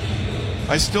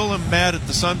 I still am mad at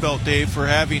the Sun Belt, Dave, for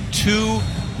having 2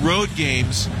 road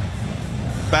games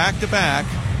back-to-back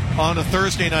on a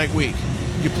Thursday night week.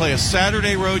 You play a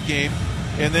Saturday road game,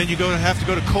 and then you have to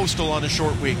go to Coastal on a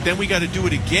short week. Then we got to do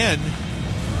it again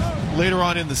later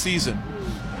on in the season.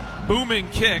 Booming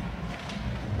kick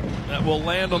that will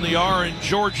land on the R in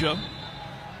Georgia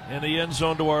in the end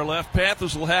zone to our left.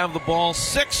 Panthers will have the ball.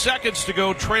 6 seconds to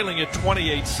go, trailing at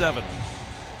 28-7.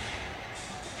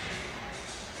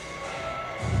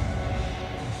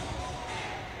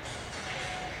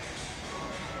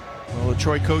 Well, the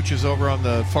Troy coaches over on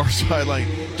the far sideline,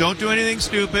 don't do anything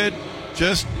stupid.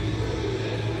 Just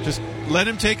let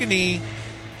him take a knee.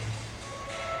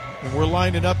 And we're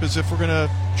lining up as if we're going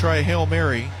to try a Hail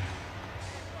Mary.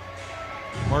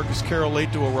 Marcus Carroll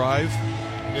late to arrive.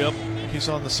 Yep. He's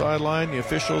on the sideline. The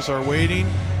officials are waiting.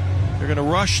 They're going to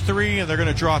rush 3, and they're going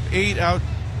to drop 8 out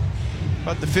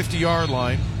about the 50-yard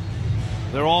line.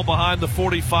 They're all behind the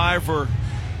 45 or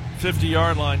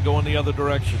 50-yard line going the other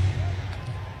direction.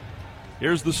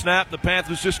 Here's the snap. The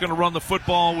Panthers just going to run the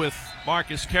football with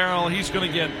Marcus Carroll. He's going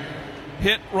to get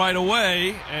hit right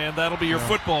away, and that'll be your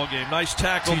football game. Nice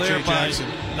tackle there by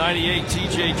 98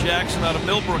 T.J. Jackson out of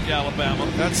Millbrook, Alabama.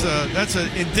 That's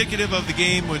indicative of the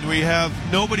game when we have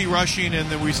nobody rushing and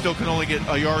then we still can only get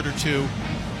a yard or 2.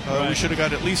 Right. We should have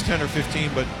got at least 10 or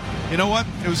 15, but you know what?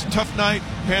 It was a tough night.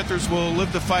 Panthers will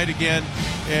live the fight again,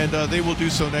 and they will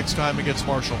do so next time against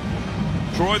Marshall.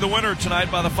 Troy the winner tonight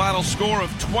by the final score of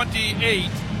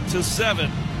 28-7.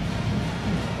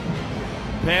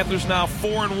 Panthers now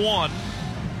 4-1.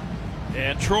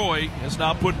 And Troy has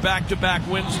now put back-to-back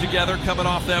wins together, coming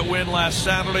off that win last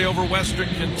Saturday over Western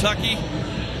Kentucky,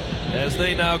 as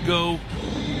they now go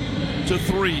to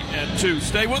 3-2.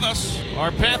 Stay with us.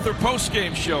 Our Panther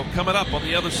postgame show coming up on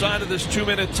the other side of this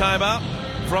 2-minute timeout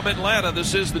from Atlanta.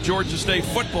 This is the Georgia State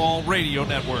Football Radio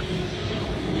Network.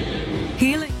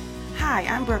 Healing. Hi,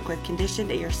 I'm Brooke with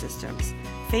Conditioned Air Systems.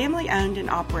 Family owned and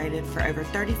operated for over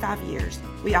 35 years,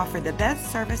 we offer the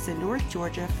best service in North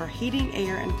Georgia for heating,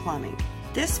 air, and plumbing.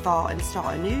 This fall, install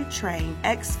a new Trane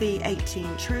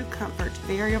XV18 True Comfort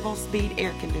Variable Speed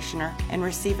Air Conditioner and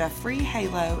receive a free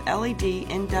Halo LED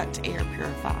Induct Air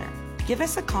Purifier. Give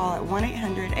us a call at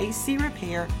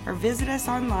 1-800-AC-REPAIR or visit us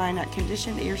online at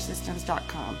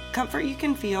conditionedairsystems.com. Comfort you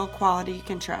can feel, quality you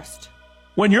can trust.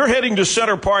 When you're heading to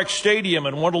Center Park Stadium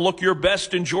and want to look your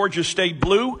best in Georgia State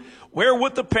blue, wear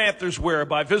what the Panthers wear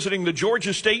by visiting the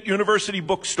Georgia State University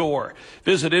Bookstore.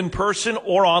 Visit in person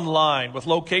or online with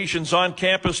locations on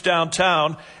campus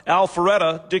downtown,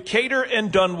 Alpharetta, Decatur,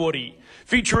 and Dunwoody,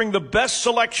 featuring the best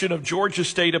selection of Georgia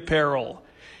State apparel.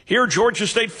 Hear Georgia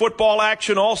State football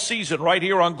action all season right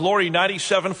here on Glory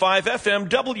 97.5 FM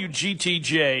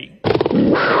WGTJ.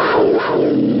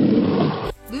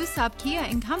 Lusop Kia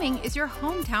in Cumming is your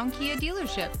hometown Kia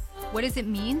dealership. What does it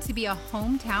mean to be a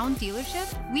hometown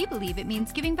dealership? We believe it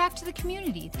means giving back to the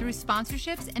community through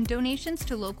sponsorships and donations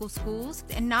to local schools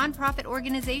and nonprofit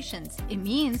organizations. It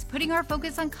means putting our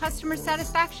focus on customer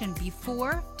satisfaction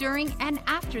before, during, and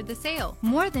after the sale,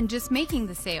 more than just making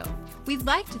the sale. We'd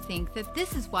like to think that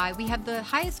this is why we have the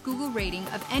highest Google rating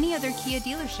of any other Kia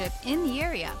dealership in the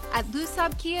area. At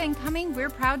Lusop Kia in Cumming, we're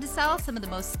proud to sell some of the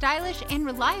most stylish and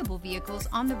reliable vehicles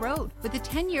on the road with a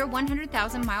 10-year,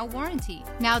 100,000-mile warranty.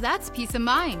 Now that's That's peace of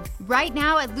mind. Right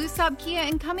now at Lusab Kia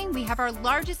in Cumming, we have our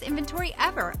largest inventory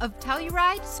ever of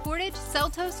Telluride, Sportage,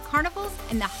 Seltos, Carnivals,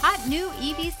 and the hot new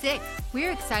EV6.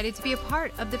 We're excited to be a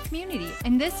part of the community,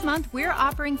 and this month we're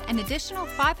offering an additional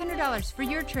 $500 for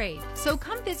your trade. So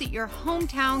come visit your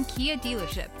hometown Kia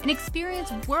dealership and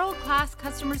experience world-class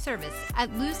customer service at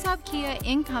Lusab Kia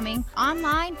in Cumming,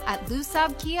 online at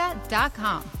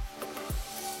lusabkia.com.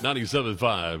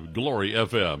 97.5 Glory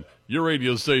FM, your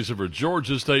radio station for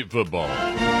Georgia State football.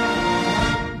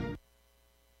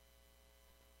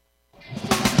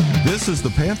 This is the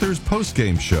Panthers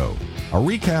postgame show, a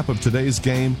recap of today's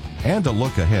game and a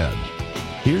look ahead.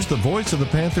 Here's the voice of the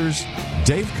Panthers,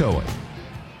 Dave Cohen.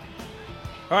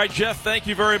 All right, Jeff, thank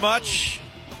you very much.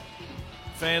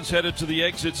 Fans headed to the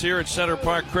exits here at Center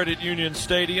Park Credit Union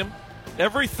Stadium.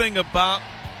 Everything about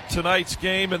tonight's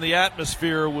game and the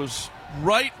atmosphere was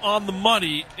right on the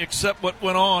money, except what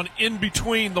went on in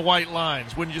between the white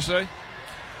lines, wouldn't you say?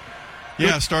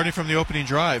 Yeah, starting from the opening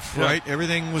drive, right? Yeah.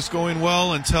 Everything was going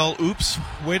well until, oops,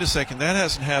 wait a second, that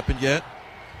hasn't happened yet.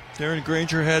 Darren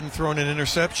Granger hadn't thrown an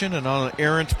interception, and on an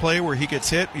errant play where he gets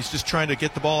hit, he's just trying to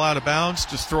get the ball out of bounds,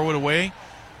 just throw it away.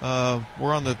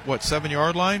 We're on the,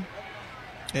 7-yard line?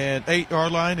 And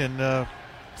 8-yard line, and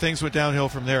things went downhill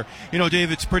from there. You know,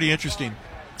 Dave, it's pretty interesting.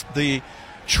 The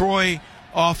Troy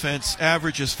offense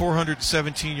averages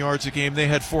 417 yards a game. They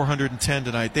had 410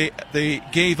 tonight. They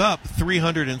gave up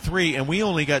 303, and we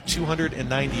only got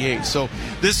 298. So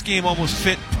this game almost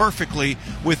fit perfectly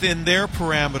within their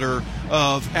parameter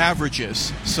of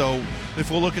averages. So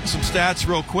if we'll look at some stats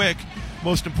real quick,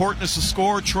 most important is the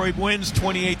score. Troy wins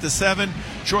 28-7.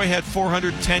 Troy had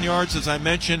 410 yards, as I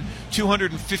mentioned,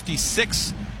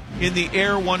 256 in the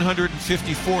air,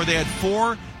 154. They had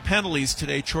 4 penalties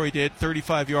today. Troy did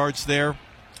 35 yards there.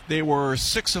 They were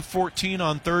 6 of 14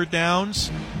 on third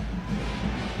downs.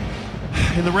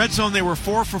 In the red zone, they were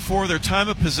 4 for 4. Their time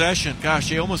of possession, gosh,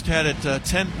 they almost had it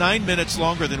 9 minutes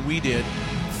longer than we did.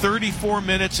 34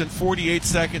 minutes and 48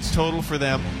 seconds total for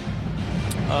them.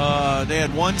 They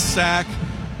had 1 sack.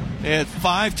 They had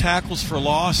 5 tackles for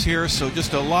loss here, so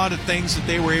just a lot of things that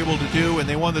they were able to do, and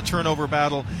they won the turnover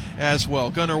battle as well.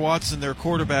 Gunnar Watson, their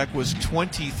quarterback, was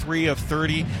 23 of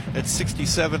 30 at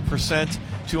 67%,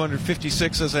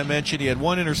 256, as I mentioned. He had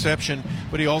 1 interception,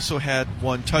 but he also had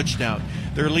 1 touchdown.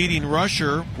 Their leading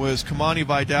rusher was Kamani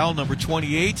Vidal, number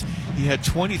 28. He had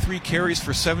 23 carries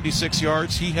for 76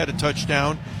 yards. He had a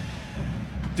touchdown.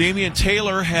 Damian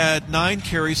Taylor had 9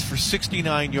 carries for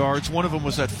 69 yards. One of them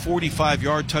was that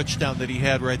 45-yard touchdown that he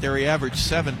had right there. He averaged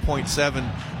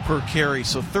 7.7 per carry.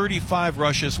 So 35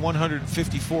 rushes,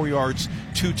 154 yards,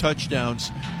 2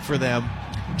 touchdowns for them.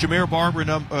 Jabri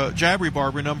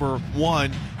Barber, number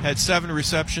 1, had 7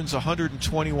 receptions,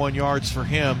 121 yards for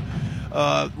him.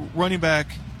 Running back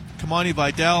Kamani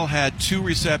Vidal had 2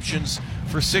 receptions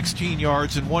for 16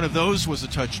 yards, and one of those was a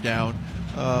touchdown.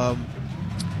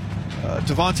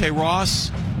 Devontae Ross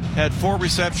had 4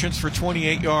 receptions for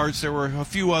 28 yards. There were a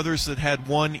few others that had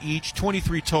 1 each.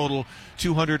 23 total,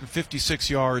 256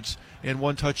 yards, and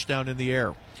 1 touchdown in the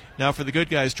air. Now for the good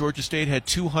guys, Georgia State had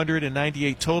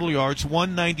 298 total yards,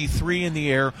 193 in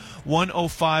the air,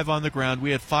 105 on the ground. We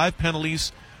had 5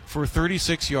 penalties for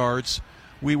 36 yards.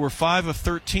 We were 5 of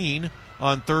 13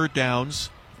 on third downs.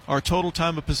 Our total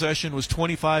time of possession was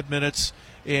 25 minutes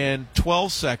and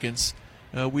 12 seconds.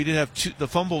 We did have the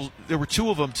fumbles. There were 2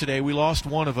 of them today. We lost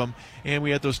 1 of them, and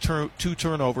we had those 2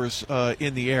 turnovers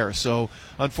in the air. So,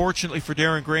 unfortunately for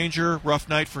Darren Granger, rough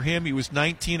night for him. He was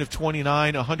 19 of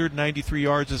 29, 193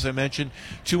 yards, as I mentioned,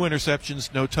 2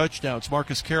 interceptions, no touchdowns.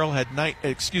 Marcus Carroll had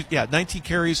 19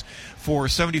 carries for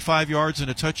 75 yards and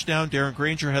a touchdown. Darren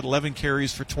Granger had 11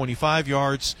 carries for 25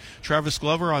 yards. Travis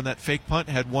Glover on that fake punt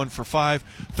had 1 for 5,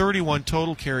 31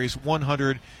 total carries,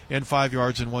 105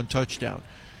 yards and 1 touchdown.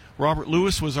 Robert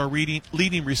Lewis was our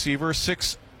leading receiver,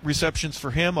 6 receptions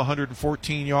for him,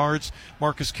 114 yards.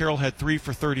 Marcus Carroll had 3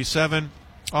 for 37.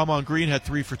 Amon Green had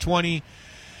 3 for 20.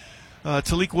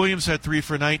 Talik Williams had 3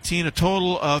 for 19. A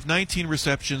total of 19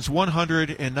 receptions,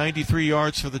 193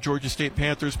 yards for the Georgia State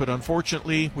Panthers, but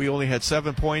unfortunately we only had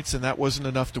 7 points, and that wasn't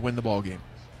enough to win the ball game.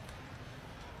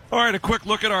 All right, a quick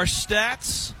look at our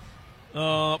stats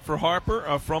for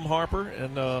Harper, from Harper,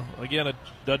 and again, it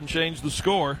doesn't change the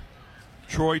score.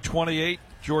 Troy 28,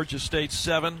 Georgia State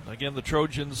 7. Again, the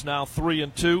Trojans now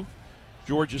 3-2.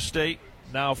 Georgia State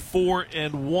now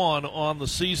 4-1 on the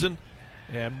season.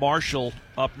 And Marshall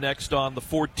up next on the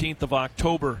 14th of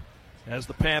October as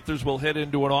the Panthers will head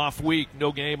into an off week.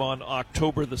 No game on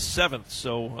October the 7th.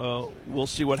 So we'll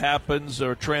see what happens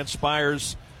or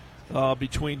transpires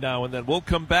between now and then. We'll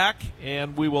come back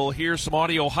and we will hear some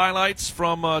audio highlights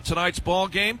from tonight's ball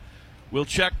game. We'll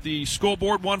check the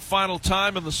scoreboard one final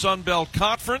time in the Sun Belt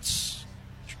Conference.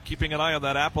 Keeping an eye on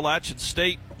that Appalachian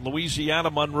State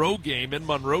Louisiana-Monroe game in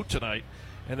Monroe tonight.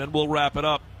 And then we'll wrap it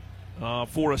up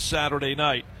for a Saturday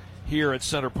night here at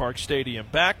Center Park Stadium.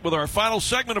 Back with our final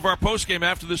segment of our postgame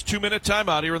after this 2-minute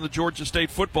timeout here on the Georgia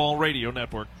State Football Radio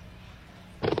Network.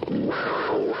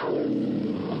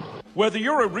 Whether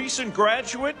you're a recent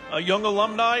graduate, a young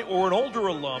alumni, or an older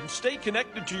alum, stay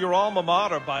connected to your alma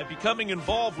mater by becoming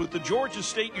involved with the Georgia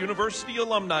State University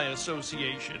Alumni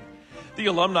Association. The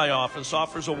Alumni Office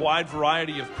offers a wide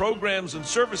variety of programs and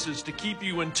services to keep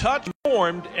you in touch,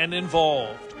 informed, and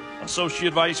involved.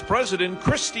 Associate Vice President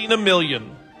Christina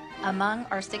Million. Among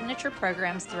our signature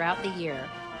programs throughout the year,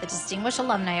 the Distinguished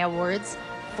Alumni Awards,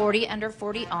 40 Under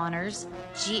 40 Honors,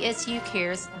 GSU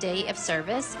Cares Day of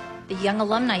Service, the Young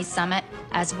Alumni Summit,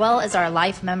 as well as our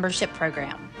Life Membership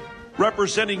Program.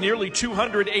 Representing nearly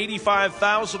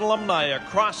 285,000 alumni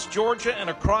across Georgia and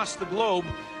across the globe,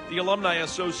 the Alumni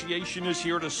Association is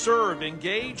here to serve,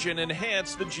 engage, and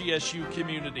enhance the GSU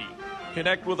community.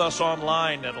 Connect with us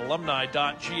online at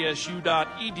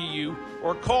alumni.gsu.edu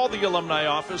or call the Alumni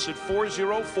Office at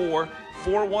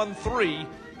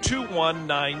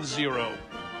 404-413-2190.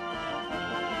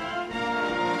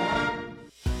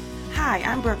 Hi,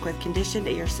 I'm Brooke with Conditioned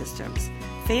Air Systems.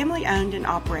 Family owned and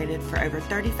operated for over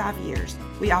 35 years,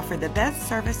 we offer the best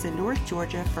service in North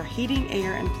Georgia for heating,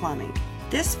 air, and plumbing.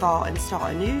 This fall, install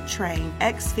a new Trane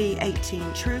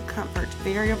XV18 True Comfort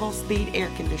Variable Speed Air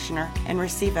Conditioner and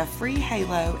receive a free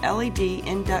Halo LED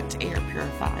Induct Air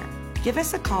Purifier. Give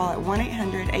us a call at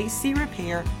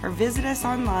 1-800-AC-REPAIR or visit us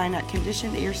online at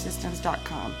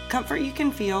conditionedairsystems.com. Comfort you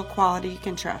can feel, quality you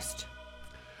can trust.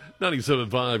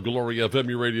 97.5 Glory FM,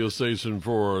 your radio station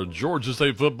for Georgia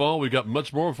State football. We've got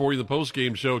much more for you in the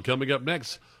postgame show coming up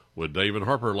next with David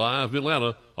Harper live in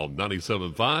Atlanta on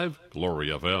 97.5 Glory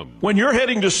FM. When you're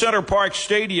heading to Center Park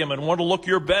Stadium and want to look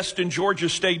your best in Georgia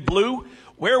State blue,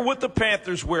 wear what the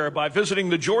Panthers wear by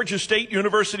visiting the Georgia State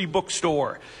University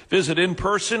Bookstore. Visit in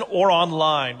person or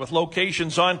online with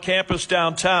locations on campus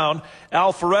downtown,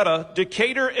 Alpharetta,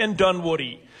 Decatur, and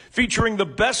Dunwoody, featuring the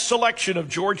best selection of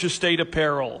Georgia State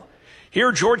apparel.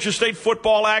 Hear Georgia State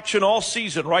football action all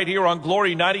season right here on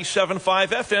Glory 97.5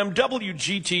 FM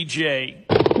WGTJ.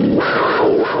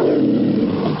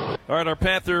 All right, our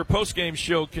Panther postgame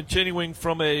show continuing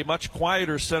from a much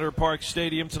quieter Center Park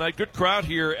Stadium tonight. Good crowd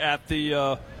here at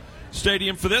the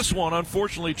stadium for this one.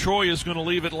 Unfortunately, Troy is going to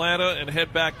leave Atlanta and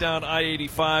head back down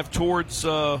I-85 towards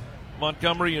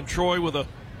Montgomery and Troy with a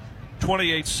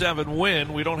 28-7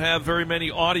 win. We don't have very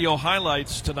many audio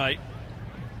highlights tonight.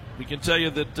 We can tell you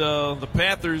that the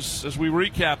Panthers, as we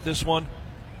recap this one,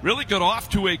 really got off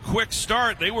to a quick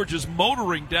start. They were just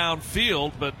motoring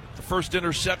downfield, but the first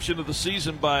interception of the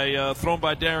season thrown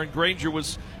by Darren Granger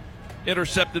was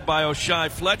intercepted by O'Shai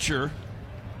Fletcher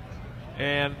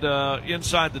and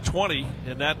inside the 20,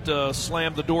 and that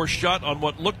slammed the door shut on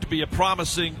what looked to be a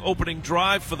promising opening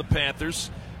drive for the Panthers.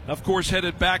 Of course,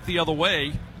 headed back the other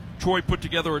way. Troy put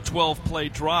together a 12-play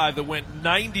drive that went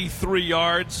 93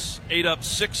 yards, ate up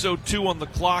 6:02 on the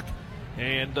clock,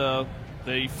 and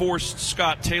they forced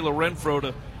Scott Taylor Renfro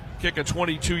to kick a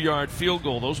 22-yard field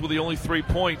goal. Those were the only 3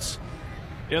 points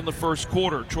in the first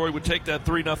quarter. Troy would take that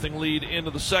 3-0 lead into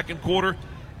the second quarter,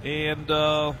 and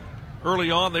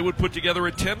early on they would put together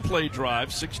a 10-play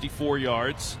drive, 64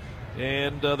 yards,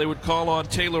 and they would call on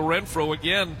Taylor Renfro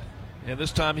again, and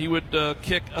this time he would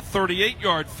kick a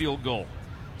 38-yard field goal.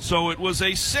 So it was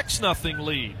a 6-0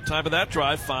 lead. Time of that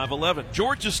drive, 5:11.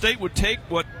 Georgia State would take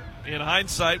what, in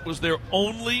hindsight, was their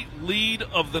only lead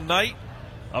of the night,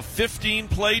 a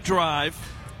 15-play drive,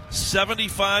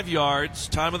 75 yards.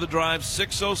 Time of the drive,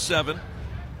 6:07.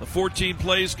 The 14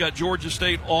 plays got Georgia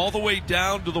State all the way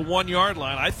down to the 1-yard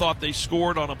line. I thought they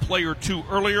scored on a play or two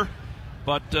earlier,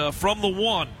 but from the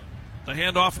 1, the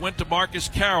handoff went to Marcus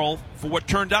Carroll for what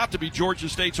turned out to be Georgia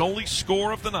State's only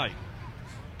score of the night.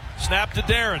 Snap to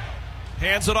Darren.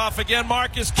 Hands it off again.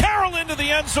 Marcus Carroll into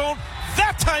the end zone.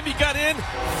 That time he got in.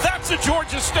 That's a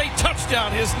Georgia State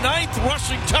touchdown. His 9th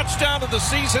rushing touchdown of the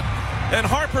season. And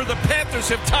Harper, the Panthers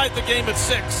have tied the game at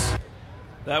 6.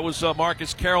 That was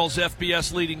Marcus Carroll's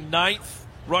FBS leading 9th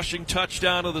rushing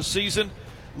touchdown of the season.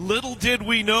 Little did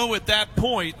we know at that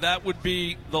point that would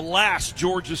be the last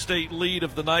Georgia State lead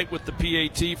of the night with the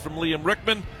PAT from Liam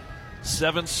Rickman.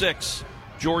 7-6.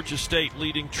 Georgia State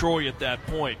leading Troy at that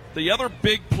point. The other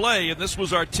big play, and this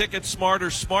was our Ticket Smarter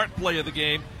smart play of the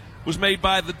game, was made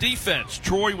by the defense.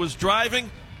 Troy was driving,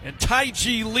 and Ty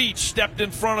G. Leach stepped in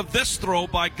front of this throw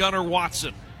by Gunnar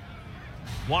Watson.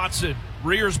 Watson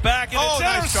rears back, and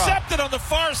it's intercepted on the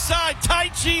far side. Ty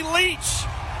G. Leach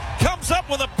comes up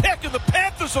with a pick, and the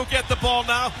Panthers will get the ball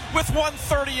now with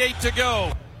 1:38 to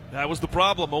go. That was the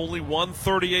problem. Only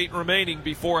 1:38 remaining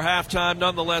before halftime.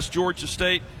 Nonetheless, Georgia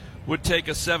State would take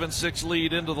a 7-6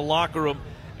 lead into the locker room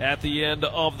at the end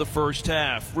of the first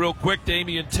half. Real quick,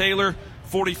 Damian Taylor,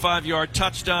 45-yard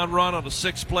touchdown run on a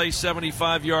 6-play,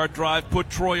 75-yard drive, put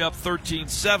Troy up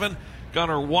 13-7.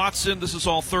 Gunnar Watson, this is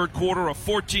all third quarter, a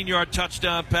 14-yard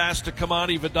touchdown pass to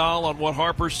Kamani Vidal on what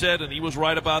Harper said, and he was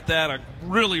right about that. A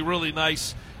really, really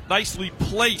nicely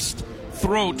placed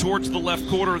throw towards the left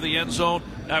corner of the end zone.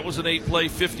 That was an 8-play,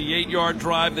 58-yard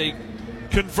drive. They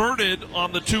converted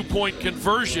on the 2-point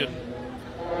conversion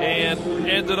and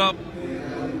ended up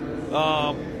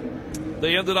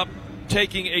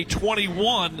taking a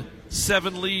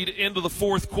 21-7 lead into the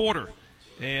fourth quarter.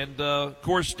 And, of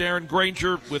course, Darren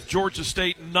Granger with Georgia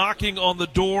State knocking on the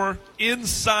door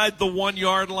inside the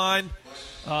 1-yard line.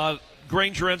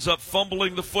 Granger ends up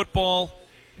fumbling the football,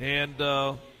 and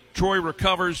Troy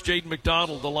recovers. Jaden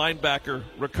McDonald, the linebacker,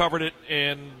 recovered it,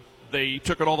 and they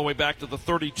took it all the way back to the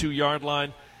 32-yard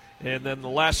line. And then the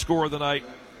last score of the night,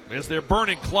 as they're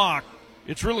burning clock,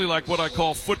 it's really like what I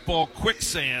call football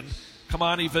quicksand.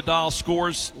 Kamani Vidal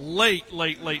scores late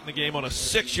in the game on a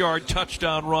 6-yard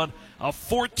touchdown run, a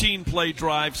 14-play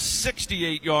drive,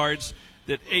 68 yards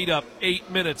that ate up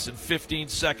 8 minutes and 15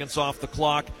 seconds off the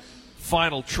clock.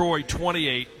 Final, Troy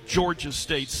 28, Georgia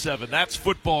State 7. That's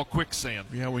football quicksand.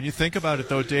 Yeah, when you think about it,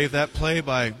 though, Dave, that play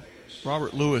by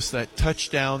Robert Lewis, that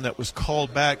touchdown that was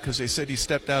called back because they said he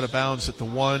stepped out of bounds at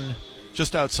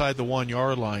just outside the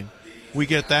 1-yard line. We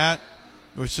get that.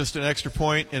 It was just an extra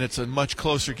point, and it's a much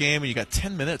closer game, and you got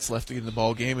 10 minutes left in the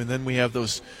ball game, and then we have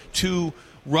those two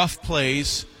rough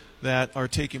plays that are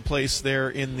taking place there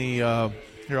in the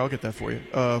here, I'll get that for you.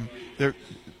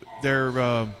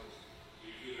 They're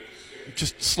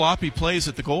just sloppy plays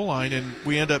at the goal line, and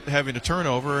we end up having a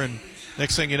turnover, and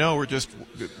next thing you know,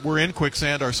 we're in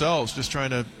quicksand ourselves just trying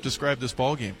to describe this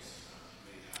ball game.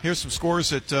 Here's some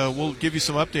scores that we'll give you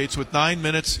some updates with 9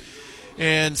 minutes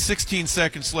and 16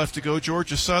 seconds left to go.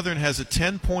 Georgia Southern has a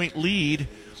 10-point lead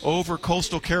over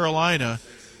Coastal Carolina.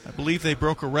 I believe they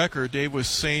broke a record. Dave was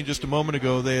saying just a moment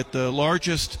ago they had the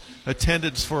largest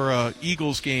attendance for an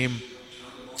Eagles game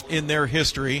in their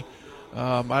history.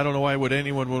 I don't know why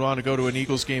anyone would want to go to an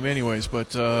Eagles game anyways,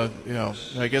 but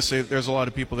I guess there's a lot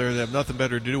of people there that have nothing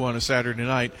better to do on a Saturday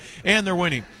night, and they're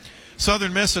winning.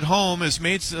 Southern Miss at home has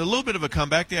made a little bit of a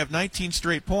comeback. They have 19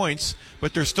 straight points,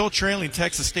 but they're still trailing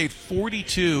Texas State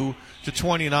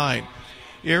 42-29.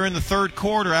 Here in the third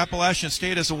quarter, Appalachian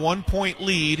State has a 1-point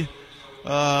lead.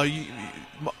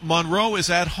 Monroe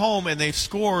is at home, and they've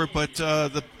scored, but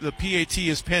the PAT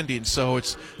is pending. So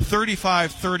it's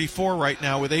 35-34 right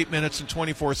now with 8 minutes and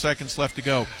 24 seconds left to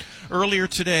go. Earlier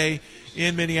today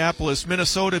in Minneapolis,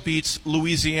 Minnesota beats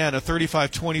Louisiana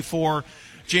 35-24.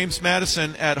 James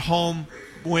Madison at home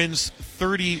wins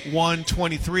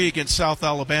 31-23 against South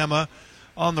Alabama.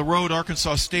 On the road,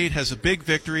 Arkansas State has a big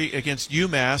victory against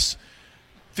UMass.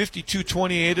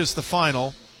 52-28 is the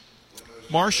final.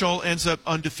 Marshall ends up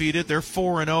undefeated. They're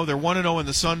 4-0. They're 1-0 in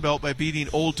the Sun Belt by beating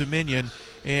Old Dominion.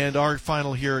 And our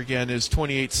final here again is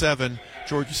 28-7,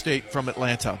 Georgia State from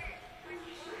Atlanta.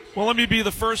 Well, let me be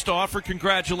the first to offer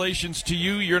congratulations to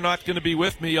you. You're not going to be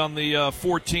with me on the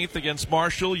 14th against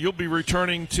Marshall. You'll be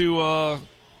returning to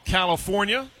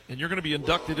California, and you're going to be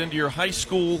inducted into your high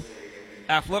school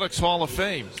Athletics Hall of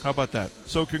Fame. How about that?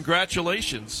 So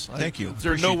congratulations. Thank you. Is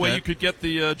there no way you could get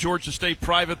the Georgia State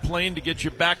private plane to get you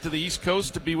back to the East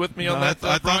Coast to be with me on that I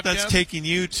broadcast? thought that's taking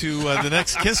you to the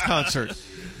next KISS concert.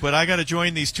 But I got to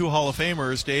join these two Hall of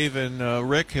Famers. Dave and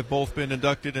Rick have both been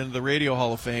inducted into the Radio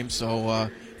Hall of Fame, so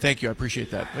thank you. I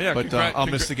appreciate that. Yeah, but I'll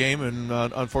miss the game, and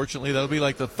unfortunately that'll be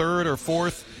like the third or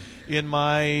fourth in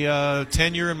my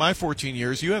tenure in my 14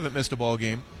 years. You haven't missed a ball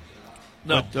game.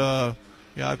 No. But,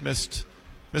 I've missed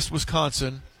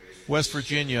Wisconsin, West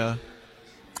Virginia,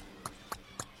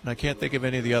 and I can't think of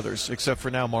any of the others except for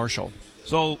now Marshall.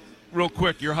 So, real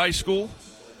quick, your high school?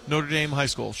 Notre Dame High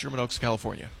School, Sherman Oaks,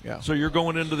 California. Yeah. So you're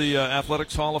going into the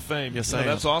Athletics Hall of Fame. Yes, I am.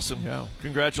 That's awesome. Yeah.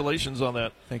 Congratulations on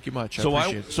that. Thank you much. I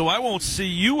appreciate it. So I won't see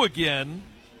you again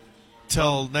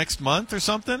till next month or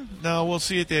something? No, we'll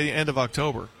see you at the end of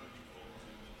October.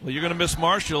 Well, you're going to miss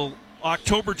Marshall.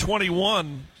 October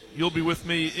 21, you'll be with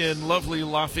me in lovely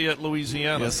Lafayette,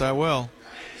 Louisiana. Yes, I will.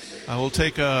 I will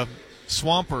take a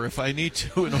swamper if I need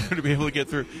to in order to be able to get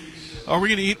through. Are we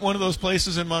going to eat one of those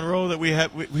places in Monroe that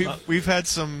we've had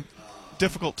some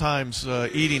difficult times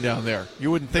eating down there?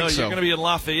 You wouldn't think so. No, you're going to be in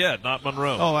Lafayette, not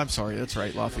Monroe. Oh, I'm sorry. That's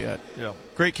right, Lafayette. Yeah.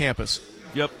 Great campus.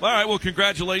 Yep. All right, well,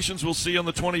 congratulations. We'll see you on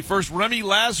the 21st. Remy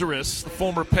Lazarus, the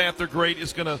former Panther great,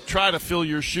 is going to try to fill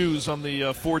your shoes on the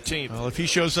 14th. Well, if he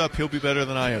shows up, he'll be better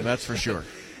than I am, that's for sure.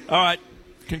 All right.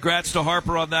 Congrats to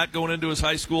Harper on that, going into his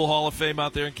high school Hall of Fame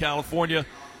out there in California.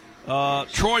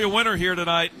 Troy a winner here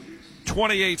tonight,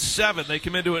 28-7. They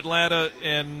come into Atlanta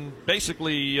and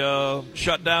basically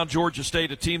shut down Georgia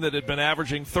State, a team that had been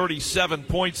averaging 37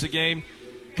 points a game.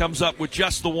 Comes up with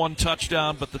just the one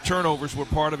touchdown, but the turnovers were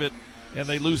part of it, and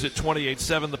they lose it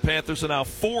 28-7. The Panthers are now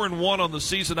 4-1 on the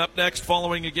season. Up next,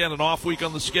 following again an off week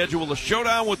on the schedule, a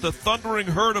showdown with the Thundering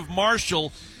Herd of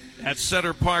Marshall at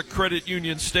Center Park Credit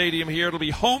Union Stadium here. It'll be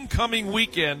homecoming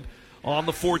weekend on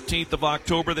the 14th of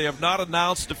October. They have not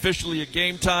announced officially a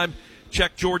game time.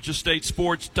 Check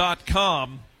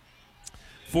GeorgiaStateSports.com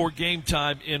for game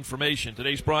time information.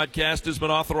 Today's broadcast has been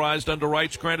authorized under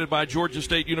rights granted by Georgia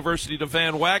State University to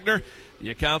Van Wagner. The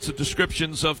accounts and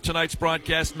descriptions of tonight's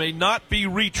broadcast may not be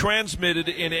retransmitted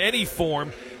in any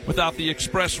form without the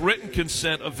express written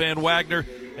consent of Van Wagner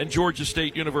and Georgia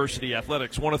State University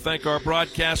Athletics. I want to thank our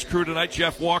broadcast crew tonight,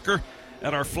 Jeff Walker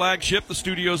at our flagship, the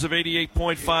studios of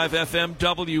 88.5 FM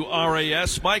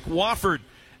WRAS, Mike Wofford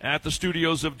at the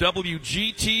studios of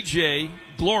WGTJ,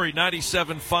 Glory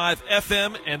 97.5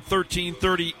 FM and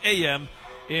 1330 AM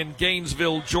in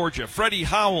Gainesville, Georgia. Freddie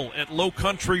Howell at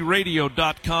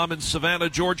lowcountryradio.com in Savannah,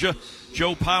 Georgia.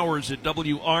 Joe Powers at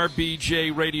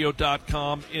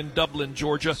WRBJradio.com in Dublin,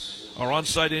 Georgia. Our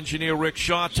on-site engineer, Rick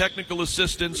Shaw. Technical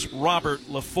assistants, Robert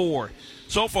LaFour.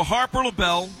 So for Harper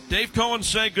LaBelle, Dave Cohen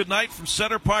saying goodnight from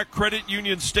Center Park Credit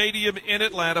Union Stadium in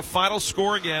Atlanta. Final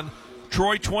score again,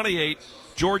 Troy 28,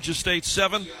 Georgia State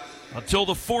 7. Until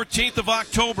the 14th of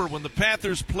October when the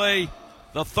Panthers play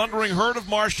the Thundering Herd of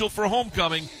Marshall for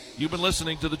homecoming. You've been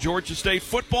listening to the Georgia State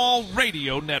Football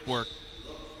Radio Network.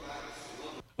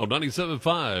 On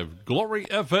 97.5 Glory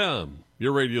FM,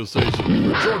 your radio station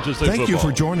for Georgia State Thank football. you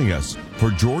for joining us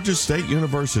for Georgia State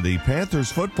University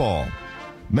Panthers football.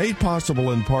 Made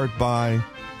possible in part by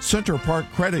Center Park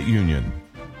Credit Union,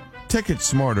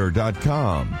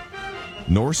 Ticketsmarter.com,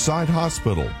 Northside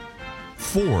Hospital,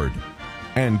 Ford,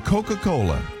 and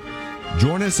Coca-Cola.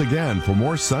 Join us again for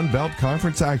more Sun Belt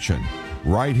Conference action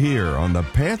right here on the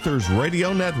Panthers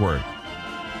Radio Network.